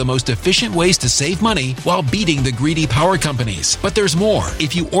is one of the most efficient ways to save money while beating the greedy power companies. But there's more.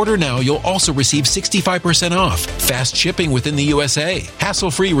 If you order now, you'll also receive 65% off, fast shipping within the USA,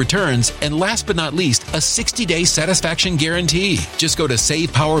 hassle-free returns, and last but not least, a 60-day satisfaction guarantee. Just go to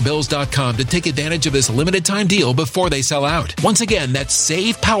SavePowerBills.com to take advantage of this limited time deal before they sell out. Once again, that's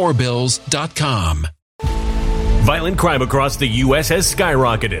SavePowerBills.com. Violent crime across the U.S. has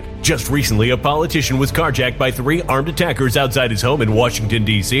skyrocketed. Just recently, a politician was carjacked by 3 armed attackers outside his home in Washington,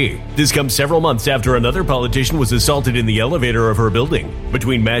 D.C. This comes several months after another politician was assaulted in the elevator of her building.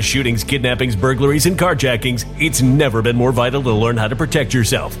 Between mass shootings, kidnappings, burglaries, and carjackings, it's never been more vital to learn how to protect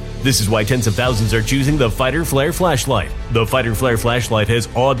yourself. This is why tens of thousands are choosing the Fighter Flare flashlight. The Fighter Flare flashlight has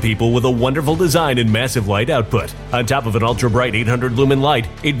awed people with a wonderful design and massive light output. On top of an ultra-bright 800 lumen light,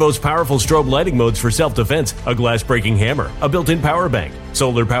 it boasts powerful strobe lighting modes for self-defense, a glass glass-breaking hammer, a built-in power bank,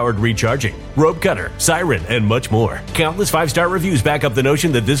 solar-powered recharging, rope cutter, siren, and much more. Countless 5-star reviews back up the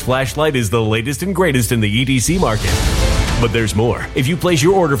notion that this flashlight is the latest and greatest in the EDC market. But there's more. If you place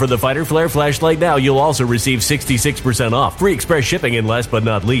your order for the Fighter Flare flashlight now, you'll also receive 66% off, free express shipping, and last but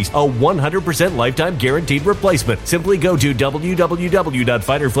not least, a 100% lifetime guaranteed replacement. Simply go to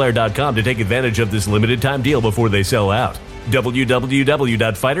www.fighterflare.com to take advantage of this limited time deal before they sell out.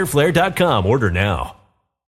 www.fighterflare.com. Order now.